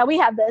 like, oh yeah, we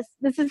have this.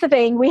 This is the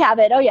thing. We have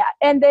it. Oh yeah.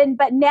 And then,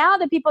 but now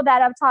the people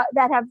that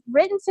have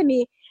written to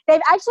me,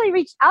 they've actually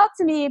reached out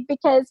to me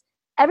because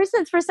ever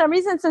since, for some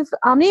reason, since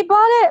Omni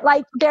bought it,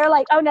 like they're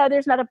like, oh no,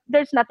 there's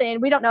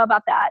nothing. We don't know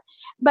about that.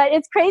 But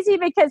it's crazy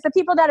because the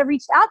people that have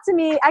reached out to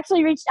me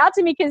actually reached out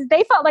to me because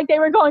they felt like they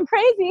were going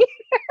crazy.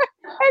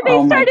 And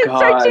they started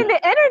searching the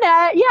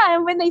internet. Yeah.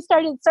 And when they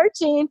started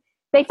searching,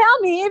 they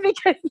found me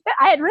because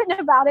I had written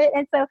about it.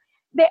 And so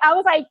I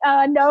was like,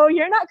 no,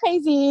 you're not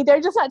crazy.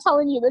 They're just not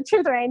telling you the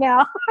truth right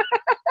now.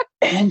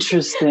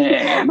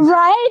 Interesting.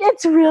 Right?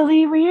 It's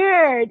really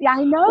weird. Yeah,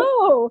 I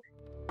know.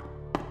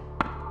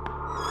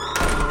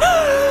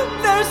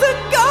 There's a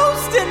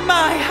ghost in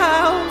my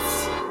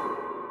house.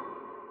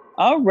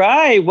 All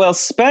right. Well,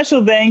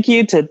 special thank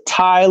you to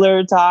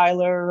Tyler,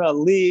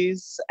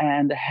 Elise,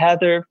 and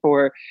Heather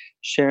for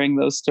sharing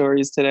those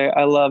stories today.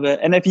 I love it.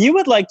 And if you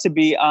would like to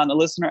be on a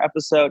listener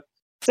episode,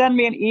 send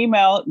me an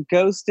email,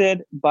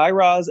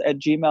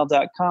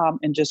 ghostedbyroz@gmail.com,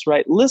 and just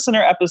write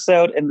listener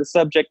episode in the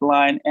subject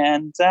line,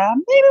 and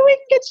maybe we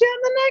can get you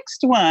on the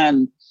next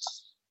one.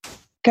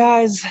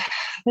 Guys,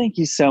 thank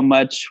you so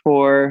much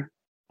for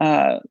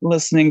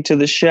listening to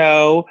the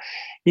show.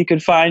 You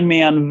can find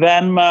me on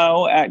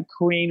Venmo at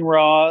Queen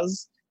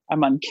Roz.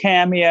 I'm on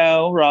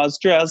Cameo, Roz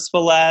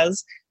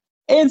Dressful-as.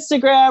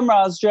 Instagram,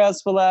 Roz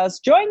Dressful-as.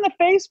 Join the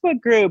Facebook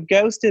group,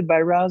 Ghosted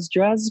by Roz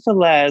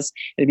Dressful-as.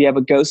 If you have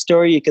a ghost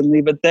story, you can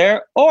leave it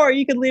there, or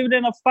you can leave it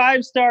in a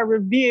 5-star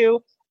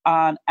review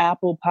on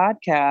Apple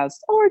Podcasts,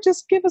 or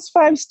just give us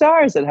 5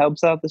 stars. It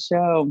helps out the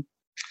show.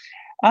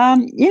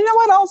 You know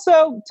what?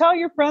 Also, tell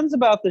your friends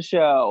about the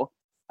show.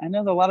 I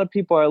know that a lot of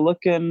people are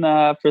looking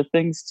for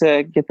things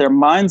to get their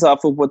minds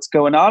off of what's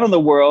going on in the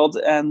world,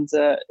 and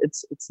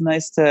it's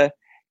nice to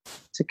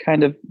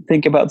kind of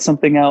think about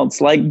something else,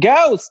 like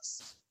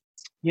ghosts.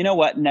 You know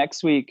what?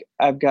 Next week,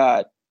 I've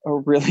got a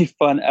really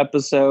fun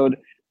episode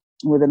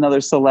with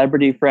another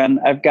celebrity friend.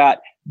 I've got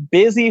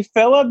Busy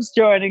Phillips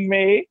joining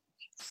me,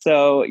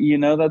 so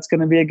that's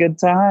going to be a good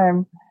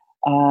time.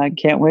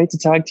 Can't wait to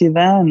talk to you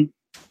then.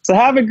 So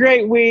have a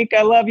great week.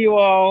 I love you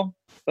all,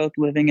 both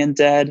living and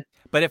dead.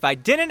 But if I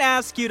didn't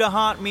ask you to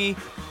haunt me,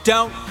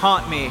 don't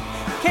haunt me.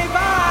 Okay,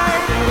 bye!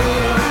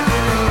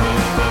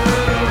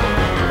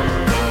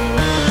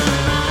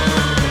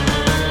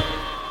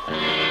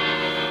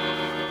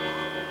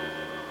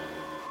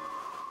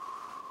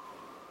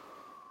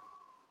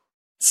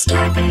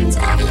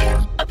 Starburns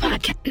Audio,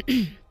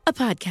 a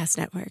podcast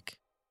network.